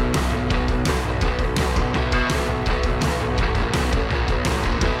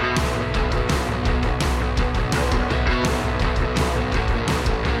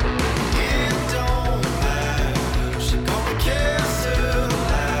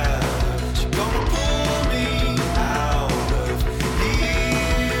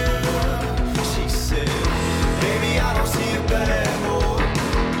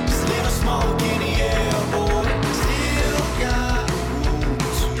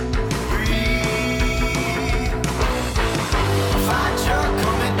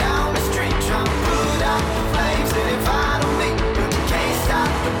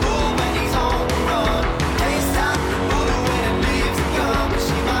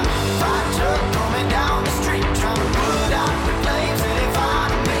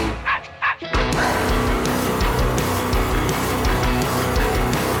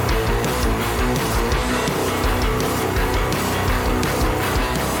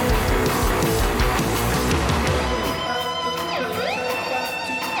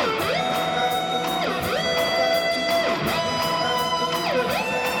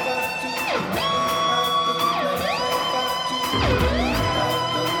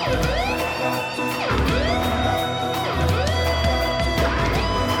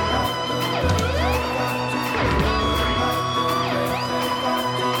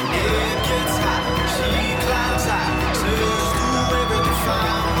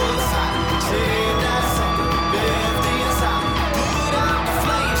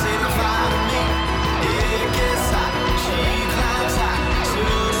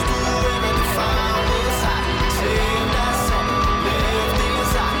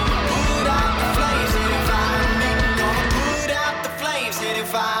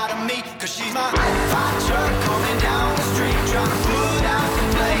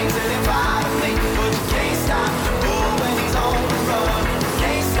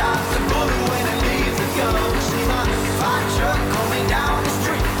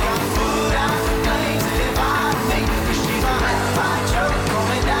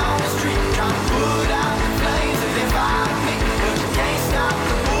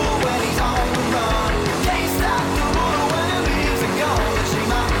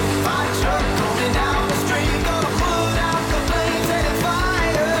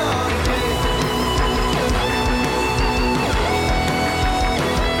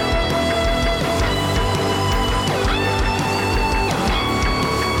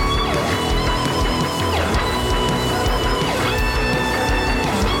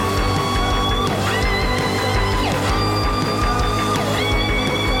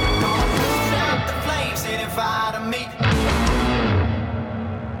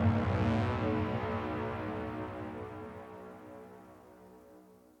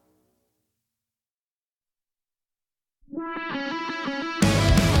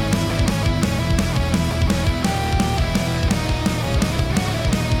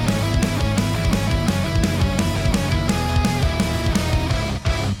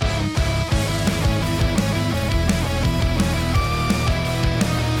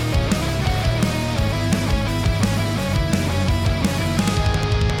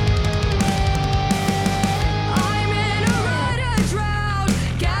 I'm in a drought,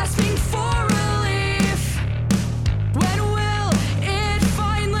 gasping for relief. When will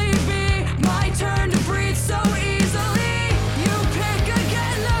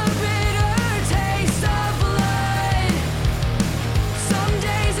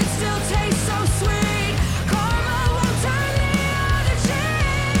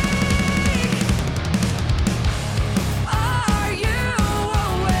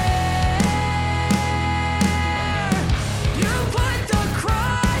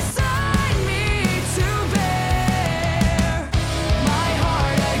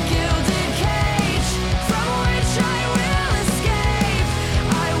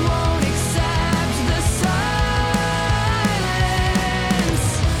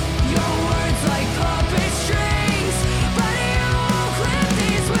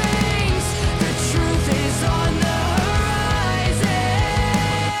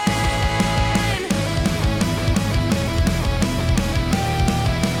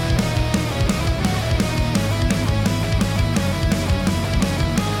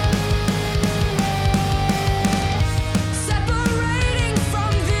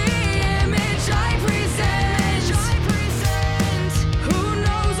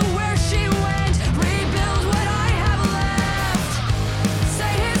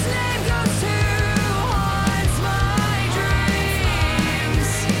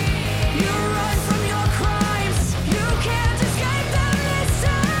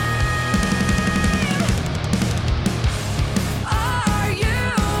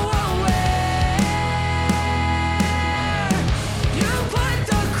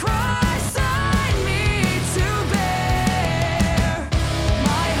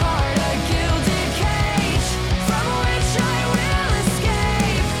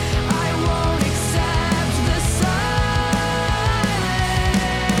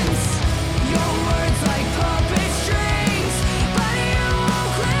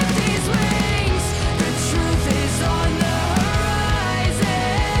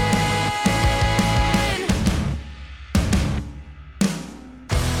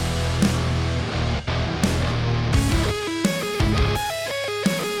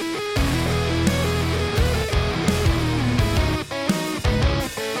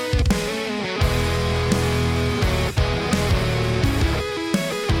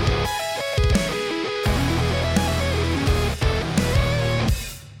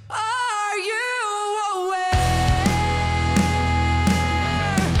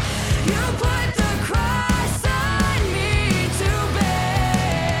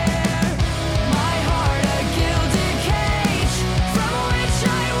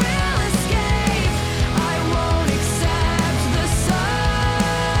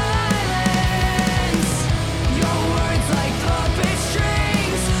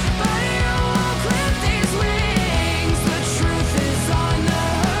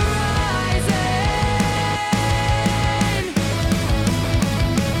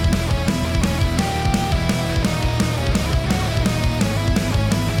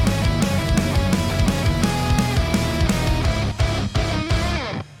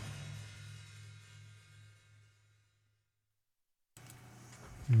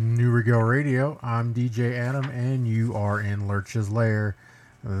Regel Radio. I'm DJ Adam, and you are in Lurch's Lair.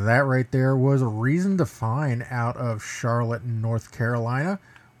 That right there was Reason to Find out of Charlotte, North Carolina,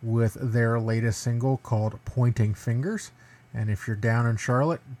 with their latest single called Pointing Fingers. And if you're down in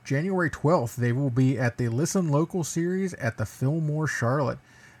Charlotte, January 12th, they will be at the Listen Local series at the Fillmore Charlotte,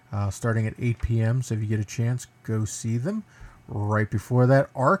 starting at 8 p.m. So if you get a chance, go see them. Right before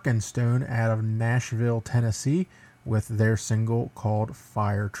that, Arkenstone out of Nashville, Tennessee, with their single called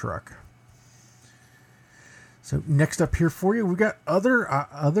Fire Truck. So next up here for you, we got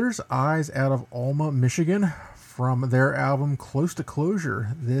Others Eyes out of Alma, Michigan, from their album Close to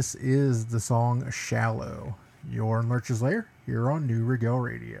Closure. This is the song Shallow. You're in Lurch's Lair here on New Regel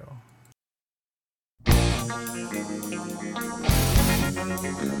Radio.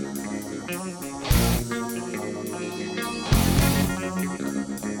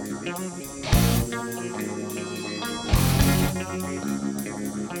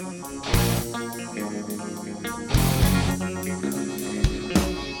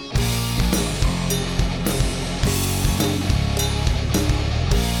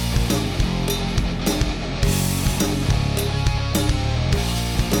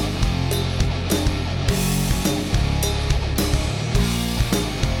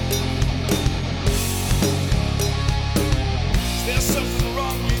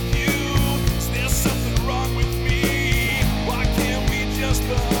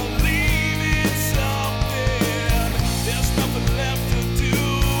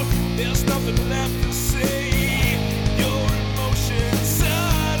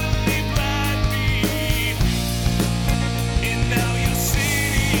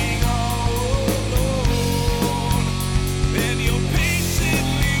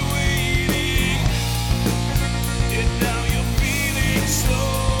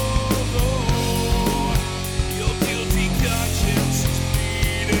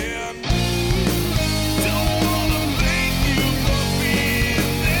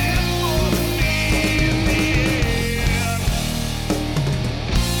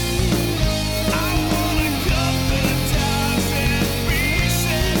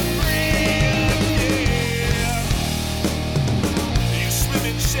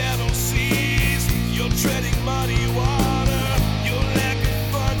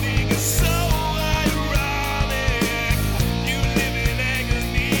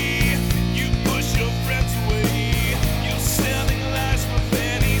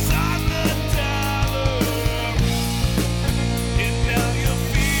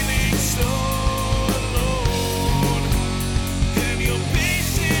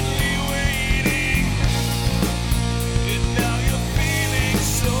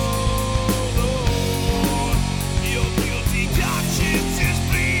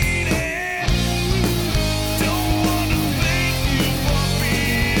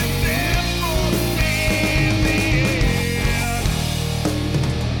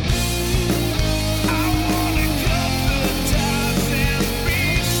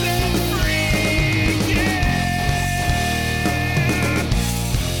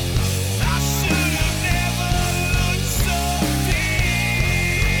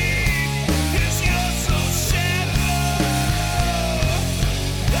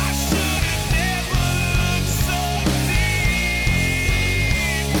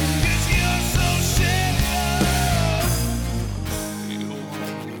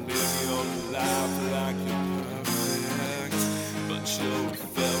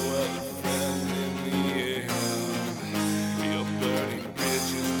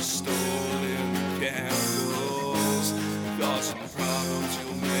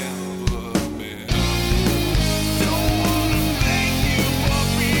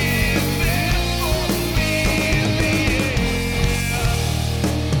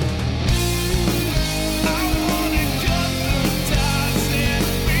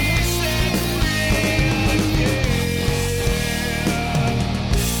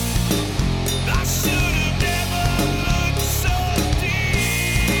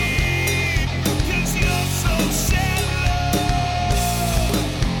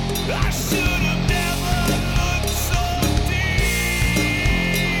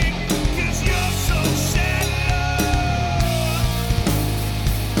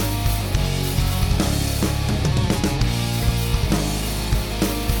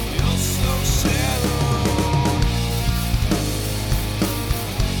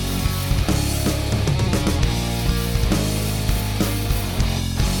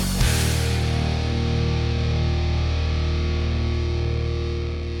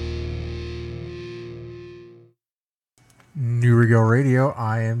 New Regel Radio.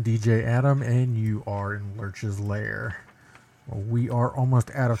 I am DJ Adam, and you are in Lurch's Lair. Well, we are almost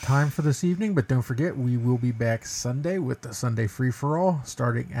out of time for this evening, but don't forget, we will be back Sunday with the Sunday Free-for-All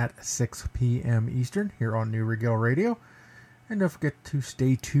starting at 6 p.m. Eastern here on New Regel Radio. And don't forget to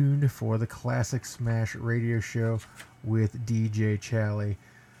stay tuned for the Classic Smash radio show with DJ Chally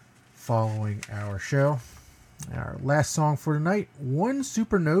following our show. Our last song for tonight, One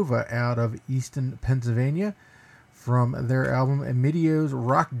Supernova out of Easton, Pennsylvania, from their album Emidio's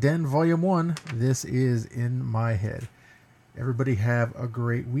Rock Den Volume 1. This is In My Head. Everybody have a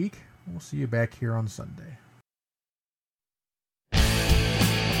great week. We'll see you back here on Sunday.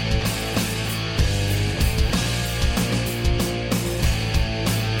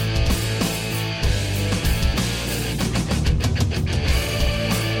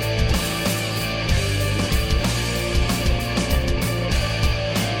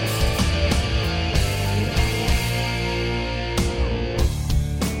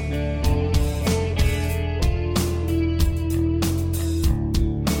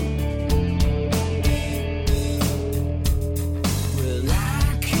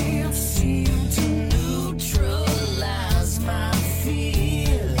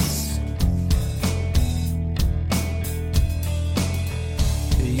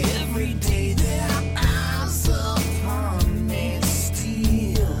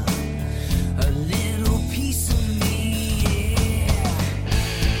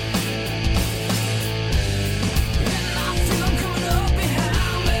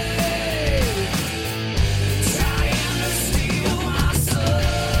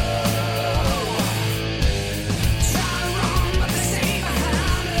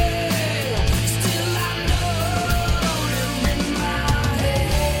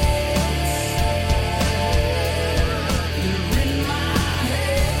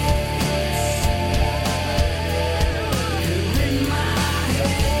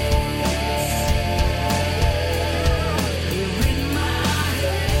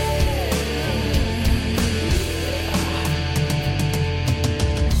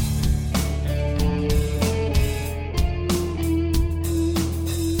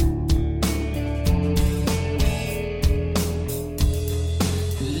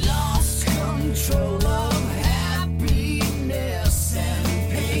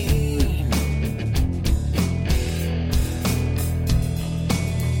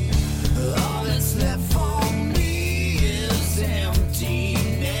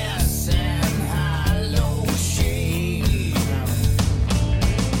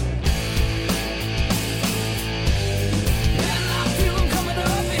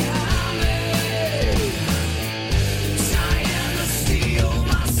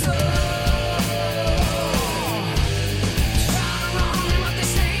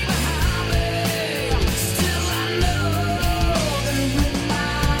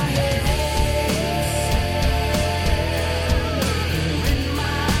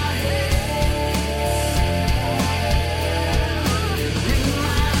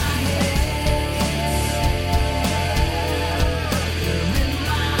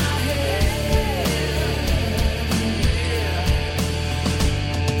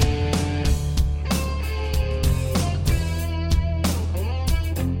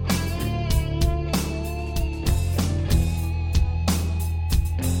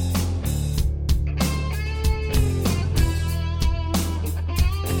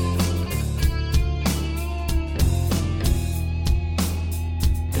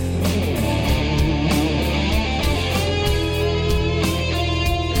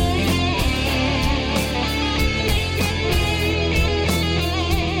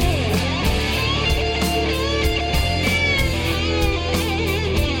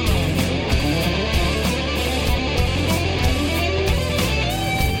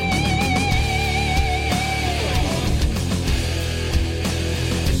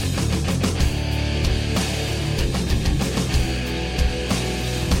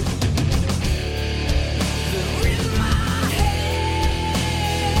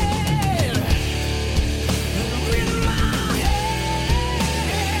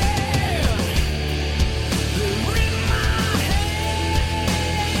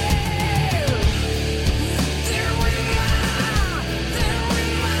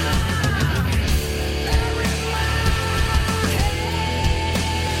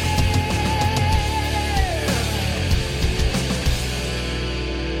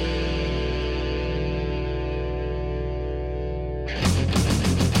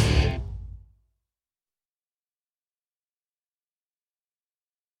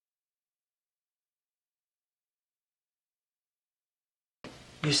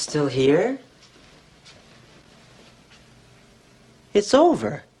 You're still here? It's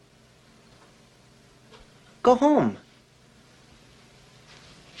over. Go home.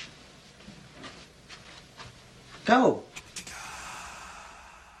 Go.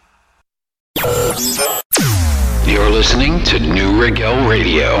 You're listening to New Regel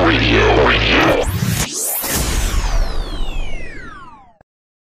Radio.